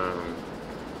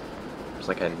 It was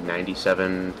like a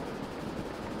 97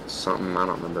 something. I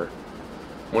don't remember.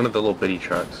 One of the little bitty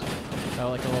trucks. Oh,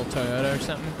 like a little Toyota or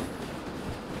something?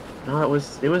 No, it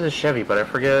was a Chevy, but I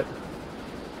forget.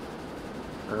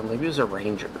 Maybe it was a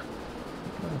Ranger.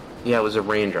 Oh. Yeah, it was a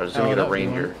Ranger. I was gonna get a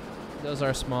Ranger. Those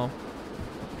are small.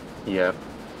 Yeah.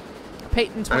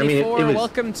 Peyton 24, I mean, it was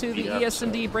welcome to the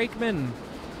ES&D Brakeman.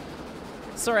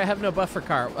 Sorry, I have no buffer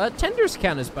car. Tenders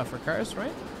count as buffer cars,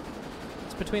 right?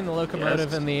 It's between the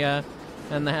locomotive and the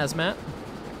hazmat.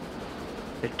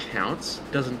 It counts.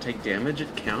 Doesn't take damage.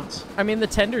 It counts. I mean, the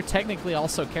tender technically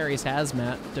also carries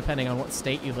hazmat, depending on what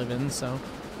state you live in, so...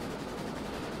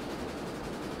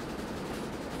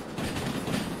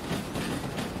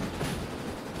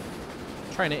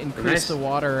 Trying to increase the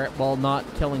water while not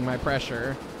killing my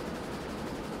pressure.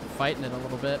 Fighting it a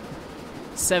little bit.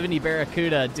 70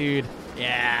 Barracuda, dude.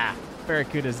 Yeah,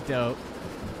 Barracuda's dope.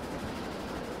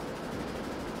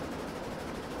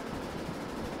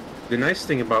 The nice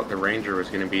thing about the Ranger was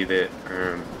going to be that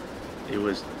it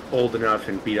was old enough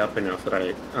and beat up enough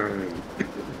that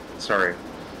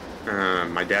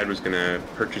my dad was going to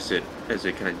purchase it as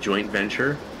a kind of joint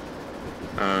venture,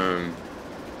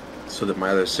 so that my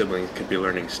other siblings could be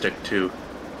learning stick too.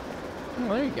 Well,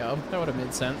 there you go. That would have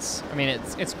made sense. I mean,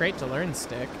 it's great to learn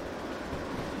stick.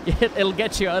 It'll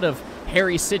get you out of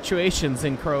hairy situations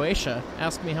in Croatia.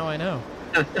 Ask me how I know.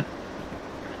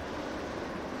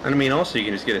 I mean, also you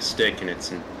can just get a stick and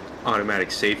it's an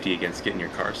automatic safety against getting your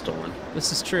car stolen.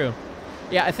 This is true.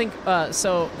 Yeah, I think,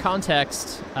 so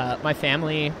context, my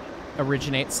family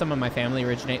some of my family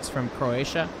originates from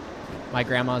Croatia. My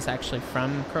grandma's actually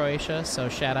from Croatia, so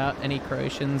shout out any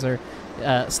Croatians or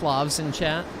Slavs in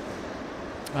chat.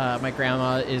 My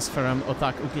grandma is from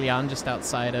Otak Ugljan, just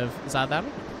outside of Zadar.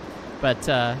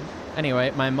 But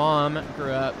anyway, my mom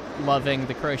grew up loving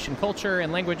the Croatian culture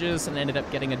and languages and ended up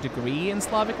getting a degree in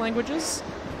Slavic languages.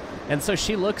 And so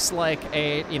she looks like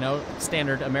a,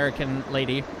 standard American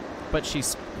lady, but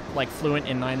she's like fluent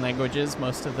in 9 languages,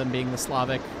 most of them being the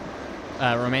Slavic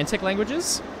Romantic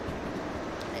languages.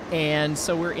 And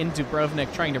so we're in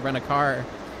Dubrovnik trying to rent a car,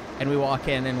 and we walk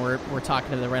in and we're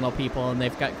talking to the rental people, and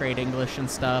they've got great English and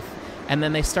stuff. And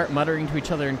then they start muttering to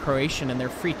each other in Croatian, and they're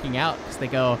freaking out because they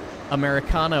go,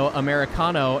 Americano,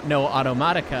 Americano, no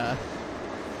automatica.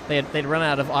 They'd run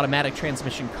out of automatic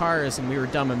transmission cars, and we were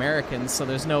dumb Americans, so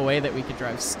there's no way that we could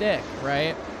drive stick,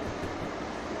 right?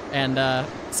 And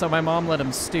so my mom let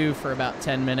them stew for about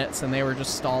 10 minutes, and they were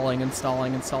just stalling,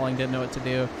 didn't know what to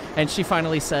do. And she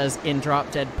finally says, in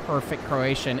drop-dead perfect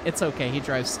Croatian, "It's okay, he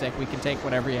drives stick, we can take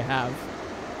whatever you have."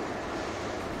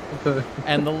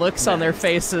 And the looks on their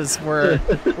faces were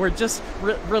just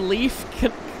relief,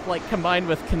 combined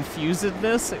with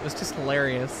confusedness. It was just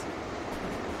hilarious.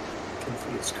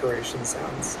 Confused Croatian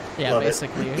sounds. Yeah, Love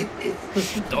basically.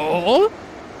 Oh!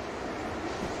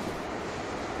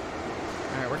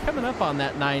 We're coming up on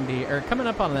that 90, or coming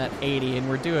up on that 80, and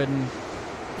we're doing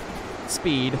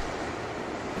speed.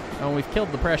 Oh, we've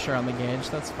killed the pressure on the gauge.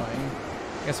 That's fine.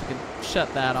 I guess we could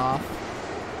shut that off.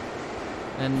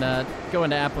 And go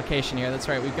into application here. That's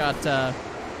right, we've got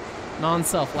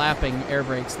non-self-lapping air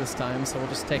brakes this time, so we'll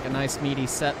just take a nice meaty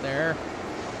set there.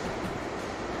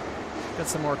 Got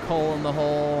some more coal in the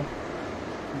hole.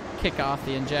 Kick off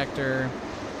the injector.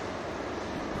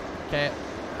 Okay.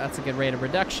 That's a good rate of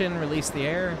reduction. Release the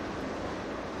air.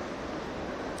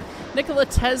 Nikola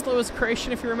Tesla was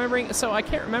Croatian, if you're remembering. So I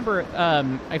can't remember.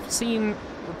 I've seen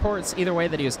reports either way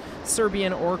that he was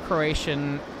Serbian or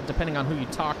Croatian, depending on who you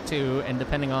talk to and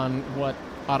depending on what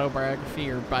autobiography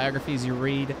or biographies you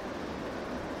read.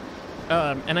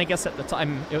 And I guess at the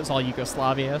time it was all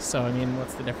Yugoslavia, so I mean,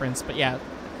 what's the difference? But yeah,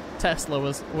 Tesla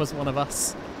was one of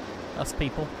us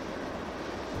people.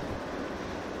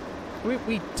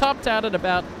 We topped out at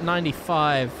about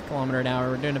 95 km an hour.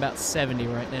 We're doing about 70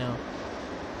 right now.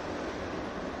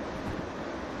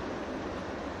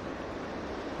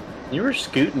 You were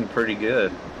scooting pretty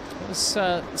good. It was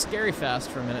scary fast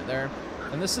for a minute there.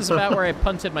 And this is about where I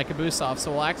punted my caboose off,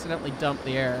 so we'll accidentally dump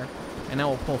the air. And now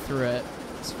we'll pull through it.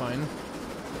 It's fine.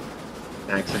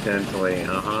 Accidentally,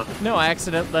 No,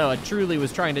 I truly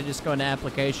was trying to just go into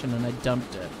application, and I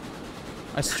dumped it.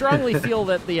 I strongly feel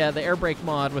that the air brake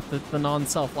mod with the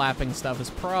non-self-lapping stuff is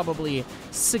probably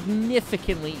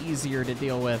significantly easier to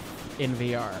deal with in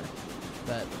VR.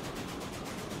 But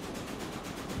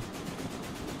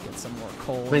get some more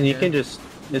coal. I mean, you can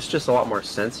it's just a lot more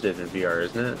sensitive in VR,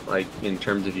 isn't it? Like in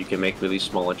terms of you can make really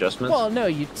small adjustments. Well, no,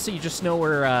 you just know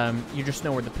where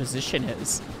the position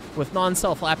is. With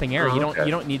non-self-lapping air, you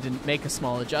don't need to make a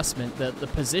small adjustment. The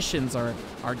positions are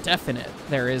definite.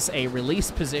 There is a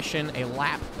release position, a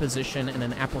lap position, and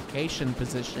an application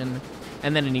position,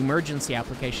 and then an emergency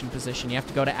application position. You have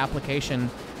to go to application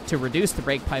to reduce the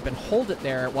brake pipe and hold it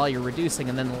there while you're reducing,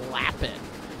 and then lap it.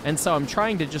 And so I'm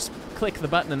trying to just click the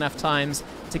button enough times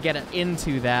to get it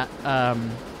into that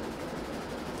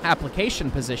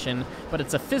application position, but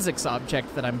it's a physics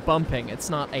object that I'm bumping. It's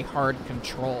not a hard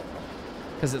control,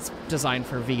 because it's designed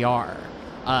for VR.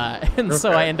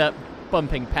 So I end up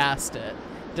bumping past it,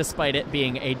 despite it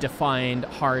being a defined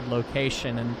hard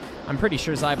location. And I'm pretty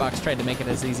sure Zybox tried to make it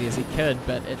as easy as he could,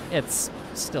 but it's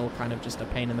still kind of just a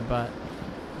pain in the butt.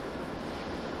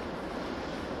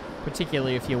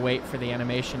 Particularly if you wait for the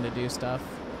animation to do stuff.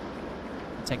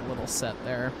 Take a little set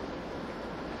there.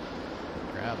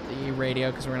 Grab the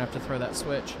radio, because we're going to have to throw that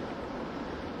switch.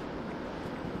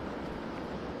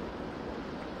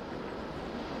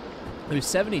 The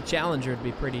 70 Challenger would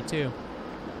be pretty, too.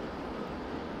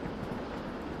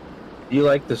 Do you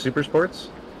like the Super Sports?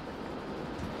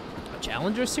 A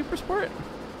Challenger Super Sport?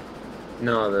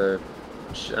 No, the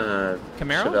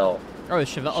Camaro? Chevelle. Oh, the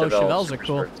Chevelle. Oh, Chevelles are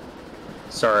cool. Sports.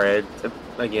 Sorry,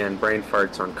 again, brain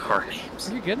farts on car names.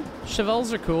 You're good.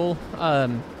 Chevelles are cool.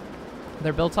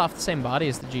 They're built off the same body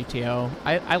as the GTO.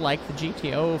 I like the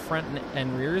GTO front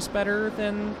and rears better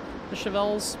than the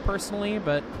Chevelles, personally,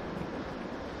 but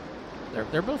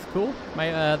they're both cool.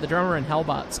 My the drummer in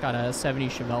Hellbot's got a 70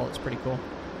 Chevelle. It's pretty cool,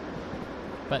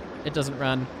 but it doesn't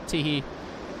run. Teehee.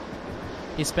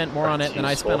 He spent more on it than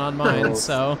I spent on mine,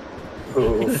 so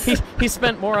he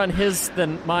spent more on his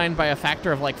than mine by a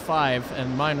factor of like 5,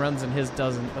 and mine runs and his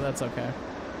doesn't, but that's okay.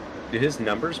 Do his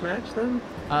numbers match then?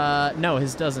 No,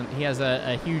 his doesn't. He has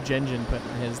a huge engine put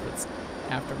in his that's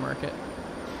aftermarket.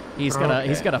 He's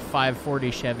got a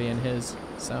 540 Chevy in his,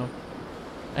 so.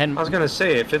 And I was gonna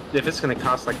say if it's gonna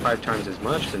cost like 5 times as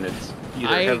much, then it's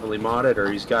either heavily modded or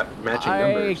he's got matching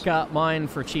numbers. I got mine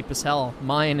for cheap as hell.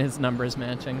 Mine is numbers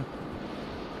matching.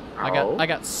 I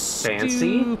got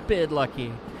stupid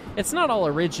lucky. It's not all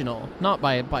original, not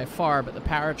by far, but the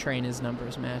powertrain is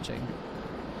numbers matching.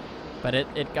 But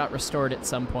it got restored at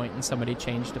some point, and somebody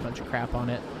changed a bunch of crap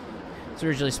on it. It's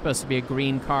originally supposed to be a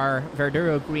green car,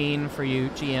 Verduro green for you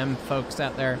GM folks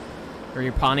out there, or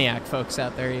your Pontiac folks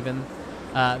out there even.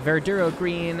 Verduro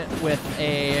green with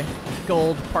a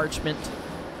gold parchment,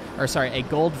 or sorry, a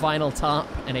gold vinyl top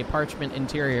and a parchment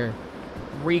interior.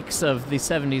 Reeks of the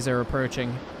 70s are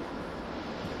approaching.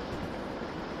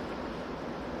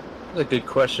 That's a good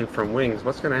question from Wings.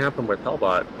 What's going to happen with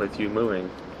Hellbot with you moving?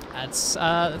 That's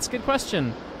a good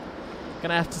question.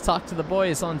 Gonna have to talk to the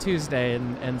boys on Tuesday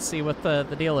and see what the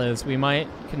deal is. We might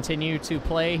continue to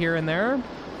play here and there.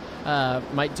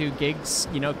 Might do gigs,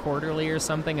 quarterly or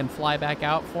something and fly back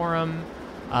out for them.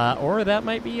 Or that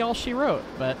might be all she wrote.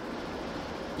 But,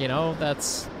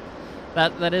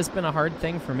 that has been a hard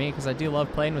thing for me because I do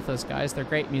love playing with those guys. They're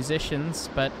great musicians,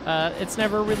 but it's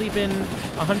never really been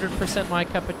 100% my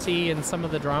cup of tea, and some of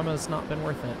the drama's not been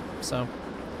worth it. So.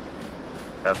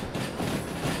 Yep.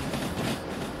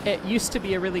 It used to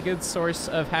be a really good source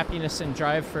of happiness and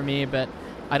drive for me, but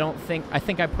I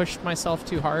think I pushed myself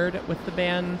too hard with the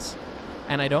band,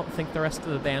 and I don't think the rest of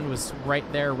the band was right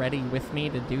there ready with me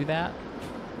to do that.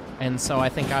 And so I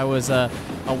think I was a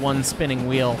one spinning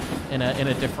wheel in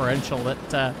a differential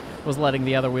that was letting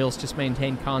the other wheels just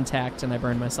maintain contact, and I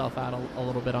burned myself out a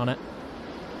little bit on it.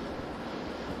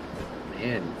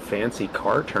 Man, fancy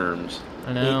car terms.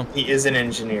 I know. He is an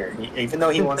engineer, even though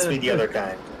he wants to be the other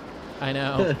kind. I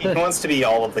know. He wants to be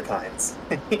all of the kinds.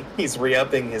 He's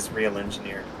re-upping his real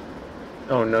engineer.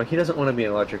 Oh no, he doesn't want to be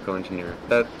an electrical engineer.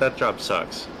 That job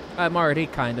sucks. I'm already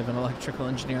kind of an electrical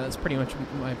engineer. That's pretty much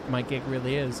my gig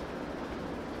really is.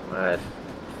 But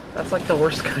that's like the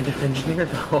worst kind of engineer,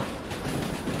 though.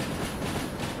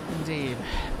 Indeed,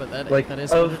 but that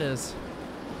is what what it is.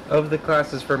 Of the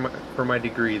classes for my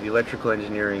degree, the electrical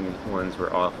engineering ones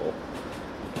were awful.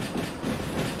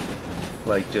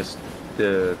 Like just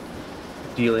the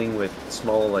dealing with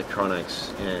small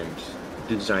electronics and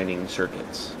designing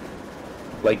circuits.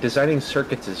 Like designing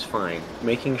circuits is fine.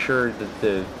 Making sure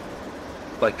that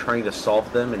trying to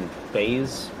solve them in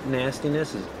phase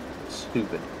nastiness is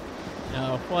stupid.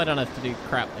 No, well, I don't have to do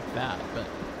crap like that, but...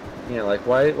 Yeah, like,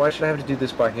 why should I have to do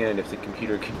this by hand if the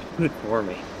computer can do it for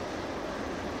me?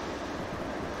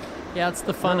 Yeah, it's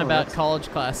the fun about college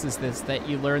classes, that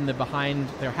you learn the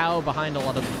how behind a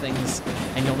lot of the things,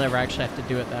 and you'll never actually have to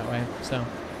do it that way, so...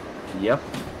 Yep.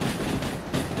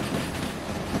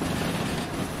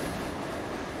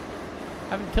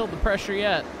 Haven't killed the pressure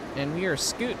yet, and we are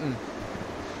scooting.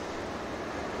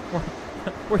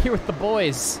 We're here with the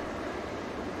boys.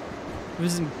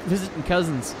 Visiting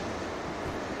cousins.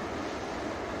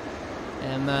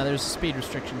 And there's a speed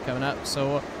restriction coming up,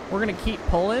 so we're going to keep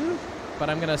pulling, but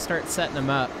I'm going to start setting them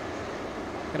up.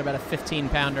 Got about a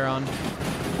 15-pounder on.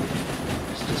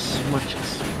 There's just so much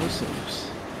explosives.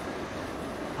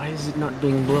 Why is it not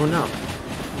being blown up?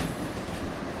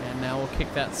 And now we'll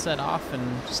kick that set off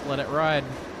and just let it ride.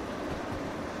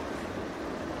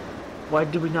 Why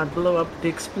do we not blow up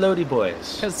the explodey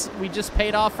boys? Because we just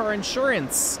paid off our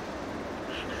insurance.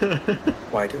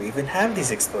 Why do we even have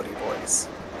these explodey boys?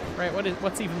 Right,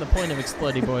 what's even the point of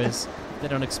explodey boys? They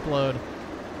don't explode.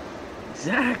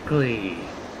 Exactly.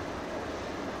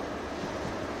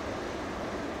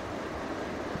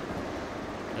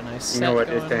 A nice You know what,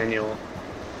 going. Nathaniel?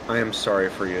 I am sorry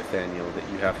for you, Nathaniel,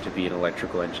 that you have to be an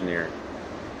electrical engineer.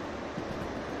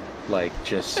 Like,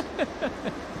 just...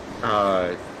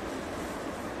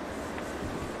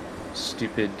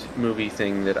 stupid movie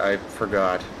thing that I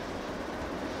forgot.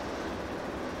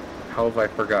 How have I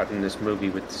forgotten this movie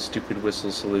with the stupid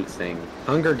whistle salute thing?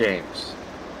 Hunger Games.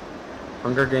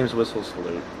 Hunger Games whistle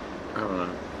salute. I don't know.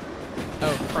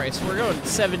 Oh, Christ. We're going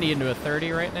 70 into a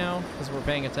 30 right now, because we're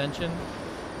paying attention.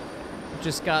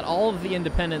 Just got all of the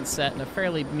independents set and a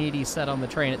fairly meaty set on the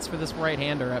train. It's for this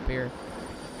right-hander up here.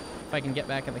 If I can get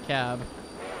back in the cab.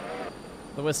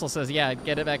 The whistle says, yeah,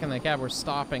 get it back in the cab. We're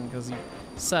stopping, because you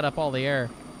set up all the air.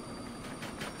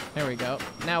 There we go.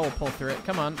 Now we'll pull through it.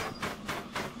 Come on.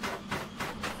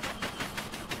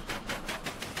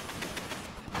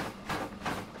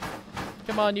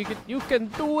 Come on, you can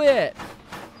do it.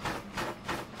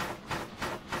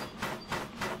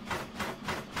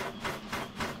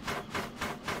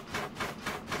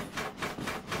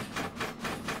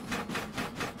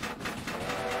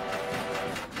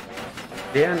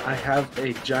 Dan, I have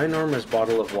a ginormous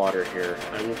bottle of water here.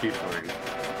 I will be fine.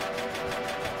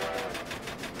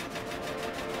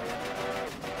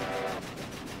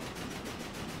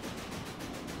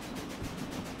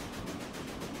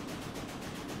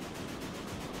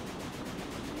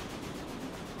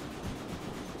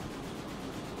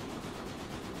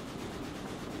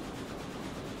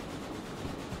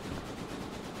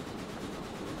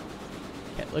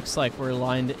 It looks like we're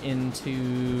lined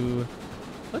into...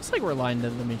 Looks like we're lined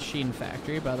into the machine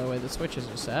factory, by the way the switches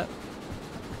are set.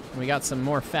 And we got some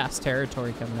more fast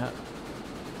territory coming up.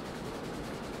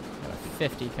 Got a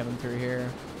 50 coming through here.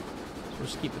 So we'll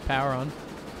just keep the power on.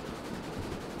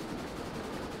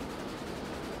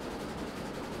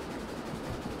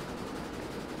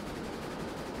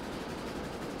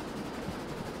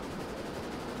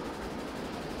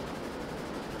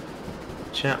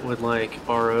 Chat would like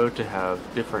RO to have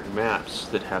different maps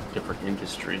that have different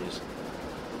industries.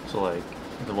 So like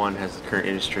the one has the current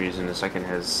industries and the second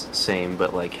has same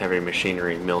but like heavy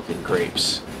machinery, milk and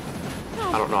grapes.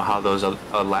 I don't know how those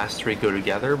last three go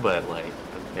together, but like,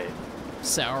 okay.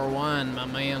 Sour wine, my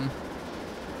man.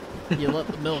 You let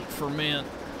the milk ferment.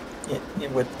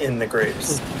 In the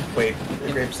grapes. Wait,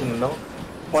 the grapes in the milk?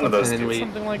 One of those two.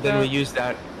 Something like then that.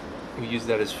 we use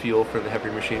that as fuel for the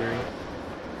heavy machinery.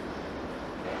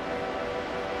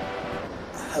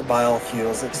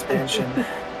 Biofuels expansion.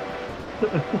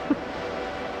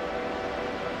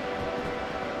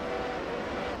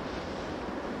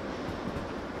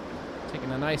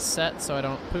 Taking a nice set so I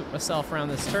don't poop myself around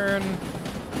this turn.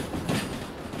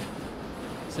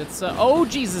 So it's oh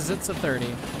Jesus, it's a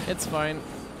 30. It's fine.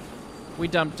 We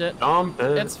dumped it. Dump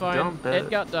it. It's fine. Dump It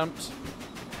got dumped.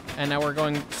 And now we're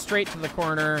going straight to the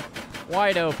corner,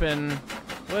 wide open,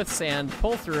 with sand.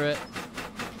 Pull through it.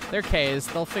 They're Ks.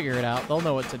 They'll figure it out. They'll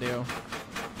know what to do.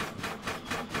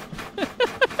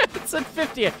 It's at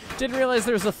 50. Didn't realize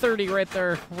there was a 30 right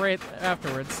there, right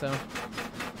afterwards, so.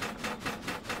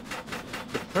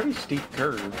 It's a pretty steep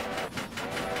curve.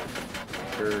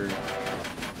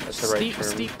 That's the right term.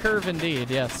 Steep curve indeed,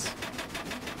 yes.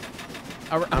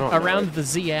 I don't know. Around the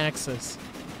Z-axis.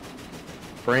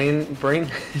 Brain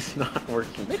is not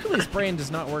working. Nicholas' brain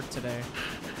does not work today.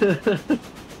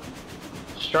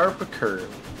 Sharp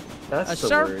curve. That's A the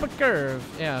sharp word.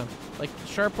 curve, yeah. Like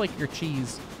sharp like your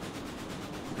cheese.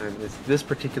 And this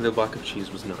particular block of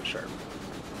cheese was not sharp.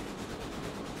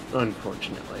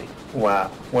 Unfortunately. Wow,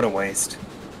 what a waste.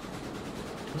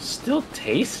 It was still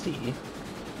tasty.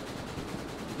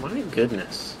 My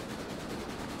goodness.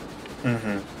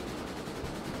 Mm-hmm.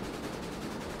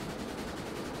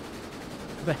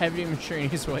 The heavy machinery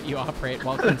is what you operate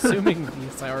while consuming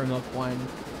the sour milk wine.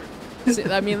 See,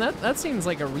 I mean, that seems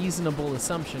like a reasonable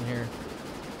assumption here.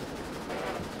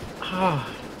 Ah.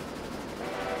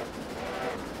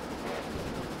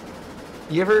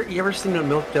 You ever seen what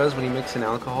milk does when you mix in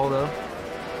alcohol though?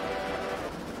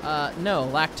 No,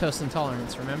 lactose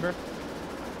intolerance, remember?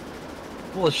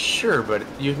 Well, sure, but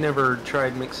you've never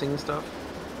tried mixing stuff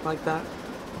like that?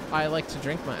 I like to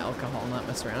drink my alcohol, not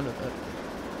mess around with it.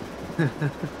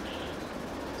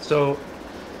 So,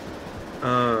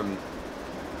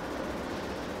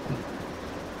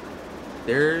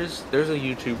 there's a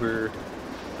YouTuber.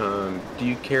 Do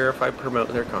you care if I promote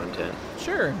their content?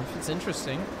 Sure, if it's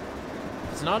interesting.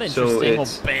 If it's not So interesting,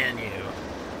 it's- we'll ban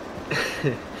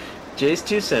you. Jay's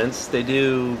 2 cents. They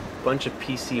do a bunch of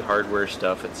PC hardware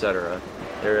stuff, etc.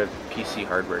 They're a PC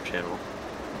hardware channel.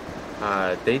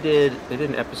 They did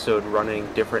an episode running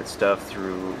different stuff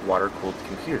through water-cooled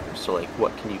computers. So like,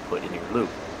 what can you put in your loop?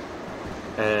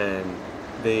 And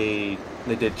they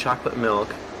did chocolate milk,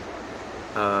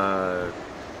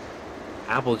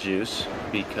 apple juice,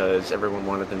 because everyone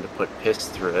wanted them to put piss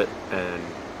through it, and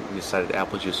we decided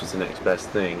apple juice was the next best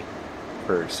thing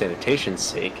for sanitation's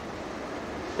sake,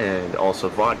 and also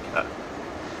vodka.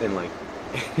 And like,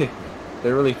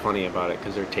 they're really funny about it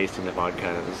because they're tasting the vodka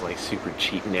and it's like super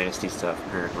cheap, nasty stuff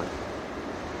apparently.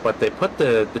 But they put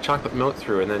the chocolate milk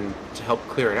through, and then to help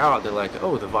clear it out, they're like,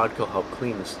 oh, the vodka will help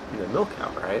clean the milk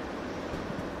out, right?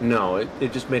 No,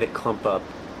 it just made it clump up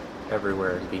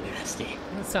everywhere and be nasty.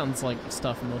 That sounds like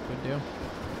stuff milk would do.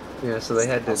 Yeah, so they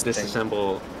had to Disgusting.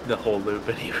 disassemble the whole loop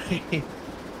anyway.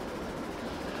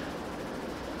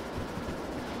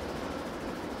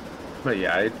 But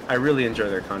yeah, I really enjoy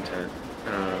their content.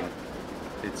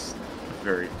 It's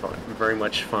very fun, very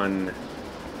much fun,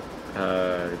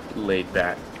 laid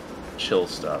back, chill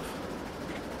stuff.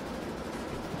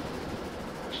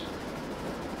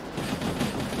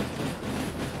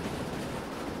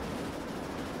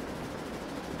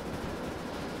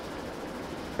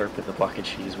 Sharpen the block of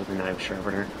cheese with a knife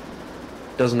sharpener.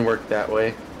 Doesn't work that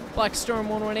way. Blackstorm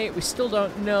 118. We still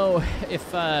don't know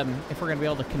if we're gonna be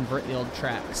able to convert the old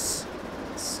tracks.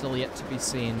 It's still yet to be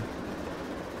seen.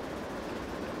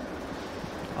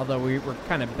 Although we're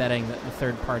kind of betting that the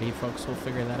third-party folks will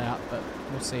figure that out, but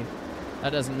we'll see.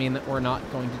 That doesn't mean that we're not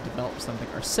going to develop something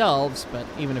ourselves, but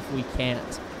even if we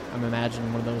can't, I'm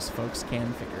imagining one of those folks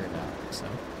can figure it out. So.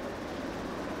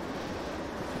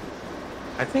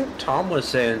 I think Tom was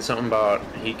saying something about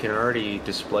he can already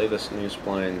display the new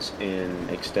splines in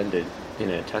extended in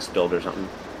a test build or something.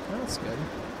 Oh, that's good.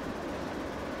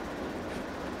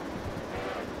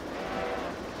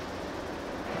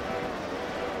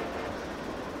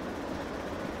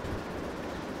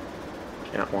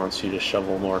 Cat wants you to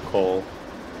shovel more coal.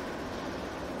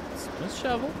 Let's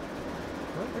shovel.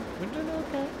 We're doing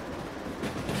okay.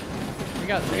 We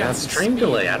got That's some stream speed,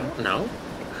 delay. I huh? don't know.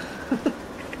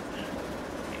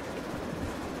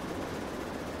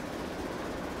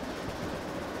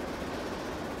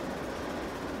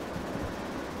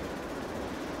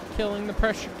 Killing the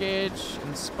pressure gauge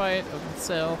in spite of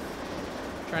itself.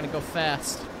 Trying to go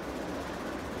fast.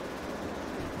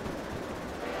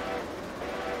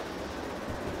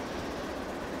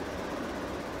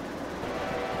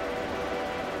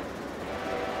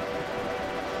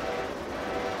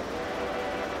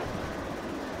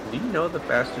 Do you know the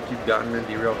fastest you've gotten in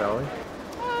Derail Valley?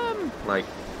 Like,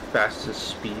 fastest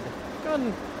speed?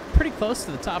 Going pretty close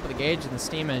to the top of the gauge in the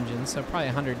steam engine, so probably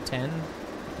 110.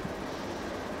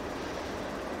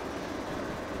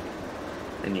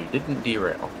 And you didn't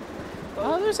derail.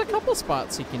 Oh, there's a couple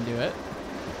spots you can do it.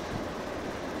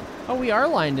 Oh, we are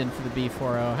lined in for the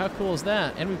B40. How cool is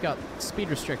that? And we've got speed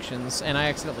restrictions, and I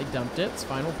accidentally dumped it. It's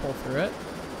fine, we'll pull through it.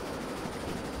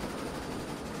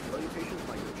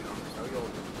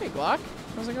 Hey, Glock.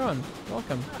 How's it going?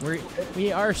 Welcome.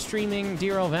 We are streaming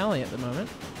Derail Valley at the moment,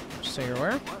 just so you're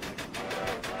aware.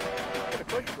 I got a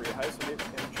question for you, Heist. Have you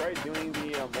tried doing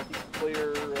the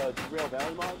multiplayer Derail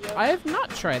Valley mod yet? I have not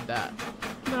tried that.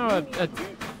 No,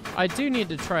 I do need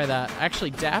to try that. Actually,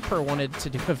 Dapper wanted to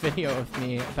do a video with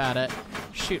me about it.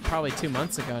 Shoot, probably 2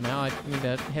 months ago now. I need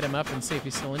to hit him up and see if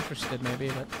he's still interested, maybe.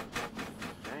 But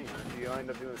Dang, if you end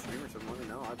up doing a stream or something, let me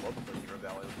know. I'd love to play Derail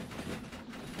Valley.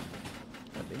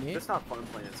 that'd be neat. It's not fun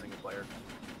playing it single player.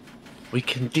 We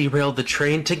can derail the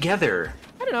train together.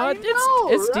 I don't know.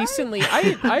 It's right? decently.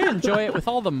 I enjoy it with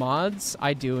all the mods.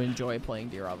 I do enjoy playing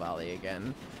Derail Valley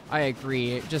again. I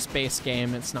agree. Just base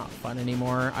game, it's not fun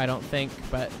anymore. I don't think.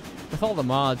 But with all the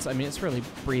mods, I mean, it's really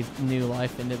breathed new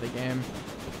life into the game.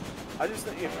 I just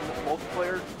think if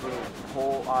multiplayer, the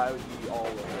whole I would be all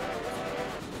over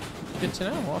it. Good to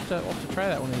know. We'll have to try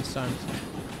that one of these times.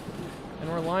 And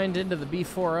we're lined into the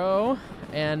B40,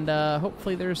 and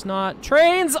hopefully there's not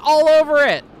trains all over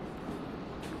it.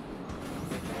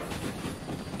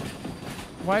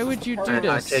 Why would you do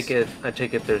this? I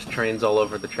take it there's trains all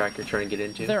over the track you're trying to get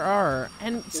into. There are.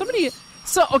 And somebody...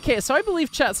 So I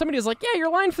believe chat, somebody was like, yeah,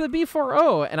 you're lined for the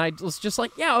B40. And I was just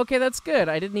like, yeah, okay, that's good.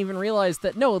 I didn't even realize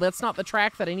that, no, that's not the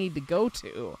track that I need to go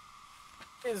to.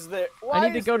 Is there? I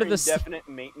need to go to the definite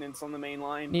maintenance on the main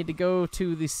line. Need to go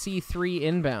to the C3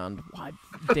 inbound. What?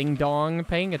 Ding dong,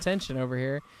 paying attention over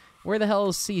here. Where the hell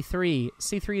is C3?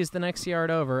 C3 is the next yard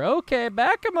over. Okay,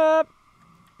 back him up.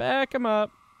 Back him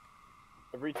up.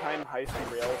 Every time Heist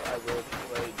derails, I will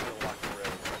play Lock the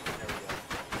Rail. There we go.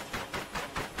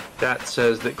 That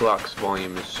says that Glock's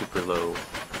volume is super low.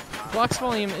 Glock's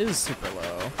volume is super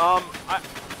low.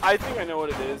 I think I know what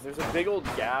it is. There's a big old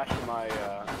gash in my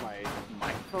my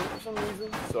microphone for some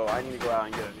reason, so I need to go out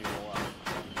and get a new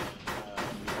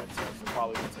headset. So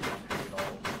probably once I get paid,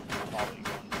 I'll probably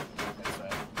get a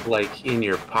headset. Like in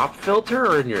your pop filter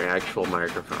or in your actual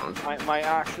microphone? My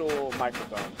actual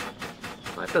microphone.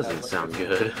 That doesn't sound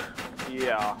good.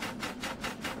 Yeah.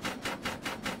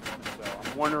 So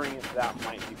I'm wondering if that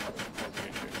might be part of the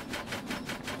issue.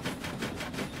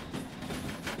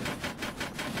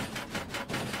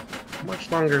 How much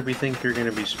longer do we think you're going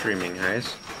to be streaming,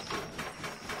 Heist?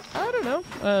 I don't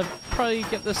know. Probably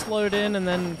get this load in and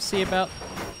then see about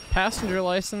passenger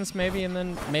license maybe, and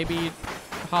then maybe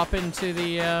hop into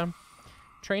the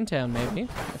train town maybe,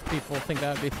 if people think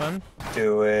that would be fun.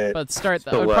 Do it. But start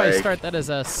that. So I would probably like start that as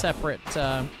a separate.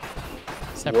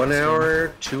 Separate 1 stream.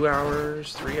 hour, 2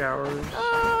 hours, 3 hours?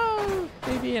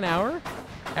 Maybe an hour.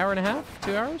 Hour and a half?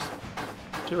 2 hours?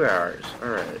 2 hours. All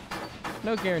right.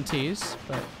 No guarantees,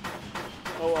 but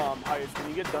Oh, Hayes, when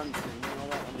you get done streaming and all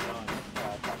that, let me know.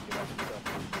 Talk to you about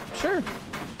stuff. sure.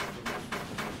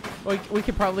 We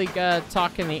could probably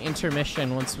talk in the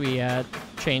intermission once we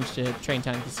change to train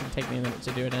time, because it'll take me a minute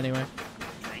to do it anyway.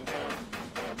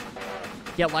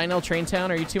 Yeah, Lionel Traintown,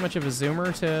 are you too much of a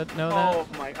zoomer to know that? Oh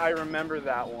my, I remember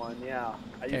that one, yeah.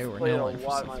 I used to we're play it a nailing for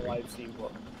lot in some my free. live stream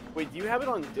book. Wait, do you have it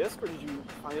on disc, or did you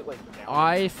find it, like, down?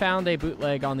 I found a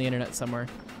bootleg on the internet somewhere.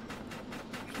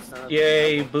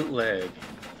 Yay, bootleg.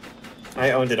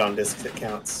 I owned it on disc. It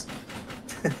counts.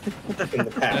 In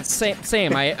the past.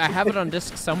 Same. I have it on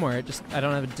disc somewhere. I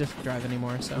don't have a disc drive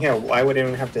anymore. So Yeah, why would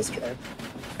anyone have disc drive?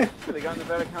 They got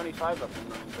Nevada County 5 up and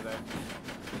running today.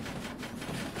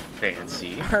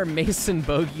 Fancy. Are Mason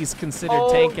bogies considered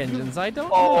tank engines? I don't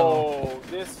know. Oh,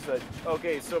 this is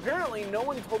okay. So apparently, no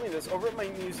one told me this. Over at my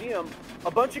museum, a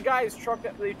bunch of guys trucked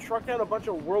out a bunch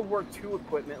of World War II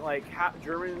equipment, like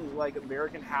German, like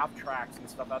American half tracks and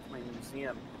stuff, out to my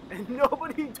museum, and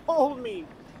nobody told me.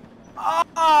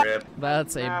 Ah! Rip.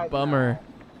 That's a bummer.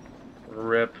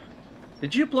 Rip.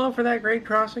 Did you blow for that grade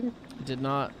crossing? Did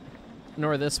not,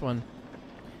 nor this one.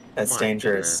 That's My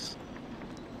dangerous. goodness.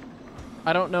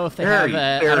 I don't know if they Very,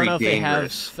 have. I don't very know if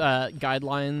dangerous. they have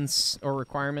guidelines or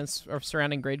requirements of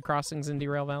surrounding grade crossings in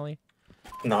Derail Valley.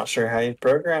 Not sure how you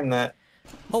program that.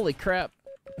 Holy crap!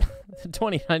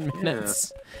 29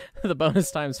 minutes. The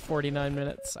bonus time's 49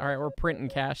 minutes. All right, we're printing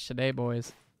cash today,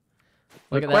 boys.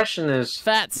 Look The at question is,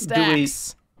 that. Fat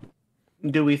stacks.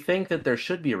 do we think that there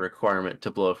should be a requirement to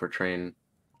blow for train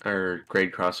or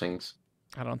grade crossings?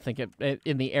 I don't think it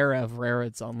in the era of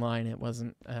railroads online, it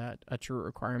wasn't a true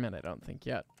requirement. I don't think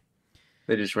yet.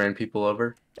 They just ran people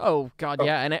over? Oh God, Oh,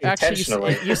 yeah, and it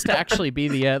used to actually be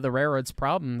the railroads'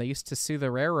 problem. They used to sue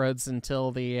the railroads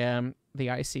until the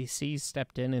ICC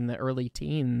stepped in the early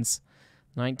teens,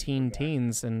 19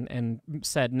 teens, and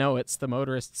said no, it's the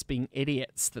motorists being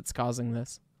idiots that's causing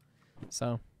this.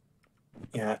 So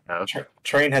Yeah, Oh.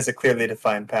 train has a clearly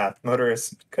defined path.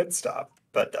 Motorist could stop,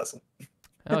 but doesn't.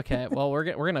 okay, well we're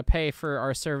gonna pay for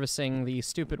our servicing the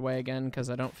stupid way again because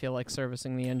I don't feel like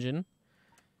servicing the engine.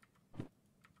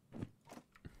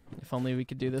 If only we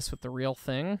could do this with the real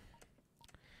thing.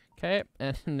 Okay,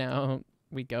 and now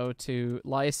we go to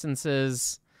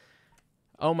licenses.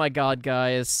 Oh my God,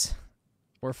 guys,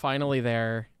 we're finally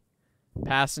there.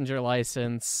 Passenger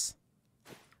license.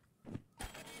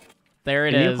 There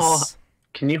it is.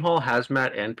 Can you haul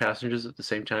hazmat and passengers at the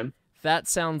same time? That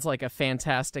sounds like a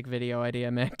fantastic video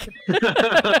idea, Mick.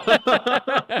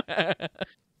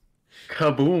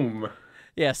 Kaboom!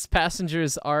 Yes,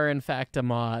 passengers are in fact a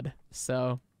mod.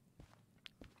 So,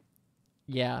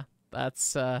 yeah,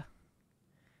 that's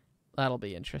that'll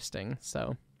be interesting. So,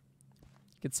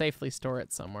 you could safely store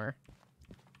it somewhere.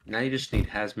 Now you just need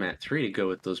hazmat 3 to go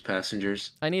with those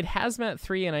passengers. I need hazmat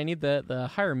 3 and I need the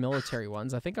higher military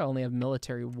ones. I think I only have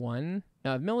military 1. No,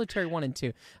 I have military 1 and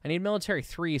 2. I need military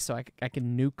 3 so I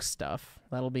can nuke stuff.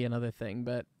 That'll be another thing,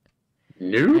 but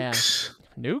Nukes?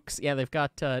 nukes? Yeah, they've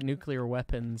got nuclear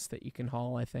weapons that you can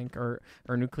haul, I think, or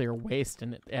nuclear waste,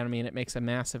 and I mean it makes a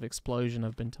massive explosion,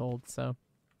 I've been told. So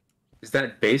Is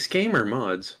that base game or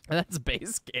mods? that's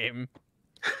base game.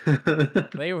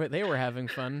 They were having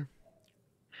fun.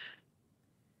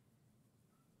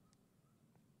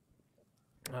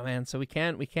 Oh man, so we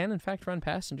can in fact run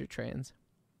passenger trains.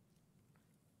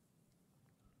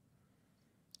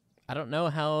 I don't know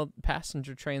how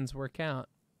passenger trains work out.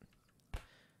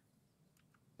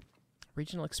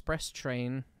 Regional express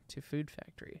train to food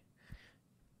factory.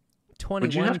 21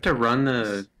 Would you have to run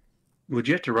trains.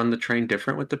 the train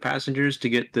different with the passengers to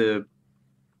get the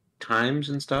times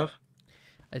and stuff?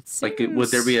 It seems... Like,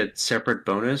 would there be a separate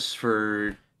bonus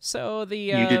for So the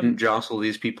you didn't jostle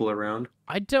these people around?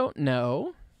 I don't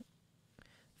know.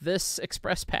 This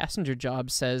express passenger job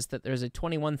says that there's a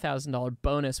 $21,000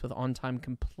 bonus with on-time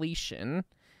completion,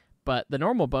 but the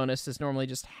normal bonus is normally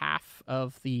just half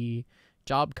of the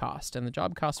job cost, and the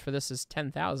job cost for this is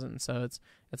 $10,000, so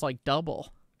it's like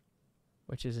double,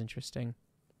 which is interesting.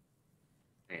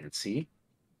 Fancy.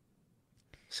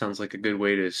 Sounds like a good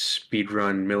way to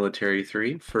speedrun Military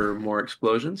 3 for more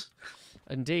explosions.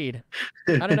 Indeed.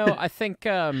 I don't know. I think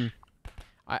I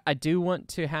do want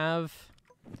to have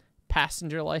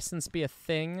passenger license be a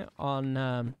thing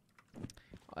on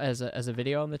as a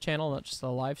video on the channel, not just a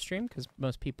live stream, because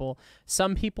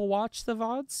some people watch the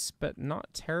VODs, but not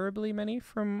terribly many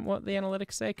from what the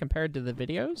analytics say compared to the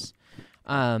videos.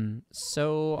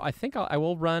 So I think I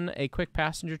will run a quick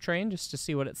passenger train just to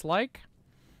see what it's like,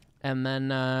 and then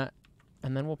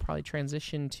we'll probably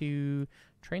transition to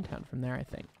Traintown from there, I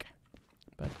think.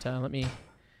 But let me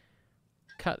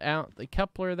cut out the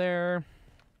coupler there.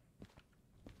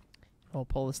 We'll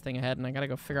pull this thing ahead, and I gotta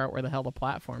go figure out where the hell the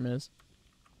platform is.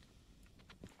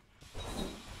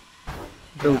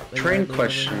 So, train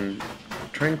question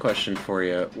for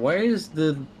you. Why is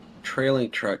the trailing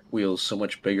truck wheels so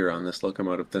much bigger on this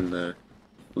locomotive than the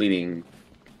leading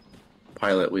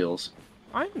pilot wheels?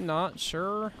 I'm not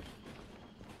sure.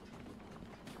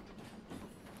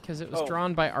 Because it was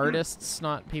drawn by artists,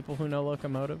 not people who know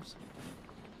locomotives.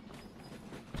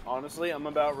 Honestly, I'm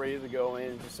about ready to go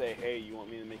in and just say, hey, you want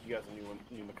me to make you guys a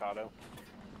new Mikado?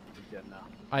 Yeah, no.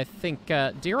 I think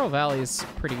Derail Valley is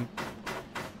pretty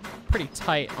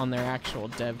tight on their actual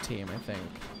dev team, I think.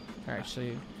 They're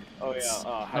actually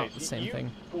not the same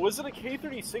thing. Was it a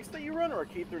K36 that you run or a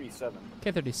K37?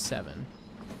 K37.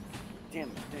 Dang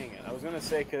it. I was going to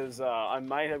say, because I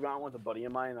might have gone with a buddy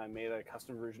of mine, and I made a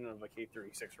custom version of a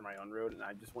K36 for my own road, and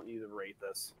I just want you to rate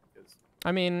this. Cause...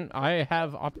 I mean, I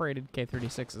have operated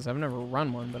K36s. I've never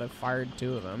run one, but I've fired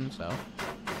 2 of them, so...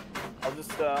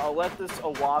 I'll let this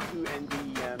Oahu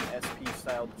NDEM SP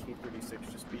styled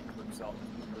K36 just speak for itself.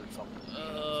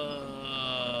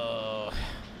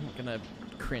 I'm gonna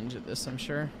cringe at this, I'm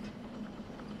sure.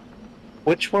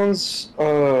 Which ones,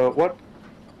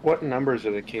 what numbers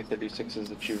are the K36s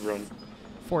that you've run?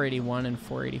 481 and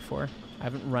 484. I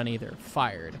haven't run either.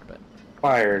 Fired, but...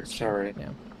 Fired, sorry. Yeah.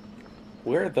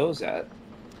 Where are those at?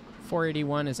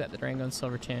 481 is at the Durango and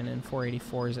Silverton, and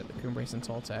 484 is at the Cumbres and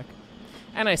Soltec.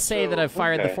 And I say that I've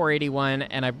fired the 481,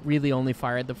 and I really only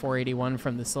fired the 481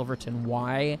 from the Silverton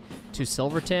Y to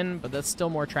Silverton, but that's still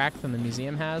more track than the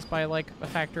museum has by like a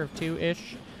factor of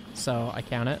 2-ish, so I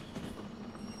count it.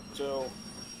 So,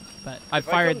 but I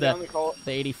fired the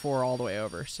 84 all the way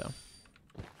over, so.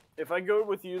 If I go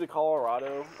with you to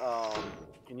Colorado,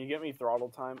 can you get me throttle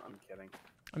time? I'm kidding.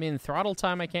 I mean, throttle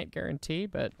time I can't guarantee,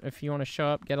 but if you want to show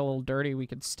up, get a little dirty, we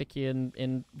could stick you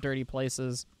in dirty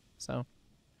places, so.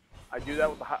 I do that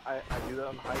with the I do that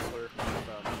on the Heisler.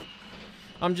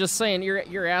 I'm just saying,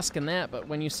 you're asking that, but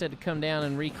when you said to come down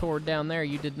and record down there,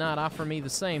 you did not offer me the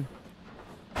same.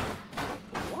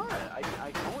 What?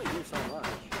 I can only do so much.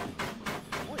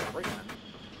 I'm only a brakeman.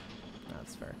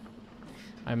 That's fair.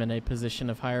 I'm in a position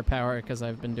of higher power because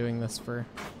I've been doing this for...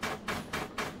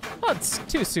 Well, it's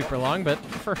too super long, but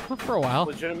for a while.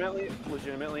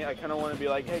 Legitimately, I kind of want to be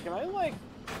like, hey, can I, like,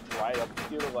 ride up with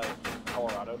you to, like,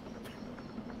 Colorado?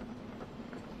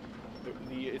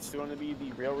 It's going to be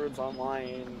the Railroads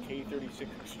Online K36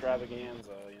 extravaganza,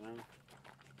 you know?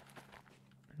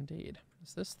 Indeed.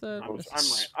 Is this the...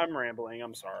 I'm rambling,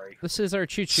 I'm sorry. This is our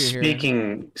choo-choo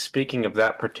here. Speaking of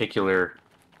that particular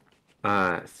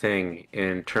thing,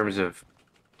 in terms of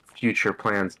future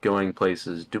plans going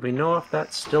places, do we know if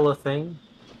that's still a thing?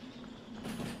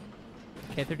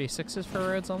 K36s for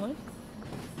Railroads Online?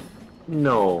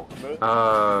 No.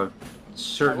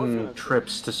 Certain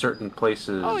trips to certain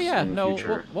places. Oh yeah, in the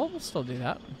future. we'll still do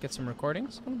that. Get some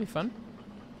recordings. It'll be fun.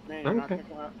 Man, you're not gonna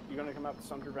come out. You're gonna come out to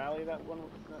Sumter Valley that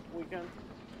weekend?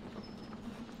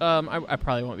 I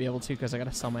probably won't be able to because I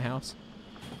gotta sell my house.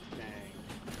 Dang.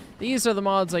 These are the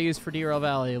mods I use for Derail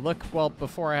Valley. Look, well,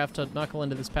 before I have to knuckle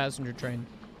into this passenger train.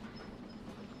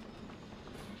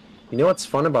 You know what's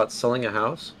fun about selling a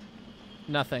house?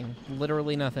 Nothing.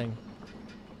 Literally nothing.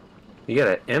 You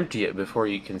gotta empty it before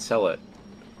you can sell it.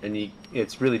 And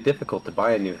it's really difficult to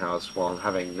buy a new house while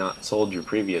having not sold your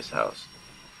previous house.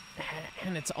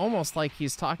 And it's almost like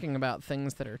he's talking about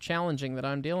things that are challenging that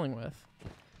I'm dealing with.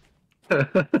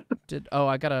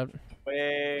 I gotta...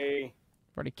 Way.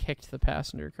 Already kicked the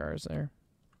passenger cars there.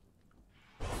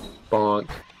 Bonk.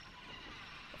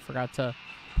 Forgot to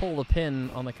pull the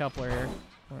pin on the coupler here.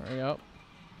 There we go.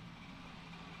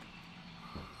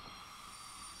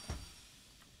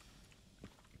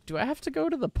 Do I have to go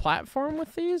to the platform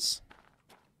with these?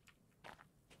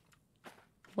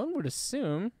 One would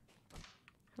assume.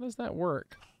 How does that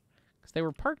work? Because they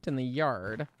were parked in the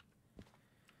yard.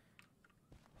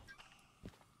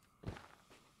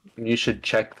 You should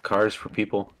check the cars for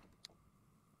people.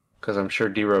 Because I'm sure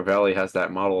Derail Valley has that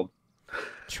modeled.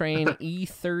 Train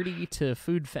E30 to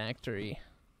Food Factory.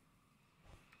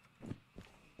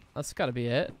 That's gotta be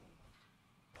it.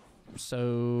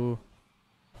 So...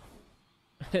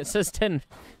 It says 10...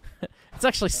 It's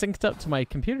actually synced up to my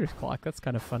computer's clock. That's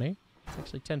kind of funny. It's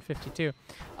actually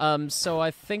 10:52. So I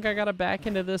think I gotta back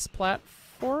into this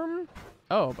platform.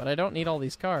 Oh, but I don't need all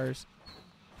these cars.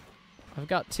 I've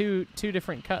got two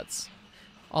different cuts.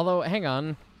 Although, hang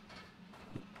on.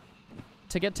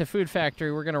 To get to Food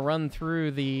Factory, we're gonna run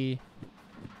through the...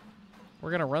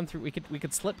 We're gonna run through... We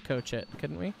could slip coach it,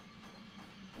 couldn't we?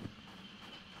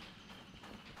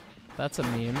 That's a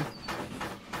meme.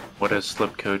 What does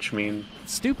slip coach mean?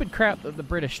 Stupid crap that the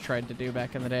British tried to do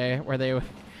back in the day, where they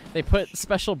put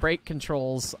special brake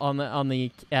controls on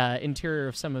the interior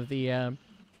of some of the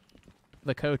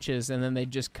coaches, and then they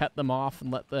just cut them off and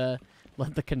let the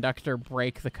conductor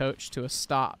brake the coach to a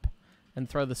stop and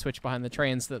throw the switch behind the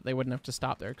train so that they wouldn't have to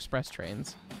stop their express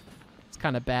trains. It's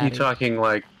kind of bad. You talking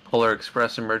like Polar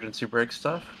Express emergency brake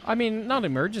stuff? I mean, not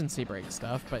emergency brake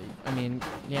stuff, but I mean,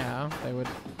 yeah, they would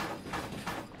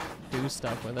do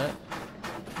stuff with it.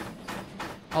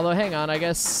 Although, hang on, I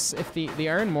guess if the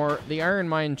iron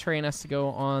mine train has to go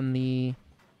on they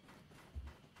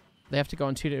have to go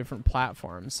on 2 different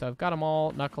platforms. So I've got them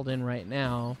all knuckled in right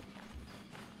now.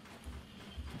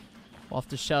 We'll have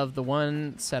to shove the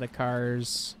one set of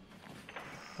cars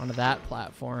onto that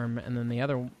platform, and then the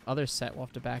other set we'll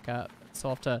have to back up. So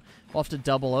we'll have to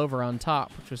double over on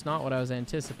top, which was not what I was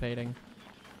anticipating.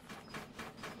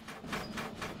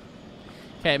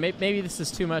 Okay, maybe this is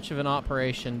too much of an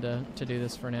operation to do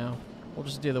this for now. We'll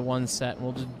just do the one set, and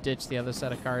we'll just ditch the other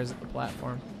set of cars at the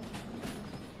platform.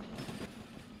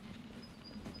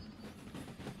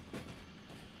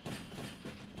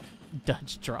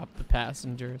 Dutch drop the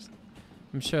passengers.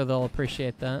 I'm sure they'll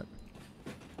appreciate that.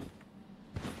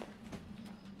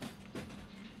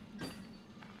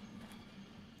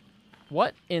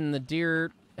 What in the dear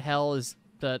hell is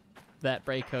that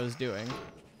Brakeho's doing?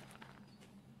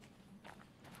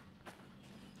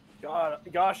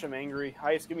 Gosh, I'm angry.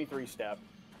 Highest, give me 3-step.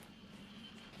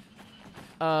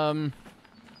 I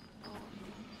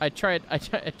tried. I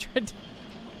tried.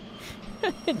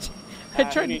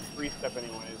 Need 3-step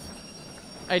anyways.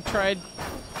 I tried.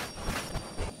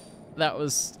 That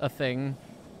was a thing.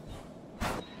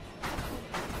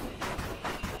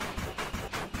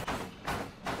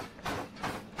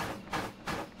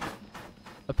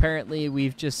 Apparently,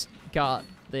 we've just got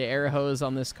the air hose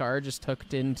on this car just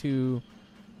hooked into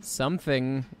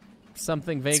something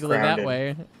vaguely that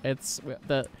way. It's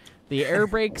the air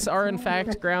brakes are in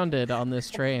fact grounded on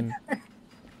this train.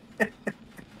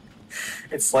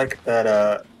 It's like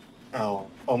that.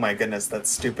 Oh my goodness, that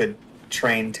stupid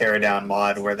train teardown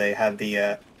mod where they had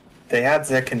the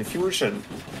confusion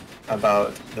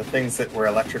about the things that were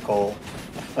electrical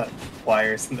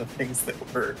wires and the things that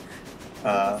were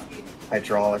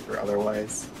hydraulic or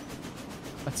otherwise.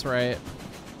 That's right.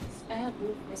 And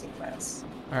racing class.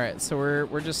 All right, so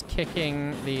we're just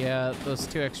kicking the those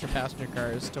 2 extra passenger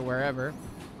cars to wherever.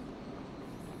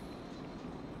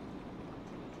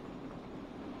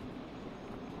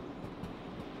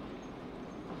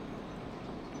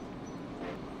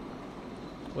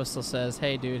 Whistle says,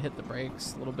 "Hey, dude, hit the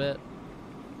brakes a little bit."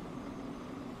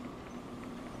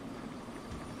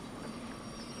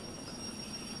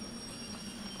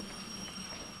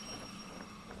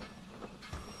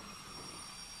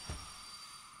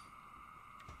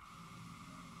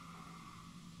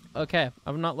 Okay,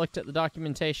 I've not looked at the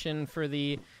documentation for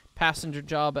the passenger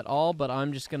job at all, but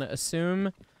I'm just going to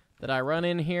assume that I run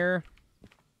in here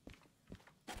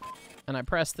and I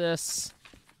press this,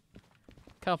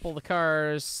 couple the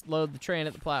cars, load the train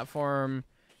at the platform,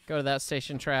 go to that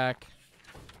station track.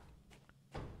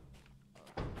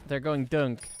 They're going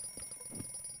dunk.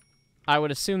 I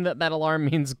would assume that that alarm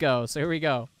means go, so here we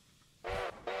go.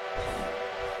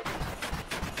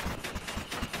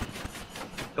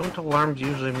 Don't alarms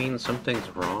usually mean something's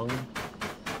wrong?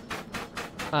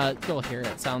 You'll hear it.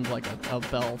 It sounds like a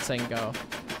bell saying go.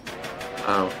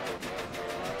 Oh.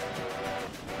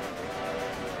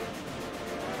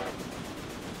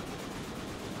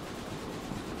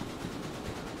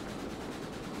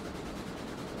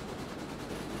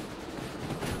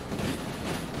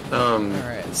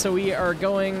 Alright, so we are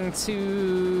going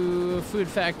to Food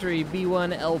Factory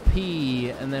B1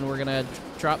 LP, and then we're gonna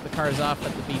drop the cars off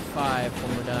at the B5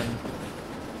 when we're done.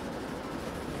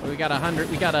 We got 100.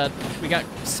 We got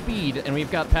speed, and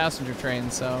we've got passenger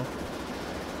trains, so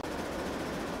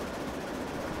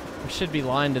we should be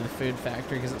lined to the Food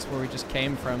Factory because it's where we just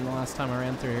came from the last time I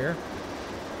ran through here.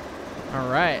 All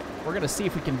right, we're gonna see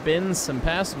if we can bin some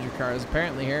passenger cars.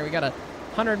 Apparently, here we got a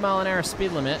 100-mile-an-hour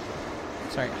speed limit.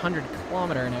 Sorry,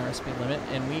 100-kilometer-an-hour speed limit,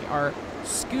 and we are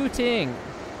scooting.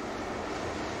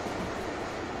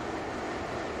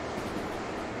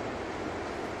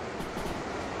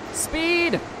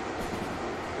 Speed!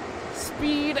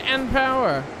 Speed and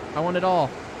power. I want it all.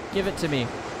 Give it to me.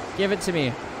 Give it to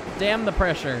me. Damn the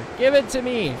pressure. Give it to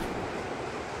me.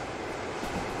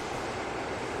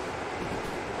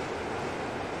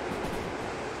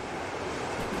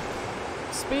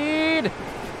 Speed!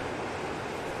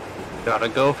 Gotta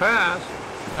go fast.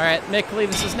 All right, Mick,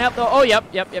 leave this is now. Oh,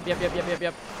 yep.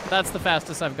 That's the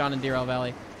fastest I've gone in Derail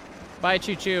Valley. Bye,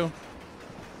 choo-choo.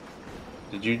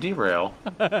 Did you derail?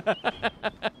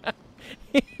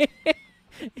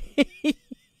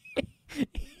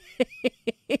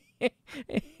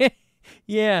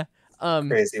 Yeah.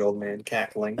 Crazy old man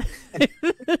cackling.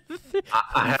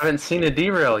 I haven't seen a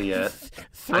derail yet.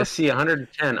 I see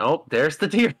 110. Oh, there's the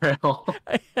derail.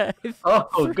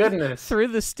 Oh, goodness. Threw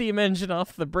the steam engine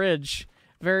off the bridge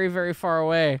very, very far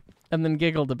away and then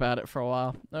giggled about it for a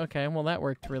while. Okay, well, that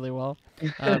worked really well.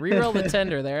 Reroll the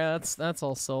tender there. That's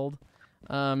all sold.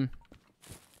 How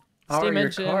are Steam your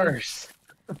engine. cars?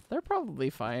 They're probably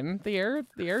fine. The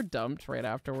air dumped right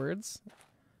afterwards.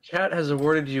 Chat has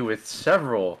awarded you with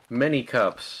many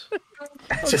cups.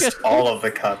 Just all of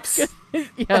the cups.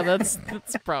 Yeah, that's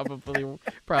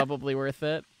probably worth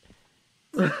it.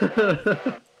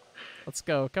 Let's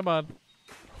go. Come on.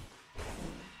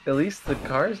 At least the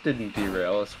cars didn't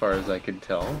derail, as far as I could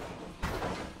tell.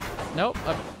 Nope.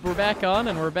 We're back on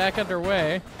and we're back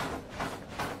underway.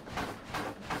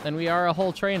 And we are a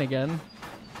whole train again.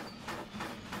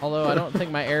 Although I don't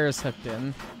think my air is hooked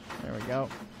in. There we go.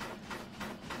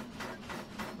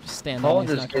 Just stand Paul on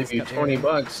these just knuckles, gave you cut the 20 air.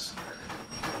 bucks.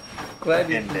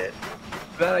 Glad End it.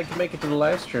 I can make it to the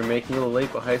live stream. Making a little late,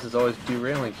 but Heist is always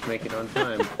derailing to make it on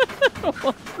time.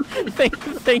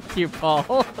 Thank you,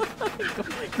 Paul.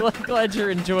 Glad you're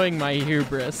enjoying my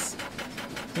hubris.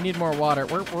 We need more water.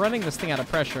 We're running this thing out of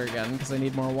pressure again because I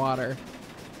need more water.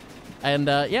 And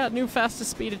yeah, new fastest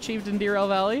speed achieved in Derail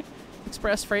Valley.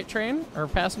 Express freight train or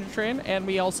passenger train, and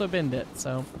we also binned it.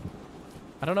 So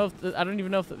I don't know if I don't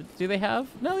even know if do they have?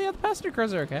 No, yeah, the passenger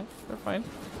cars are okay. They're fine.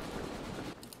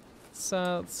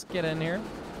 So let's get in here.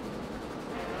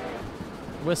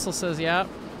 Whistle says yeah,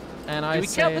 and I Do we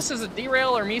say count this as a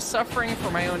derail or me suffering for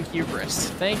my own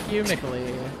hubris? thank you,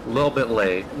 Mickley. A little bit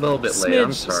late.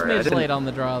 I'm sorry. I Smidge late on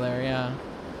the draw there. Yeah,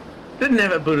 didn't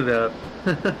have it booted up.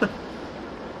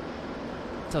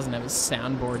 doesn't have a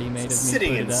soundboard he made of me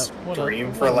Sitting put in it up. What a- stream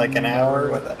what for a like an hour.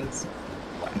 nerd. What that is.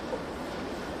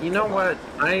 You know what?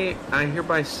 I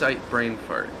hereby cite brain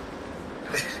fart.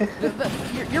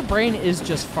 Your brain is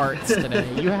just farts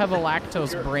today. You have a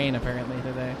lactose brain apparently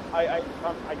today. I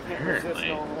can't resist Apparently.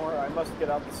 no more. I must get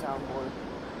out the soundboard.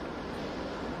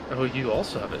 Oh, you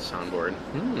also have a soundboard.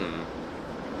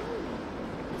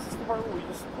 Is this the part where we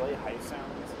just play high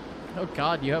sounds? Oh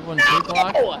God, you have one too,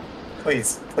 Glock?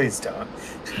 Please don't.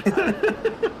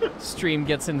 Stream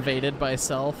gets invaded by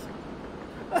self.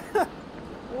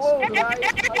 Whoa, guys!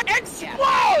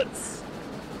 Explodes!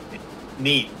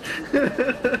 Neat.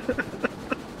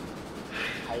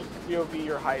 POV,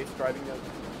 your highest driving up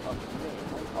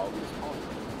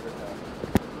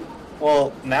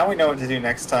Well, now we know what to do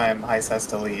next time Heist has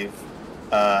to leave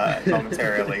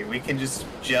momentarily. We can just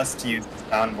use the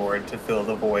soundboard to fill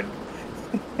the void.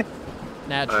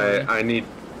 Naturally. I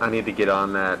need to get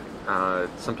on that.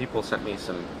 Some people sent me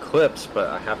some clips, but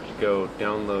I have to go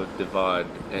download the VOD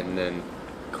and then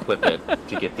clip it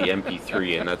to get the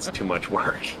MP3, and that's too much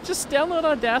work. Just download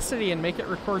Audacity and make it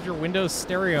record your Windows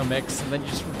stereo mix, and then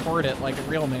just record it like a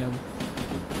real man.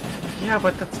 Yeah,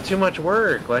 but that's too much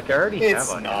work. Like, I already have It's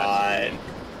Audacity.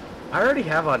 not. I already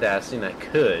have Audacity, and I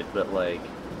could, but like...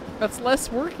 That's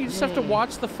less work. You just have to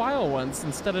watch the file once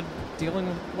instead of dealing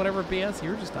with whatever BS you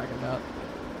were just talking about.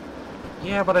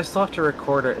 Yeah, but I still have to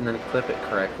record it and then clip it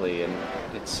correctly and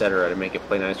etc. to make it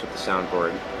play nice with the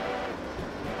soundboard.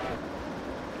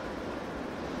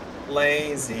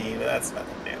 Lazy, but that's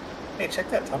nothing new. Hey, check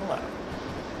that tunnel out.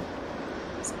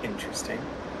 It's interesting.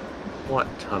 What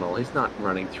tunnel? He's not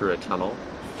running through a tunnel.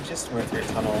 We just went through a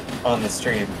tunnel on the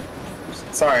stream.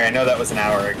 Sorry, I know that was an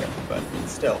hour ago, but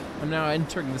still. I'm now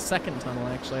entering the second tunnel,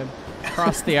 actually. I've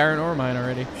crossed the iron ore mine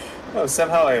already. Oh,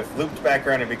 somehow I've looped back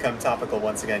around and become topical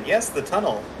once again. Yes, the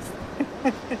tunnel.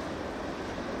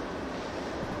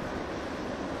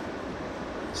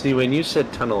 See, when you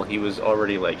said tunnel, he was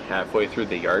already like halfway through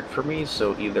the yard for me,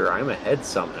 so either I'm ahead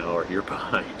somehow or you're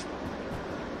behind.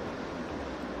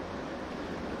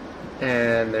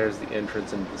 And there's the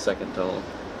entrance into the second tunnel.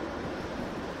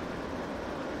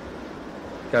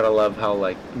 Gotta love how,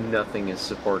 like, nothing is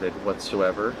supported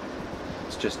whatsoever.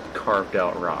 It's just carved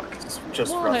out rock.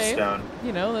 Just Well, rough hey, stone.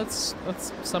 You know, that's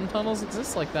some tunnels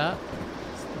exist like that.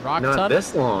 Rock Not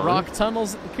this long. Rock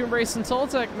tunnels at the Cumbres and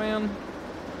Toltec, man.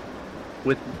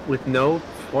 With no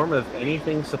form of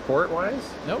anything support-wise?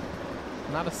 Nope.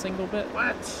 Not a single bit.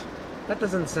 What? That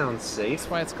doesn't sound safe.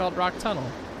 That's why it's called Rock Tunnel.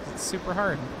 It's super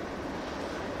hard.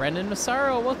 Brendan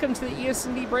Massaro, welcome to the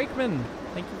ES&D Brakeman.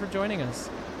 Thank you for joining us.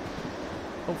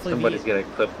 Hopefully Somebody's gonna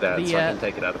clip that so I the, can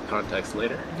take it out of context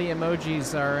later. the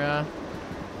emojis are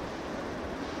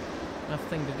enough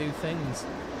to do things.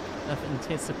 Enough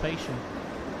anticipation.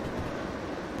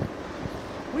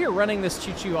 We are running this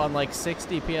choo-choo on like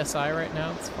 60 psi right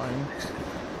now. It's fine.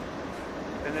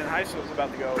 And then Heisel's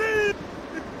about to go.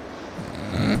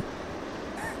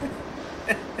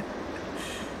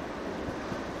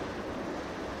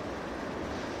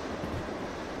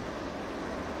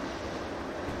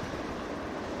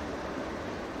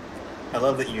 I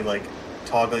love that you like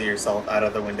toggle yourself out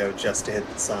of the window just to hit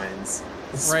the signs.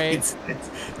 Right. It's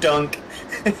dunk.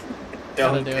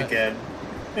 Dunk do it. again.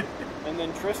 And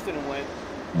then Tristan went.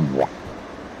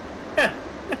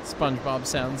 SpongeBob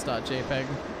sounds.jpg.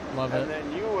 Love And it.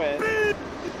 then you went.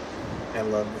 I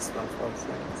love the SpongeBob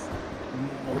sounds.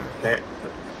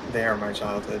 They are my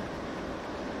childhood.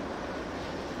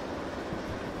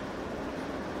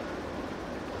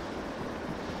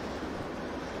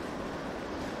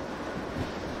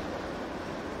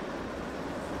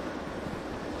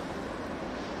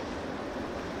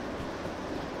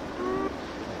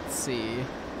 Let's see.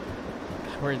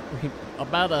 We're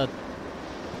about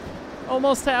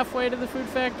almost halfway to the food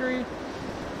factory.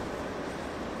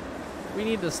 We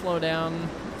need to slow down.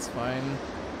 It's fine.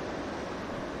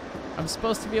 I'm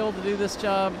supposed to be able to do this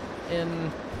job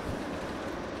in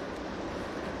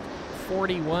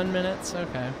 41 minutes.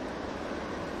 Okay.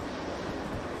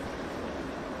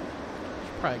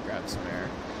 Should probably grab some air.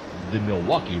 The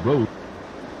Milwaukee Road.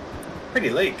 Pretty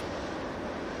lake.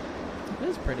 It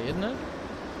is pretty, isn't it?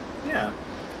 Yeah.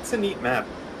 It's a neat map.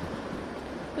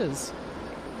 It is.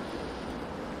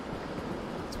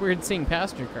 It's weird seeing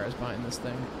passenger cars behind this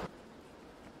thing.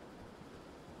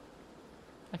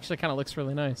 Actually, kind of looks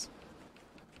really nice.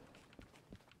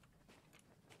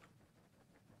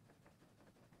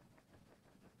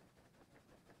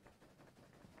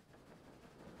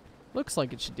 Looks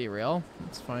like it should derail.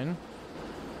 It's fine.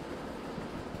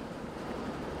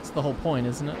 That's the whole point,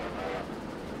 isn't it?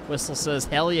 Whistle says,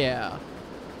 hell yeah.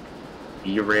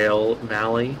 Derail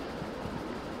Valley.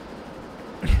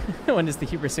 When does the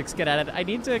Huber 6 get at it? I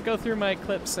need to go through my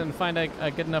clips and find a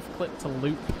good enough clip to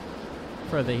loop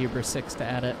for the Huber 6 to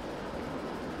add it.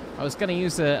 I was going to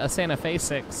use a Santa Fe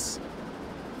 6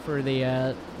 for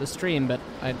the stream, but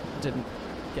I didn't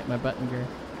get my button gear.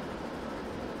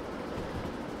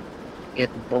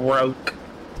 It broke.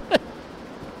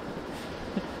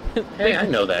 Hey, I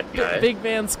know that guy. Big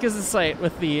Van Skizosite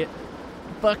with the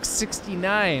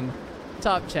 $1.69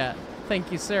 top chat.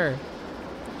 Thank you, sir.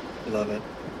 Love it.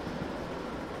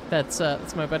 That's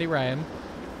my buddy Ryan.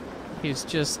 He's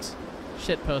just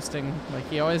shit posting like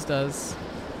he always does.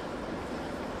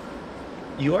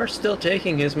 You are still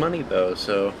taking his money though,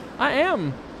 so. I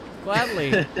am,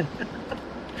 gladly.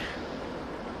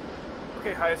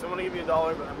 Okay, Heis, I'm gonna give you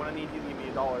 $1, but I'm gonna need you to give me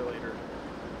 $1 later.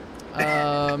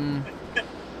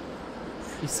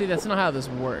 You see, that's not how this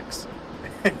works.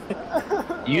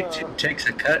 YouTube takes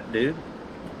a cut, dude.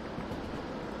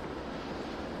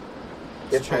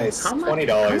 Give Heiss How much- $20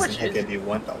 how and much he'll is- give you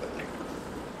 $1.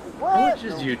 What? How much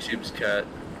is YouTube's cut?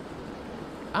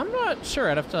 I'm not sure.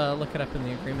 I'd have to look it up in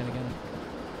the agreement again.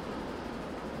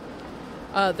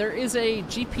 There is a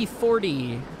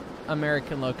GP40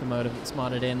 American locomotive that's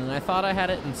modded in, and I thought I had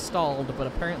it installed, but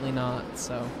apparently not,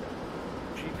 so...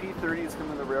 GP30 is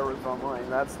coming to Railroads Online.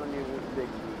 That's the new big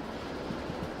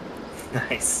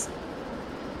Nice.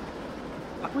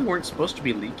 We weren't supposed to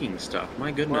be leaking stuff.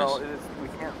 My goodness. Well, it is, we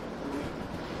can't.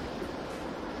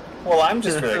 Well, I'm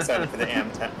just really excited for the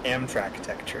Amtrak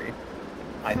tech tree.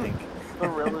 I think. The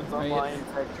Railroads Right. Online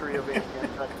tech tree of Amtrak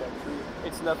tech tree.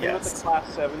 It's nothing but Yes. the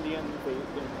Class 70 in phase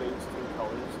 2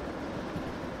 colors.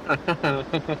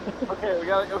 Okay,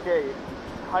 okay.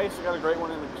 Heist, I got a great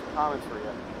one in the comments for you.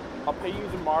 I'll pay you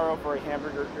tomorrow for a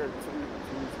hamburger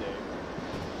Tuesday.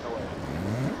 Oh, wait.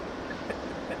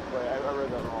 Wait, I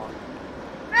read that wrong.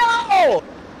 No!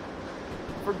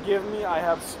 Forgive me, I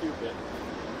have stupid.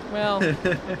 Well,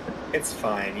 It's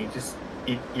fine.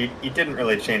 You didn't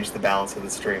really change the balance of the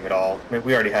stream at all. I mean,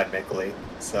 we already had Mickley,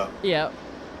 so. yeah.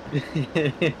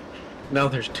 Now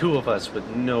there's two of us with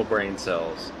no brain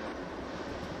cells.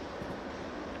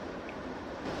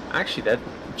 Actually, that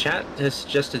chat has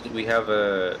suggested that we have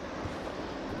a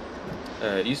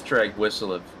Easter egg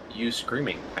whistle of you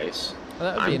screaming, Ice.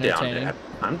 Well, that would be I'm down to entertaining.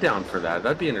 I'm down for that.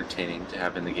 That'd be entertaining to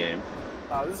have in the game.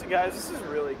 Guys, this is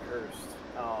really cursed.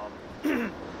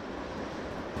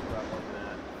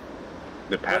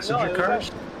 The passenger it was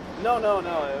cars? No. It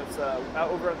was out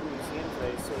over at the museum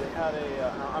today. So they had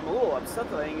I'm a little upset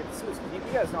that I didn't get to see this.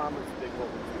 You guys know I'm a big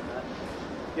World War II nut.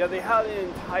 Yeah, they had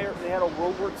a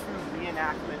World War II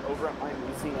reenactment over at my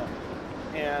museum,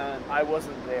 and I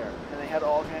wasn't there. And they had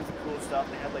all kinds of cool stuff.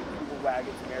 They had like Google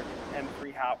wagons, American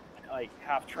M3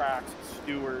 half tracks,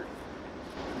 Stewart,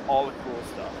 all the cool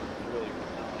stuff. It was really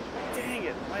cool. Dang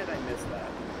it! Why did I miss that?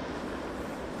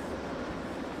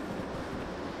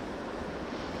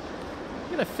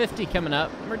 We got a 50 coming up.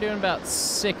 We're doing about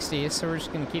 60, so we're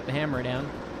just gonna keep the hammer down.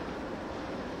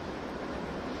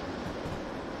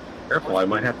 Careful, I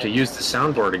might have to use the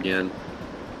soundboard again.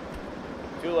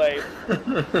 Too late.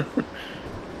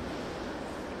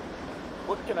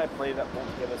 What can I play that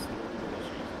won't get us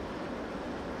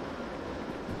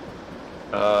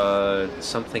into the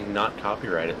Something not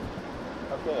copyrighted.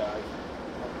 Okay, I'll take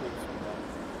some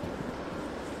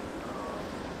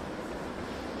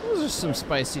Those are some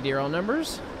spicy Derail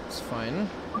numbers. It's fine.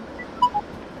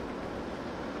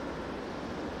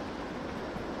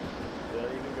 Yeah, you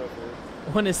can go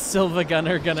through. When is Silva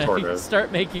Gunner gonna Sort of.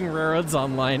 start making Railroads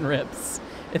Online rips?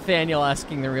 Nathaniel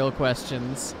asking the real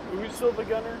questions. Who's Silva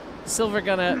Gunner? Silva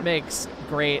Gunner makes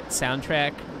great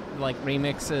soundtrack, like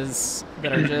remixes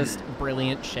that are just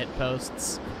brilliant shit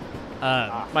posts.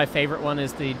 My favorite one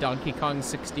is the Donkey Kong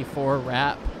 64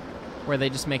 rap, where they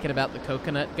just make it about the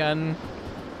coconut gun.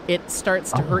 It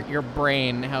starts to hurt your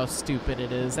brain how stupid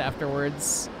it is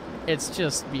afterwards. It's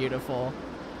just beautiful.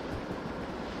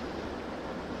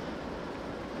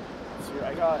 So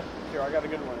I got a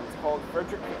good one. It's called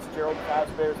Frederick Fitzgerald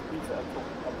Fazbear's Pizza Authority.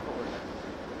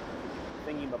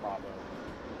 Thingy Bababo.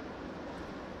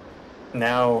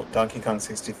 Now Donkey Kong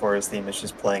 64's theme is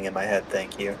just playing in my head.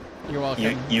 Thank you. You're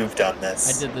welcome. You've done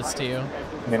this. I did this to you.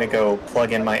 I'm gonna go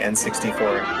plug in my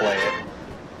N64 and play it.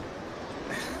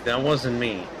 That wasn't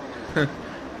me. It's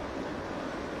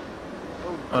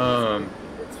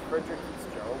Frederick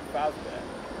Fitzgerald Fazbear.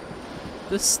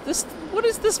 What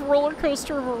is this roller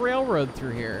coaster of a railroad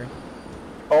through here?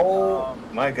 Oh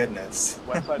my goodness.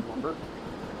 West Side Lumber.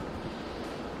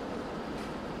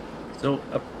 So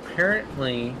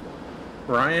apparently,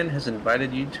 Ryan has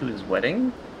invited you to his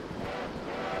wedding?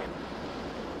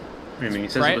 I mean, he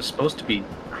says Right. it was supposed to be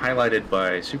highlighted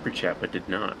by Super Chat, but did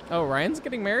not. Oh, Ryan's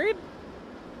getting married?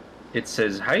 It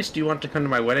says, Heist, do you want to come to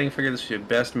my wedding? Figure this would be the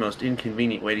best, most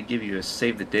inconvenient way to give you a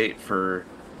save the date for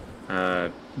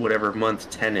whatever month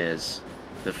 10 is.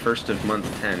 The first of month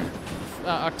 10.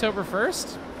 October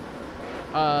 1st?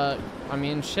 I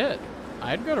mean, shit.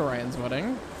 I'd go to Ryan's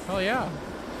wedding. Hell yeah.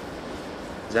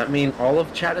 Does that mean all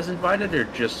of chat is invited or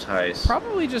just Heist?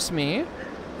 Probably just me.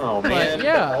 Oh But, man,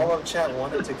 yeah. all of chat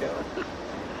wanted to go.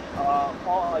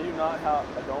 Paul, I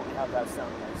don't have that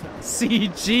sound right sound.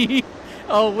 CG.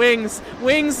 Oh, Wings.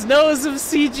 Wings knows of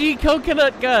CG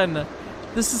Coconut Gun.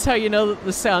 This is how you know that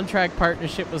the soundtrack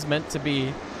partnership was meant to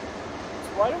be. So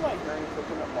why am I hearing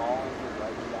Coconut Ball as you're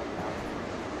driving down the mountain?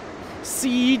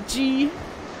 CG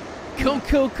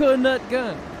Coconut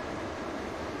Gun.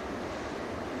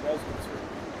 You guys can serve.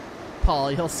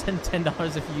 Paul, you'll send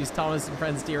 $10 if you use Thomas and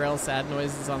Friends Derail sad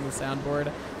noises on the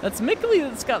soundboard. That's Mickley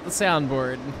that's got the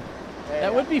soundboard. Hey,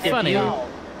 That would be funny.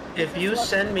 If you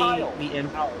send me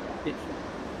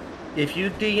if you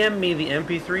DM me the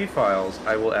MP3 files,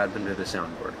 I will add them to the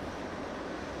soundboard.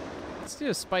 Let's do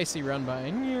a spicy run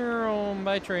by.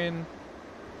 By train.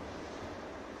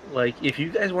 Like, if you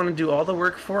guys want to do all the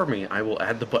work for me, I will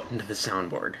add the button to the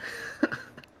soundboard.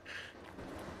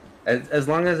 as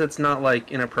long as it's not, like,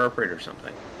 inappropriate or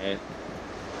something. Okay?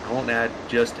 I won't add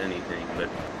just anything, but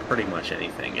pretty much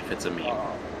anything if it's a meme.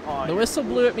 The whistle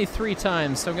blew at me 3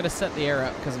 times, so I'm gonna set the air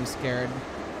up because I'm scared.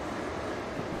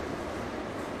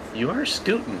 You are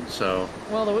scooting, so...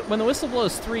 Well, when the whistle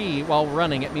blows 3 while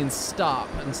running, it means stop,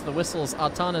 and so the whistle's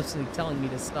autonomously telling me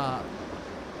to stop.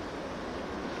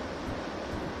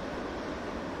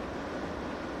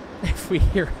 If we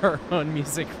hear our own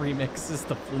music remix as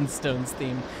the Flintstones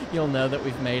theme, you'll know that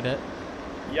we've made it.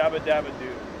 Yabba dabba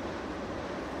doo.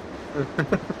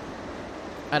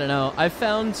 I don't know. I've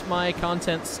found my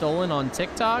content stolen on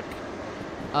TikTok.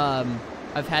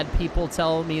 I've had people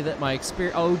tell me that my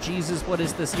experience... Oh, Jesus, what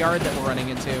is this yard that we're running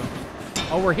into?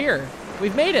 Oh, we're here.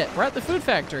 We've made it. We're at the food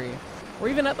factory. We're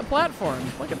even at the platform.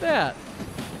 Look at that.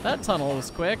 That tunnel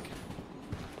was quick.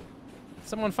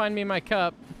 Someone find me my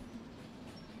cup.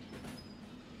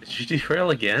 Did you derail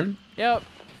again? Yep.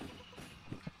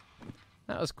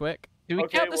 That was quick. Do we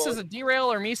Okay, count this well- as a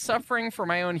derail or me suffering for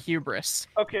my own hubris?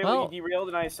 Okay, Well- well, you derailed,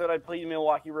 and I said I'd play the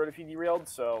Milwaukee Road if you derailed,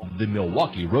 so... The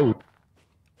Milwaukee Road.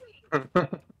 I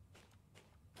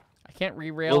can't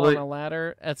re-rail Well, on a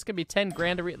ladder. It's gonna be 10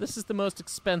 grand to This is the most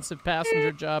expensive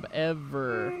passenger job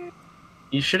ever.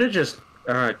 You should have just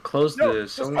closed No, the...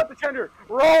 just cylinder- cut the tender!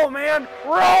 Roll, man!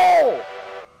 Roll!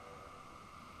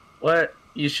 What?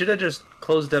 You should have just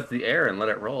closed up the air and let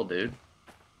it roll, dude.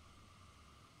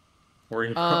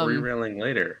 Worry about re-railing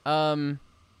later.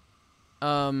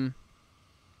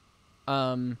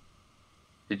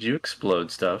 Did you explode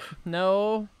stuff?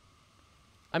 No.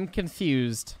 I'm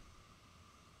confused.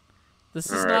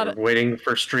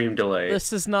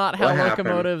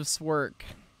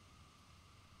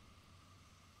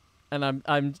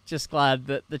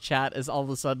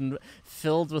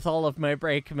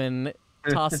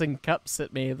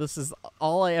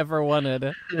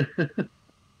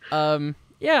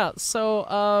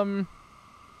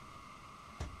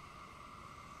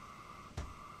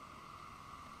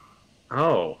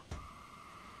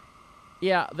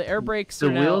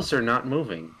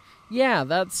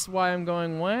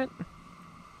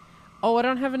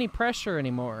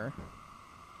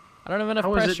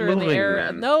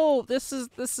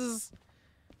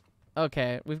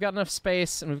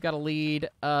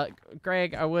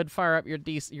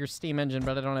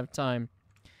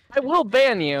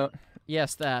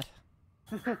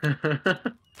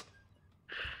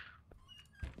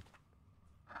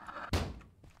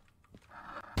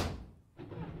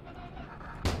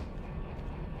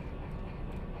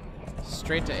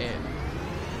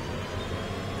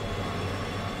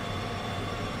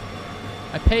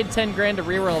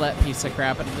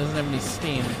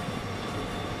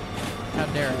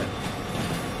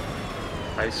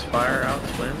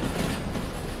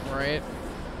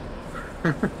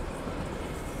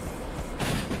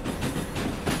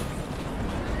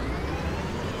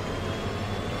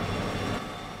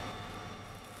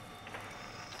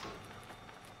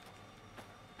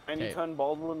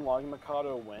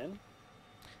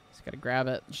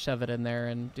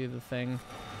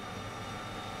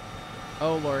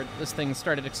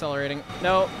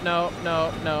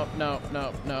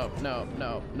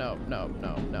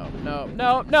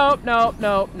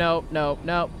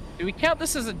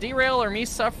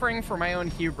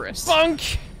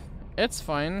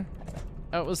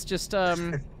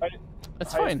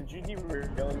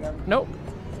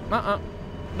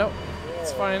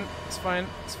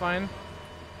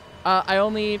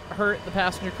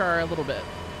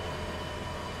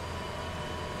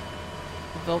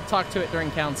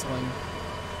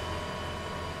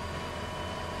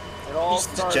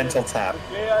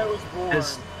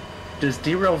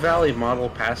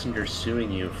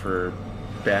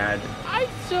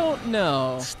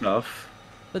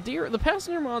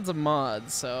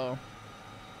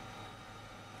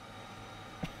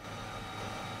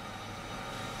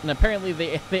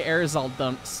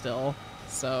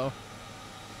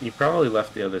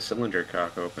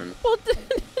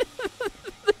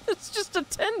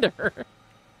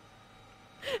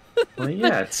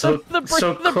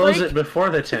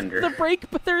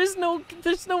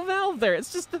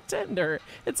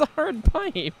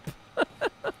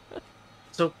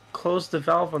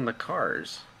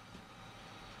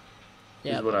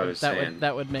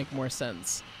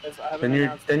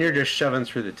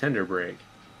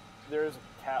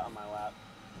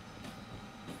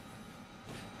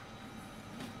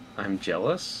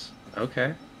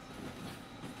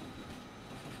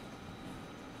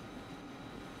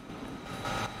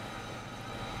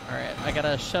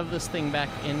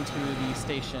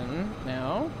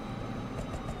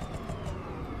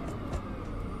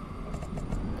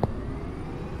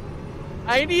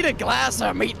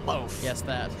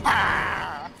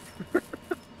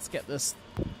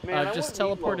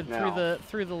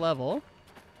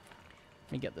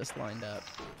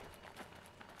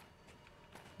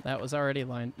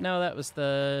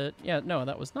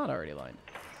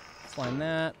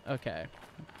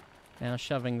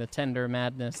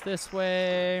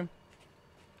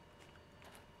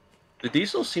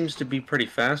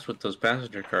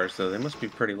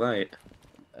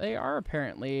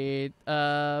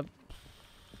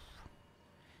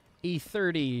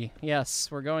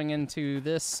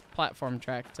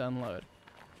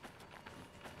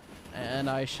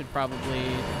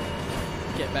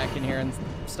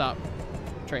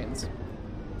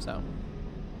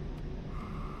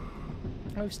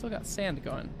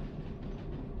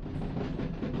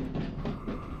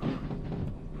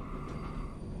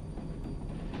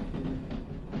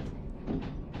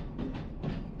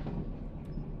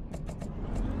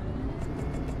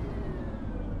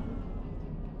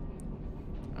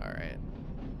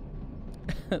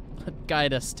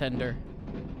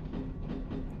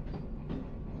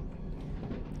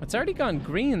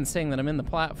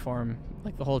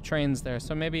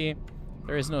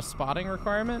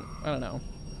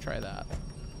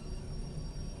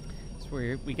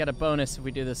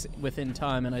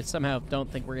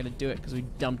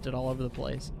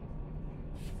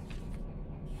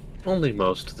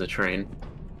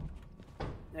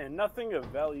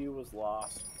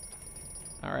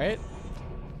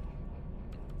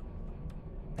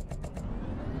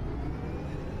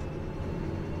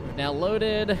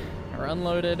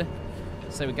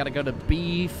 So we got to go to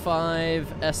B5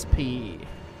 SP.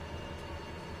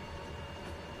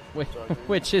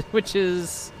 Which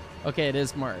is okay, it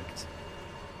is marked.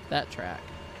 That track.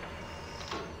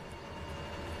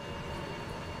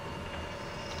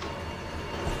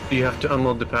 Do you have to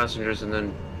unload the passengers and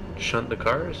then shunt the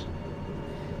cars?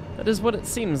 That is what it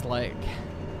seems like.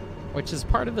 Which is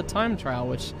part of the time trial,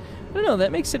 which I don't know,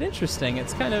 that makes it interesting.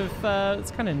 It's kind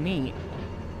of neat.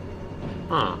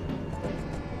 Huh.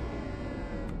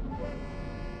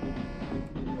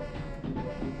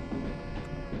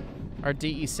 Our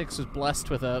DE6 was blessed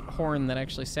with a horn that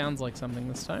actually sounds like something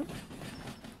this time.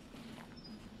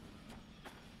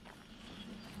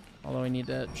 Although we need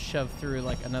to shove through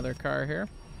like another car here.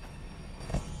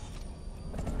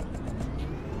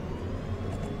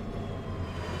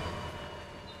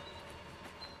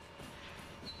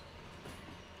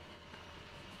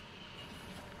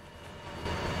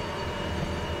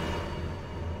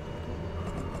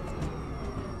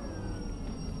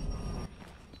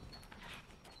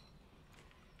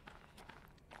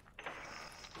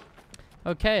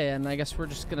 Okay, and I guess we're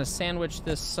just gonna sandwich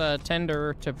this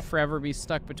tender to forever be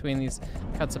stuck between these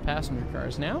cuts of passenger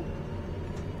cars now.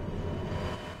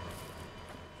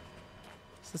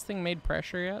 Has this thing made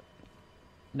pressure yet?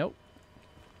 Nope.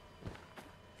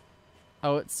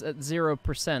 Oh, it's at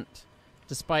 0%,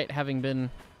 despite having been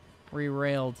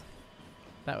re-railed.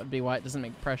 That would be why it doesn't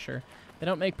make pressure. They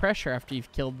don't make pressure after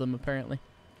you've killed them, apparently.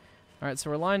 Alright, so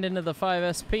we're lined into the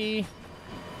 5SP.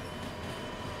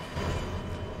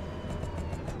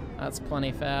 That's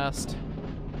plenty fast.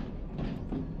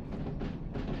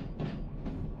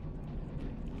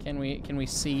 Can we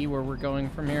see where we're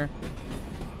going from here?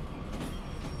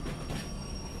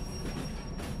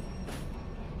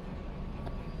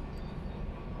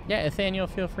 Yeah, Nathaniel,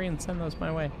 feel free and send those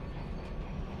my way.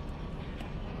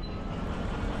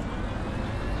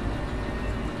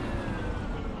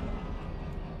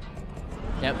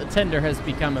 Yeah, the tender has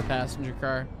become a passenger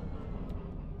car.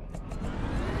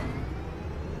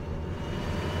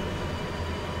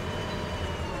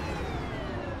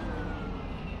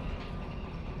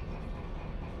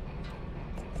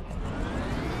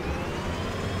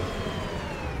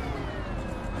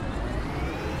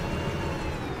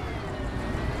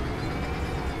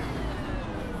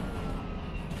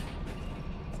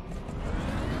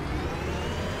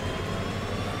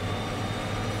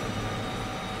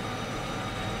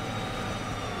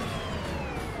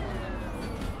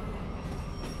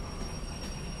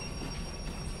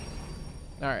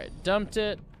 Alright, dumped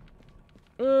it.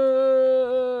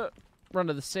 Run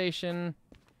to the station.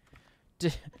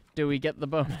 Do we get the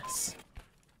bonus?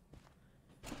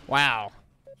 Wow.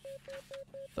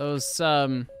 Those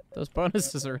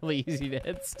bonuses are really easy to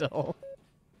hit still.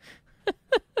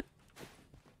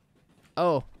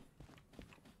 Oh.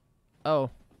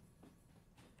 Oh.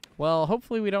 Well,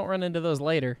 hopefully we don't run into those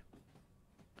later.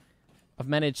 I've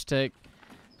managed to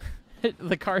hit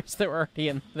the cars that were already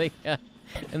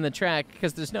in the track,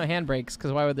 because there's no handbrakes,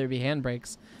 because why would there be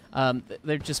handbrakes?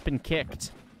 They've just been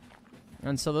kicked.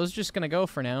 And so those are just going to go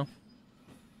for now.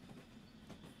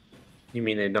 You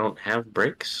mean they don't have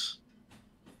brakes?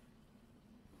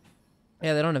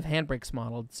 Yeah, they don't have handbrakes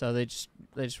modeled, so they just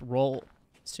roll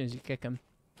as soon as you kick them.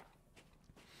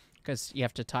 Because you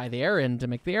have to tie the air in to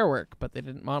make the air work, but they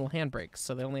didn't model handbrakes,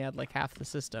 so they only had like half the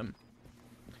system.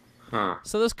 Huh.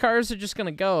 So those cars are just going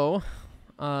to go.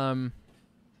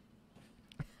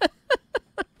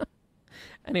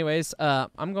 Anyways,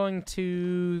 I'm going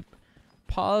to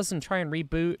pause and try and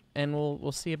reboot, and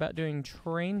we'll see about doing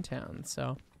Train Town.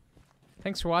 So,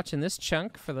 thanks for watching this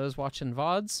chunk. For those watching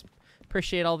VODs,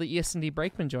 appreciate all the ES&D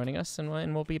Brakeman joining us, and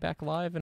we'll be back live.